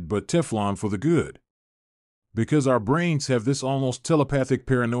bad but Teflon for the good. Because our brains have this almost telepathic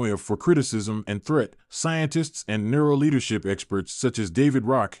paranoia for criticism and threat, scientists and neuroleadership experts such as David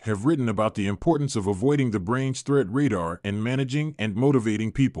Rock have written about the importance of avoiding the brain's threat radar and managing and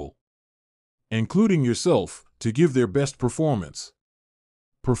motivating people, including yourself, to give their best performance.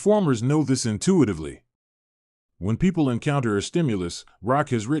 Performers know this intuitively. When people encounter a stimulus, Rock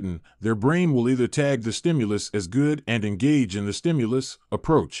has written, their brain will either tag the stimulus as good and engage in the stimulus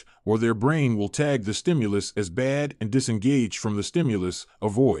approach, or their brain will tag the stimulus as bad and disengage from the stimulus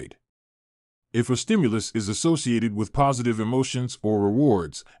avoid. If a stimulus is associated with positive emotions or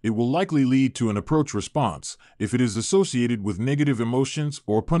rewards, it will likely lead to an approach response. If it is associated with negative emotions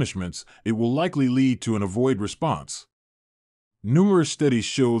or punishments, it will likely lead to an avoid response. Numerous studies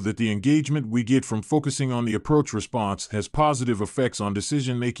show that the engagement we get from focusing on the approach response has positive effects on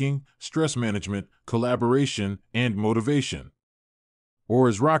decision-making, stress management, collaboration, and motivation. Or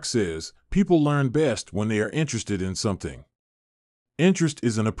as Rock says, people learn best when they are interested in something. Interest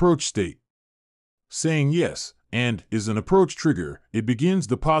is an approach state. Saying yes, and, is an approach trigger. It begins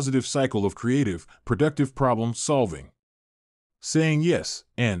the positive cycle of creative, productive problem solving. Saying yes,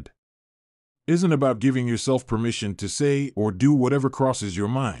 and, isn't about giving yourself permission to say or do whatever crosses your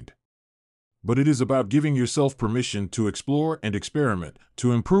mind. But it is about giving yourself permission to explore and experiment,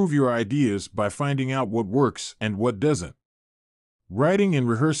 to improve your ideas by finding out what works and what doesn't. Writing and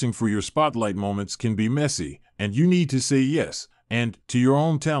rehearsing for your spotlight moments can be messy, and you need to say yes, and, to your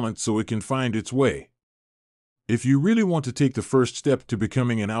own talent so it can find its way. If you really want to take the first step to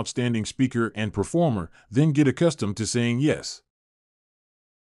becoming an outstanding speaker and performer, then get accustomed to saying yes.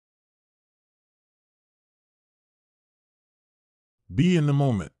 Be in the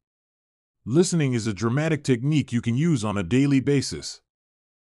moment. Listening is a dramatic technique you can use on a daily basis.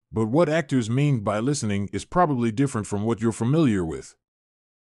 But what actors mean by listening is probably different from what you're familiar with.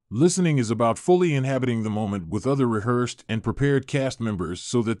 Listening is about fully inhabiting the moment with other rehearsed and prepared cast members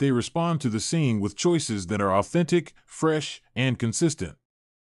so that they respond to the scene with choices that are authentic, fresh, and consistent.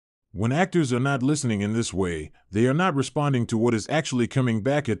 When actors are not listening in this way, they are not responding to what is actually coming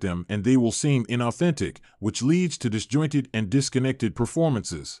back at them, and they will seem inauthentic, which leads to disjointed and disconnected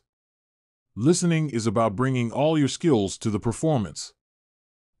performances. Listening is about bringing all your skills to the performance.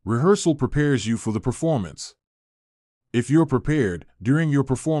 Rehearsal prepares you for the performance. If you're prepared, during your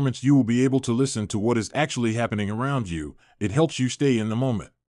performance you will be able to listen to what is actually happening around you. It helps you stay in the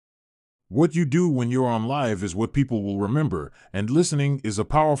moment. What you do when you're on live is what people will remember, and listening is a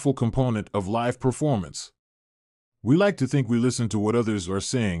powerful component of live performance. We like to think we listen to what others are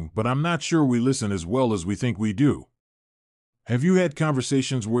saying, but I'm not sure we listen as well as we think we do. Have you had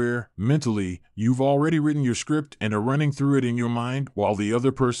conversations where, mentally, you've already written your script and are running through it in your mind while the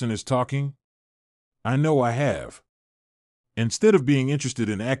other person is talking? I know I have. Instead of being interested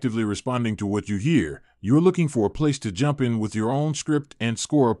in actively responding to what you hear, you're looking for a place to jump in with your own script and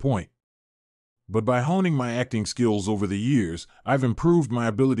score a point. But by honing my acting skills over the years, I've improved my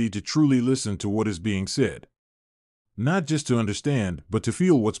ability to truly listen to what is being said. Not just to understand, but to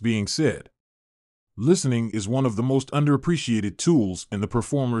feel what's being said. Listening is one of the most underappreciated tools in the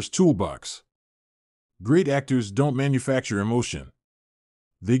performer's toolbox. Great actors don't manufacture emotion.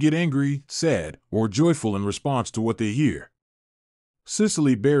 They get angry, sad, or joyful in response to what they hear.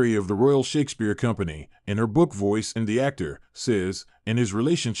 Cicely Berry of the Royal Shakespeare Company, in her book Voice and the Actor, says, in his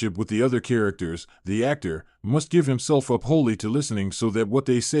relationship with the other characters, the actor must give himself up wholly to listening so that what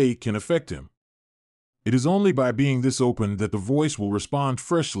they say can affect him. It is only by being this open that the voice will respond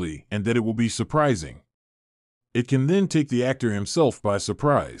freshly and that it will be surprising. It can then take the actor himself by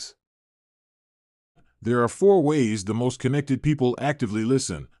surprise. There are 4 ways the most connected people actively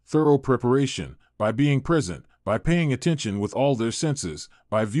listen: thorough preparation, by being present, by paying attention with all their senses,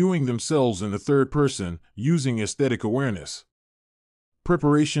 by viewing themselves in the third person, using aesthetic awareness.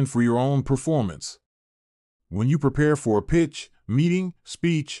 Preparation for your own performance. When you prepare for a pitch, meeting,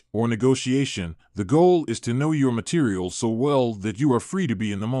 speech, or negotiation, the goal is to know your material so well that you are free to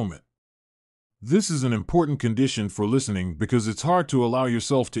be in the moment. This is an important condition for listening because it's hard to allow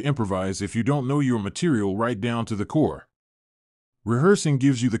yourself to improvise if you don't know your material right down to the core. Rehearsing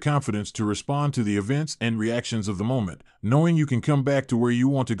gives you the confidence to respond to the events and reactions of the moment, knowing you can come back to where you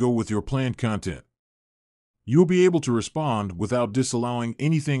want to go with your planned content. You'll be able to respond without disallowing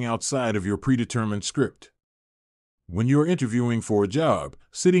anything outside of your predetermined script. When you're interviewing for a job,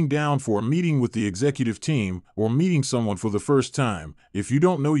 sitting down for a meeting with the executive team, or meeting someone for the first time, if you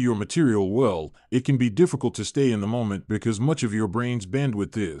don't know your material well, it can be difficult to stay in the moment because much of your brain's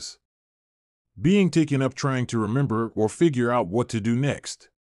bandwidth is being taken up trying to remember or figure out what to do next.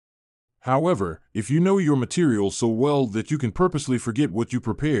 However, if you know your material so well that you can purposely forget what you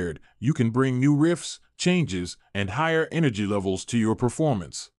prepared, you can bring new riffs, changes, and higher energy levels to your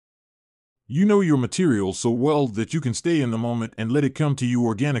performance. You know your material so well that you can stay in the moment and let it come to you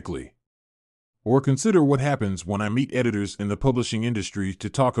organically. Or consider what happens when I meet editors in the publishing industry to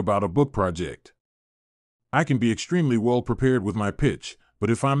talk about a book project. I can be extremely well prepared with my pitch, but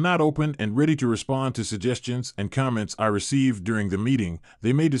if I'm not open and ready to respond to suggestions and comments I receive during the meeting,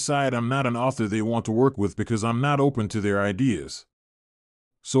 they may decide I'm not an author they want to work with because I'm not open to their ideas.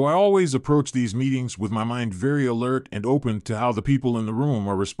 So I always approach these meetings with my mind very alert and open to how the people in the room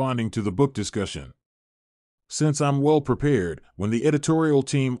are responding to the book discussion. Since I'm well prepared, when the editorial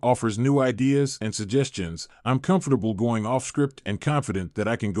team offers new ideas and suggestions, I'm comfortable going off script and confident that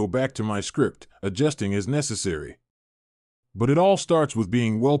I can go back to my script, adjusting as necessary. But it all starts with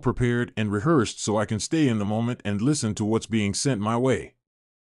being well prepared and rehearsed so I can stay in the moment and listen to what's being sent my way.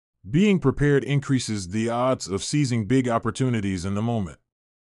 Being prepared increases the odds of seizing big opportunities in the moment.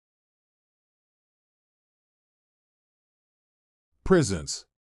 Presence.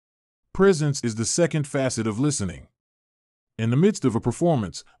 Presence is the second facet of listening. In the midst of a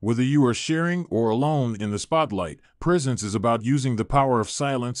performance, whether you are sharing or alone in the spotlight, presence is about using the power of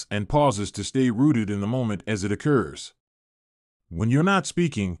silence and pauses to stay rooted in the moment as it occurs. When you're not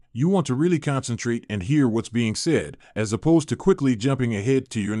speaking, you want to really concentrate and hear what's being said, as opposed to quickly jumping ahead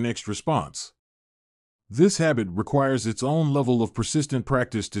to your next response. This habit requires its own level of persistent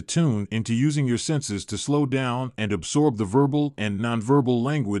practice to tune into using your senses to slow down and absorb the verbal and nonverbal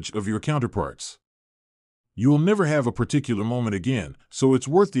language of your counterparts. You'll never have a particular moment again, so it's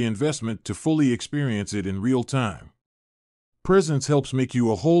worth the investment to fully experience it in real time. Presence helps make you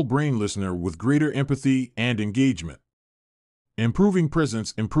a whole brain listener with greater empathy and engagement. Improving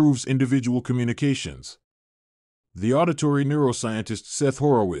presence improves individual communications. The auditory neuroscientist Seth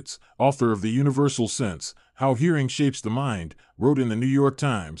Horowitz, author of The Universal Sense, How Hearing Shapes the Mind, wrote in the New York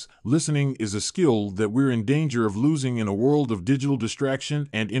Times, "Listening is a skill that we're in danger of losing in a world of digital distraction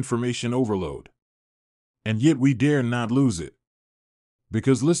and information overload. And yet we dare not lose it.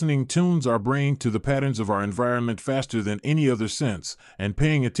 Because listening tunes our brain to the patterns of our environment faster than any other sense, and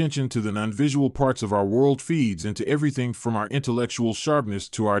paying attention to the non-visual parts of our world feeds into everything from our intellectual sharpness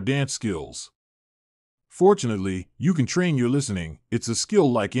to our dance skills. Fortunately, you can train your listening. It's a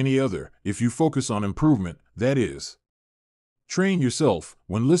skill like any other, if you focus on improvement, that is. Train yourself,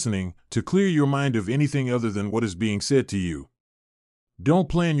 when listening, to clear your mind of anything other than what is being said to you. Don't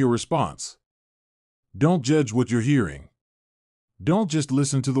plan your response. Don't judge what you're hearing. Don't just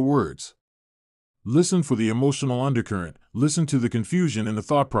listen to the words. Listen for the emotional undercurrent, listen to the confusion in the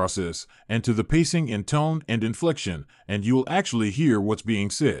thought process, and to the pacing and tone and inflection, and you'll actually hear what's being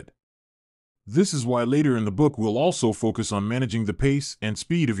said. This is why later in the book we'll also focus on managing the pace and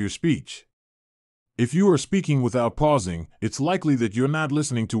speed of your speech. If you are speaking without pausing, it's likely that you're not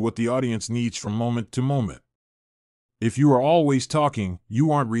listening to what the audience needs from moment to moment. If you are always talking,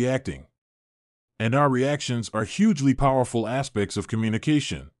 you aren't reacting. And our reactions are hugely powerful aspects of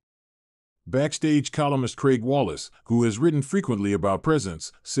communication. Backstage columnist Craig Wallace, who has written frequently about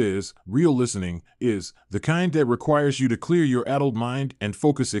presence, says, "Real listening is the kind that requires you to clear your addled mind and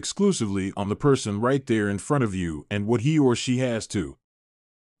focus exclusively on the person right there in front of you and what he or she has to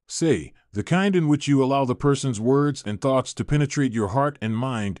say, the kind in which you allow the person's words and thoughts to penetrate your heart and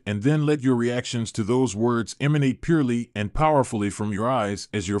mind and then let your reactions to those words emanate purely and powerfully from your eyes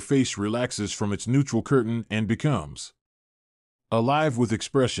as your face relaxes from its neutral curtain and becomes alive with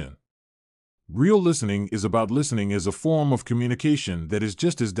expression." Real listening is about listening as a form of communication that is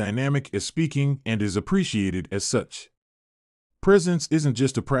just as dynamic as speaking and is appreciated as such. Presence isn't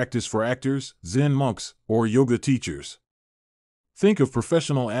just a practice for actors, Zen monks, or yoga teachers. Think of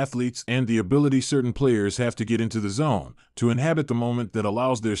professional athletes and the ability certain players have to get into the zone, to inhabit the moment that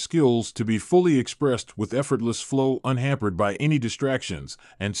allows their skills to be fully expressed with effortless flow unhampered by any distractions,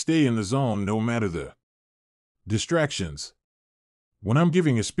 and stay in the zone no matter the distractions. When I'm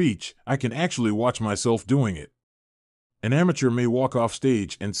giving a speech, I can actually watch myself doing it. An amateur may walk off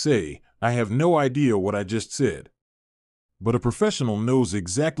stage and say, "I have no idea what I just said." But a professional knows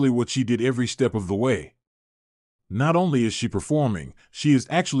exactly what she did every step of the way. Not only is she performing, she is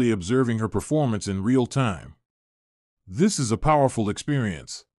actually observing her performance in real time. This is a powerful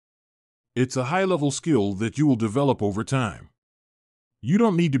experience. It's a high-level skill that you will develop over time. You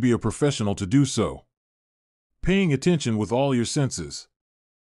don't need to be a professional to do so. Paying attention with all your senses.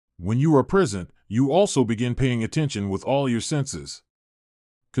 When you are present, you also begin paying attention with all your senses.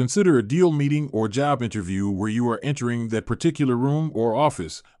 Consider a deal meeting or job interview where you are entering that particular room or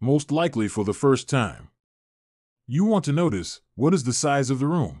office, most likely for the first time. You want to notice, what is the size of the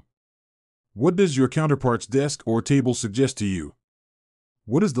room? What does your counterpart's desk or table suggest to you?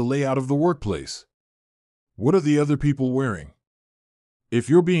 What is the layout of the workplace? What are the other people wearing? If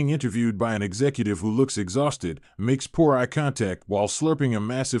you're being interviewed by an executive who looks exhausted, makes poor eye contact while slurping a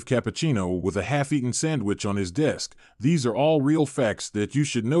massive cappuccino with a half-eaten sandwich on his desk, these are all real facts that you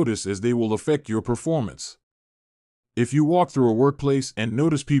should notice as they will affect your performance. If you walk through a workplace and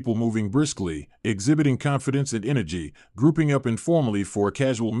notice people moving briskly, exhibiting confidence and energy, grouping up informally for a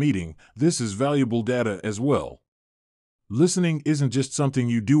casual meeting, this is valuable data as well. Listening isn't just something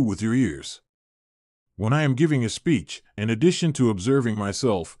you do with your ears. When I am giving a speech, in addition to observing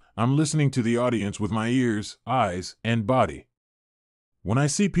myself, I'm listening to the audience with my ears, eyes, and body. When I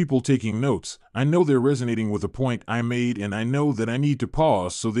see people taking notes, I know they're resonating with a point I made, and I know that I need to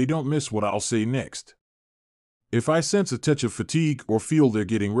pause so they don't miss what I'll say next. If I sense a touch of fatigue or feel they're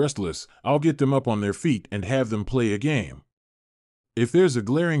getting restless, I'll get them up on their feet and have them play a game. If there's a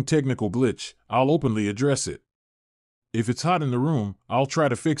glaring technical glitch, I'll openly address it. If it's hot in the room, I'll try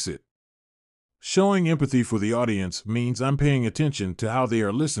to fix it. Showing empathy for the audience means I'm paying attention to how they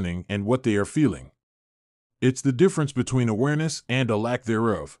are listening and what they are feeling. It's the difference between awareness and a lack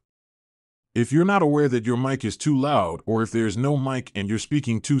thereof. If you're not aware that your mic is too loud, or if there's no mic and you're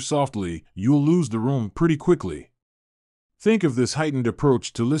speaking too softly, you'll lose the room pretty quickly. Think of this heightened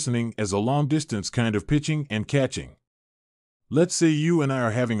approach to listening as a long-distance kind of pitching and catching. Let's say you and I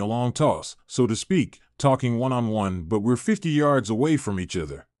are having a long toss, so to speak, talking one-on-one, but we're 50 yards away from each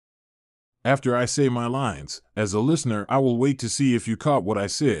other. After I say my lines, as a listener, I will wait to see if you caught what I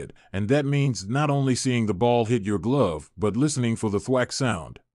said, and that means not only seeing the ball hit your glove, but listening for the thwack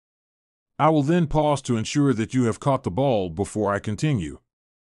sound. I will then pause to ensure that you have caught the ball before I continue.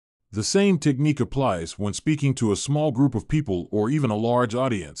 The same technique applies when speaking to a small group of people or even a large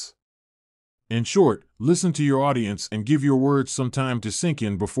audience. In short, listen to your audience and give your words some time to sink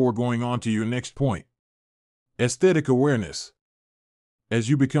in before going on to your next point. Aesthetic awareness. As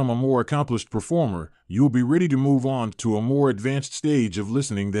you become a more accomplished performer, you'll be ready to move on to a more advanced stage of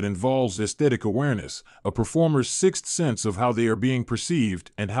listening that involves aesthetic awareness, a performer's sixth sense of how they are being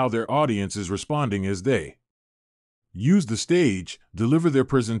perceived and how their audience is responding as they use the stage, deliver their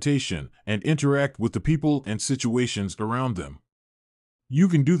presentation, and interact with the people and situations around them. You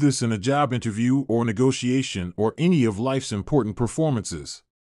can do this in a job interview or negotiation or any of life's important performances.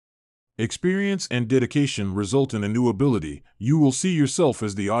 Experience and dedication result in a new ability. You will see yourself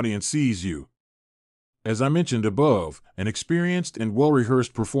as the audience sees you. As I mentioned above, an experienced and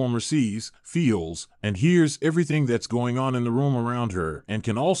well-rehearsed performer sees, feels, and hears everything that's going on in the room around her and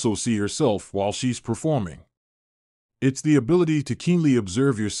can also see herself while she's performing. It's the ability to keenly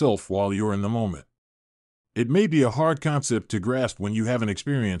observe yourself while you're in the moment. It may be a hard concept to grasp when you haven't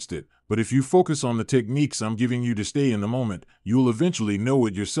experienced it, but if you focus on the techniques I'm giving you to stay in the moment, you'll eventually know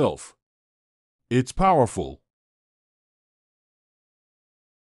it yourself. It's powerful.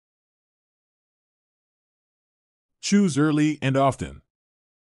 Choose early and often.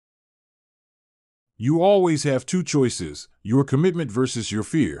 You always have two choices, your commitment versus your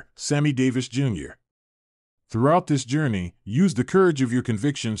fear. Sammy Davis Jr. Throughout this journey, use the courage of your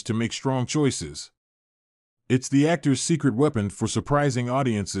convictions to make strong choices. It's the actor's secret weapon for surprising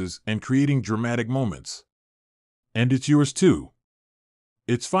audiences and creating dramatic moments. And it's yours too.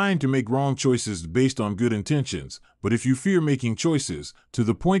 It's fine to make wrong choices based on good intentions, but if you fear making choices, to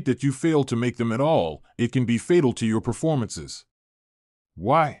the point that you fail to make them at all, it can be fatal to your performances.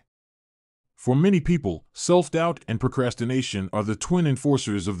 Why? For many people, self-doubt and procrastination are the twin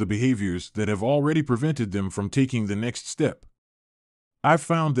enforcers of the behaviors that have already prevented them from taking the next step. I've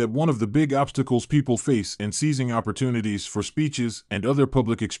found that one of the big obstacles people face in seizing opportunities for speeches and other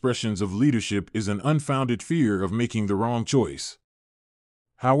public expressions of leadership is an unfounded fear of making the wrong choice.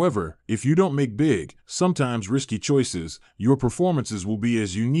 However, if you don't make big, sometimes risky choices, your performances will be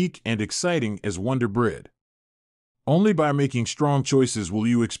as unique and exciting as Wonder Bread. Only by making strong choices will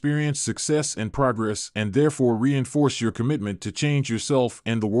you experience success and progress and therefore reinforce your commitment to change yourself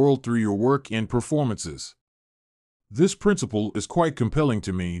and the world through your work and performances. This principle is quite compelling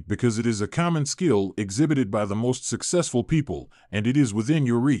to me because it is a common skill exhibited by the most successful people, and it is within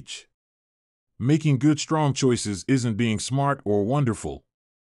your reach. Making good, strong choices isn't being smart or wonderful.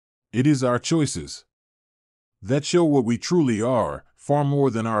 It is our choices that show what we truly are, far more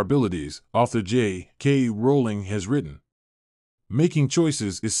than our abilities, author J.K. Rowling has written. Making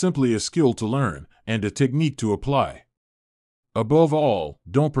choices is simply a skill to learn and a technique to apply. Above all,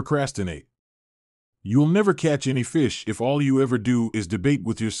 don't procrastinate. You'll never catch any fish if all you ever do is debate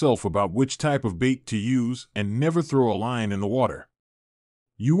with yourself about which type of bait to use and never throw a line in the water.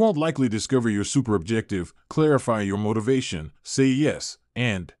 You won't likely discover your super objective, clarify your motivation, say yes,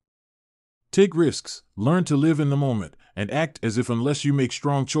 and take risks, learn to live in the moment, and act as if unless you make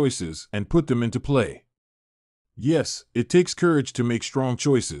strong choices and put them into play. Yes, it takes courage to make strong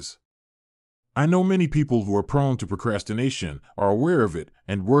choices. I know many people who are prone to procrastination, are aware of it,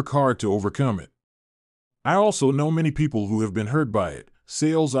 and work hard to overcome it. I also know many people who have been hurt by it,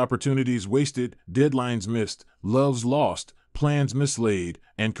 sales opportunities wasted, deadlines missed, loves lost, plans mislaid,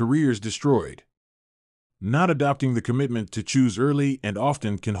 and careers destroyed. Not adopting the commitment to choose early and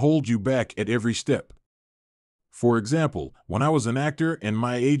often can hold you back at every step. For example, when I was an actor and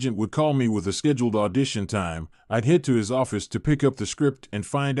my agent would call me with a scheduled audition time, I'd head to his office to pick up the script and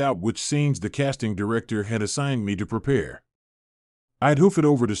find out which scenes the casting director had assigned me to prepare. I'd hoof it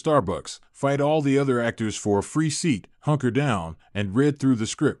over to Starbucks, fight all the other actors for a free seat, hunker down, and read through the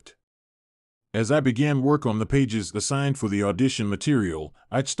script. As I began work on the pages assigned for the audition material,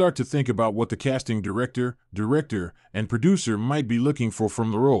 I'd start to think about what the casting director, and producer might be looking for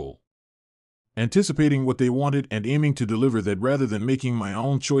from the role. Anticipating what they wanted and aiming to deliver that rather than making my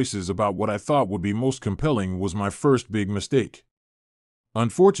own choices about what I thought would be most compelling was my first big mistake.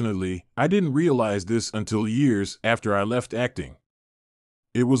 Unfortunately, I didn't realize this until years after I left acting.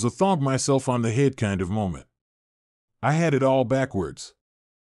 It was a thump myself on the head kind of moment. I had it all backwards.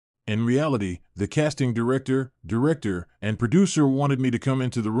 In reality, the casting director, and producer wanted me to come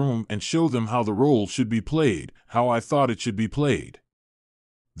into the room and show them how the role should be played, how I thought it should be played.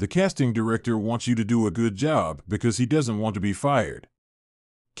 The casting director wants you to do a good job because he doesn't want to be fired.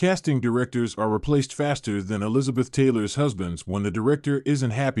 Casting directors are replaced faster than Elizabeth Taylor's husbands when the director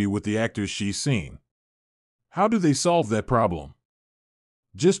isn't happy with the actors she's seen. How do they solve that problem?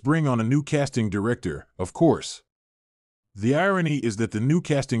 Just bring on a new casting director, of course. The irony is that the new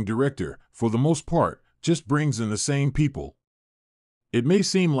casting director, for the most part, just brings in the same people. It may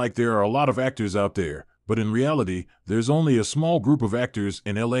seem like there are a lot of actors out there, but in reality, there's only a small group of actors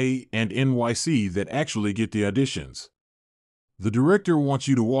in LA and NYC that actually get the auditions. The director wants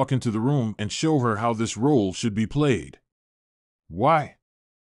you to walk into the room and show her how this role should be played. Why?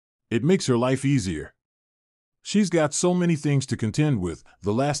 It makes her life easier. She's got so many things to contend with,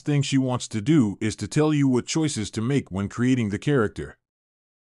 the last thing she wants to do is to tell you what choices to make when creating the character.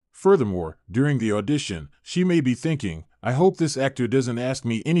 Furthermore, during the audition, she may be thinking, I hope this actor doesn't ask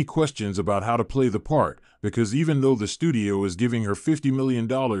me any questions about how to play the part, because even though the studio is giving her $50 million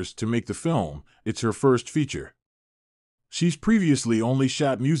to make the film, it's her first feature. She's previously only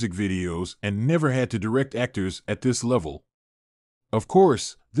shot music videos and never had to direct actors at this level. Of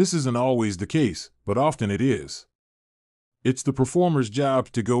course, this isn't always the case, but often it is. It's the performer's job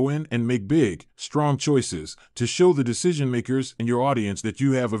to go in and make big, strong choices, to show the decision makers in your audience that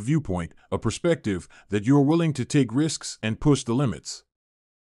you have a viewpoint, a perspective, that you're willing to take risks and push the limits.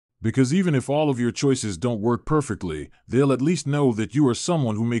 Because even if all of your choices don't work perfectly, they'll at least know that you are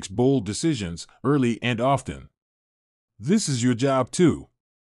someone who makes bold decisions, early and often. This is your job too.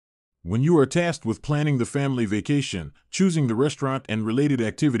 When you are tasked with planning the family vacation, choosing the restaurant and related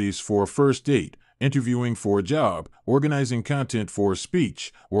activities for a first date, interviewing for a job, organizing content for a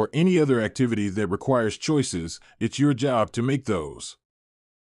speech, or any other activity that requires choices, it's your job to make those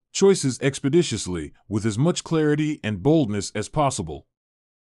choices expeditiously, with as much clarity and boldness as possible.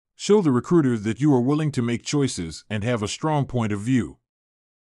 Show the recruiter that you are willing to make choices and have a strong point of view.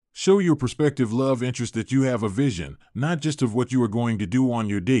 Show your prospective love interest that you have a vision, not just of what you are going to do on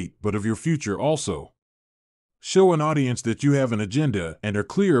your date, but of your future also. Show an audience that you have an agenda and are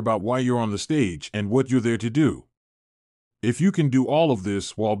clear about why you're on the stage and what you're there to do. If you can do all of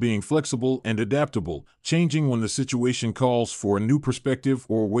this while being flexible and adaptable, changing when the situation calls for a new perspective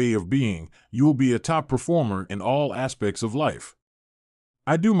or way of being, you will be a top performer in all aspects of life.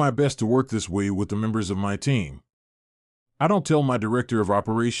 I do my best to work this way with the members of my team. I don't tell my director of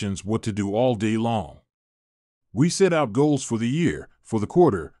operations what to do all day long. We set out goals for the year, for the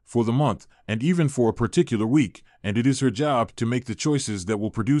quarter, for the month, and even for a particular week, and it is her job to make the choices that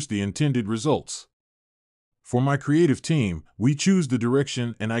will produce the intended results. For my creative team, we choose the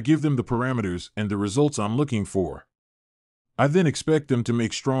direction and I give them the parameters and the results I'm looking for. I then expect them to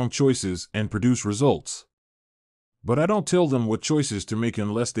make strong choices and produce results. But I don't tell them what choices to make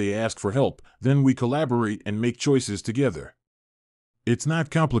unless they ask for help, then we collaborate and make choices together. It's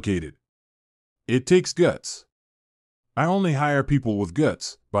not complicated. It takes guts. I only hire people with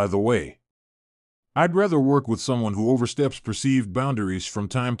guts, by the way. I'd rather work with someone who oversteps perceived boundaries from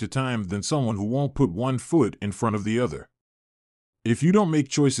time to time than someone who won't put one foot in front of the other. If you don't make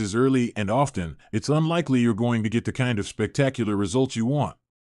choices early and often, it's unlikely you're going to get the kind of spectacular results you want.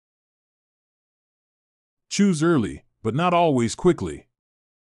 Choose early, but not always quickly.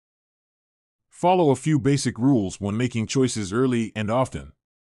 Follow a few basic rules when making choices early and often.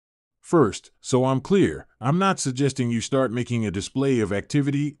 First, so I'm clear, I'm not suggesting you start making a display of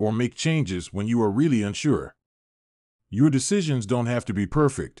activity or make changes when you are really unsure. Your decisions don't have to be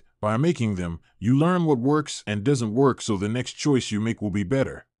perfect. By making them, you learn what works and doesn't work so the next choice you make will be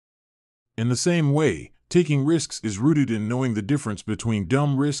better. In the same way, taking risks is rooted in knowing the difference between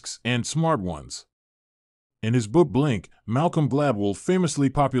dumb risks and smart ones. In his book Blink, Malcolm Gladwell famously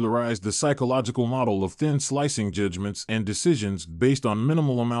popularized the psychological model of thin slicing judgments and decisions based on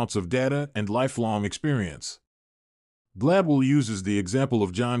minimal amounts of data and lifelong experience. Gladwell uses the example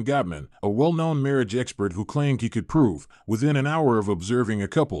of John Gottman, a well-known marriage expert who claimed he could prove, within an hour of observing a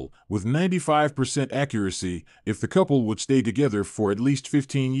couple, with 95% accuracy, if the couple would stay together for at least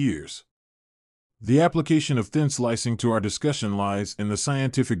 15 years. The application of thin slicing to our discussion lies in the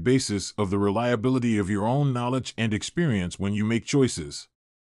scientific basis of the reliability of your own knowledge and experience when you make choices.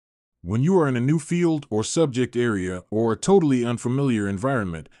 When you are in a new field or subject area or a totally unfamiliar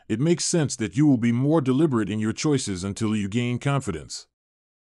environment, it makes sense that you will be more deliberate in your choices until you gain confidence.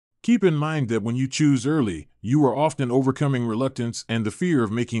 Keep in mind that when you choose early, you are often overcoming reluctance and the fear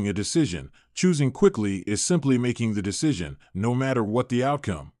of making a decision. Choosing quickly is simply making the decision, no matter what the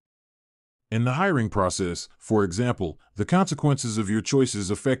outcome. In the hiring process, for example, the consequences of your choices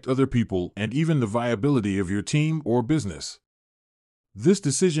affect other people and even the viability of your team or business. This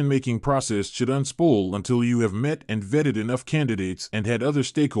decision-making process should unspool until you have met and vetted enough candidates and had other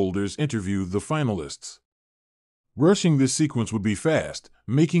stakeholders interview the finalists. Rushing this sequence would be fast.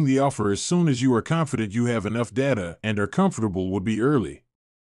 Making the offer as soon as you are confident you have enough data and are comfortable would be early.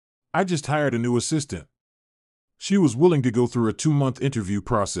 I just hired a new assistant. She was willing to go through a 2-month interview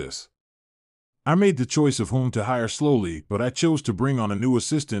process. I made the choice of whom to hire slowly, but I chose to bring on a new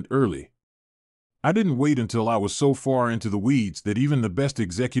assistant early. I didn't wait until I was so far into the weeds that even the best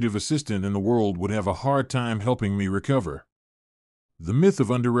executive assistant in the world would have a hard time helping me recover. The myth of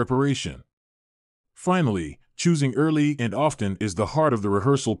underreparation. Finally, choosing early and often is the heart of the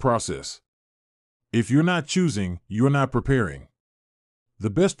rehearsal process. If you're not choosing, you're not preparing.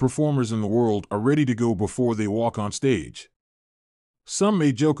 The best performers in the world are ready to go before they walk on stage. Some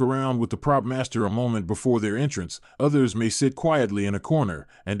may joke around with the prop master a moment before their entrance, others may sit quietly in a corner,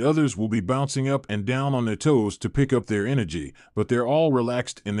 and others will be bouncing up and down on their toes to pick up their energy, but they're all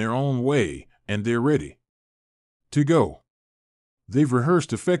relaxed in their own way, and they're ready to go. They've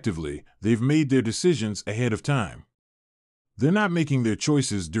rehearsed effectively, they've made their decisions ahead of time. They're not making their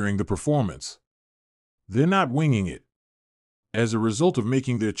choices during the performance. They're not winging it. As a result of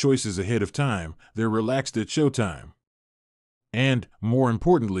making their choices ahead of time, they're relaxed at showtime. And, more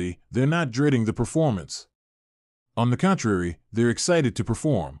importantly, they're not dreading the performance. On the contrary, they're excited to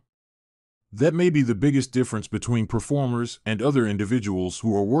perform. That may be the biggest difference between performers and other individuals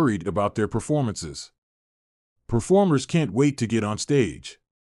who are worried about their performances. Performers can't wait to get on stage.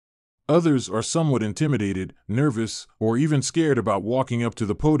 Others are somewhat intimidated, nervous, or even scared about walking up to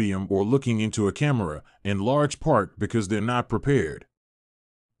the podium or looking into a camera, in large part because they're not prepared.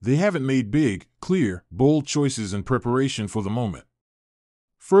 They haven't made big, clear, bold choices in preparation for the moment.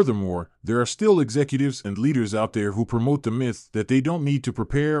 Furthermore, there are still executives and leaders out there who promote the myth that they don't need to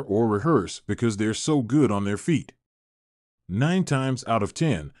prepare or rehearse because they're so good on their feet. 9 times out of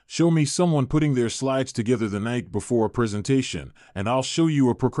 10, show me someone putting their slides together the night before a presentation, and I'll show you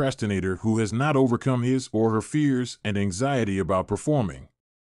a procrastinator who has not overcome his or her fears and anxiety about performing.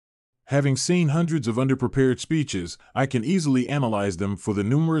 Having seen hundreds of underprepared speeches, I can easily analyze them for the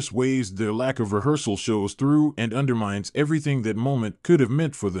numerous ways their lack of rehearsal shows through and undermines everything that moment could have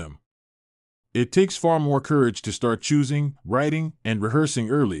meant for them. It takes far more courage to start choosing, writing, and rehearsing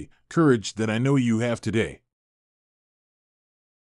early, courage that I know you have today.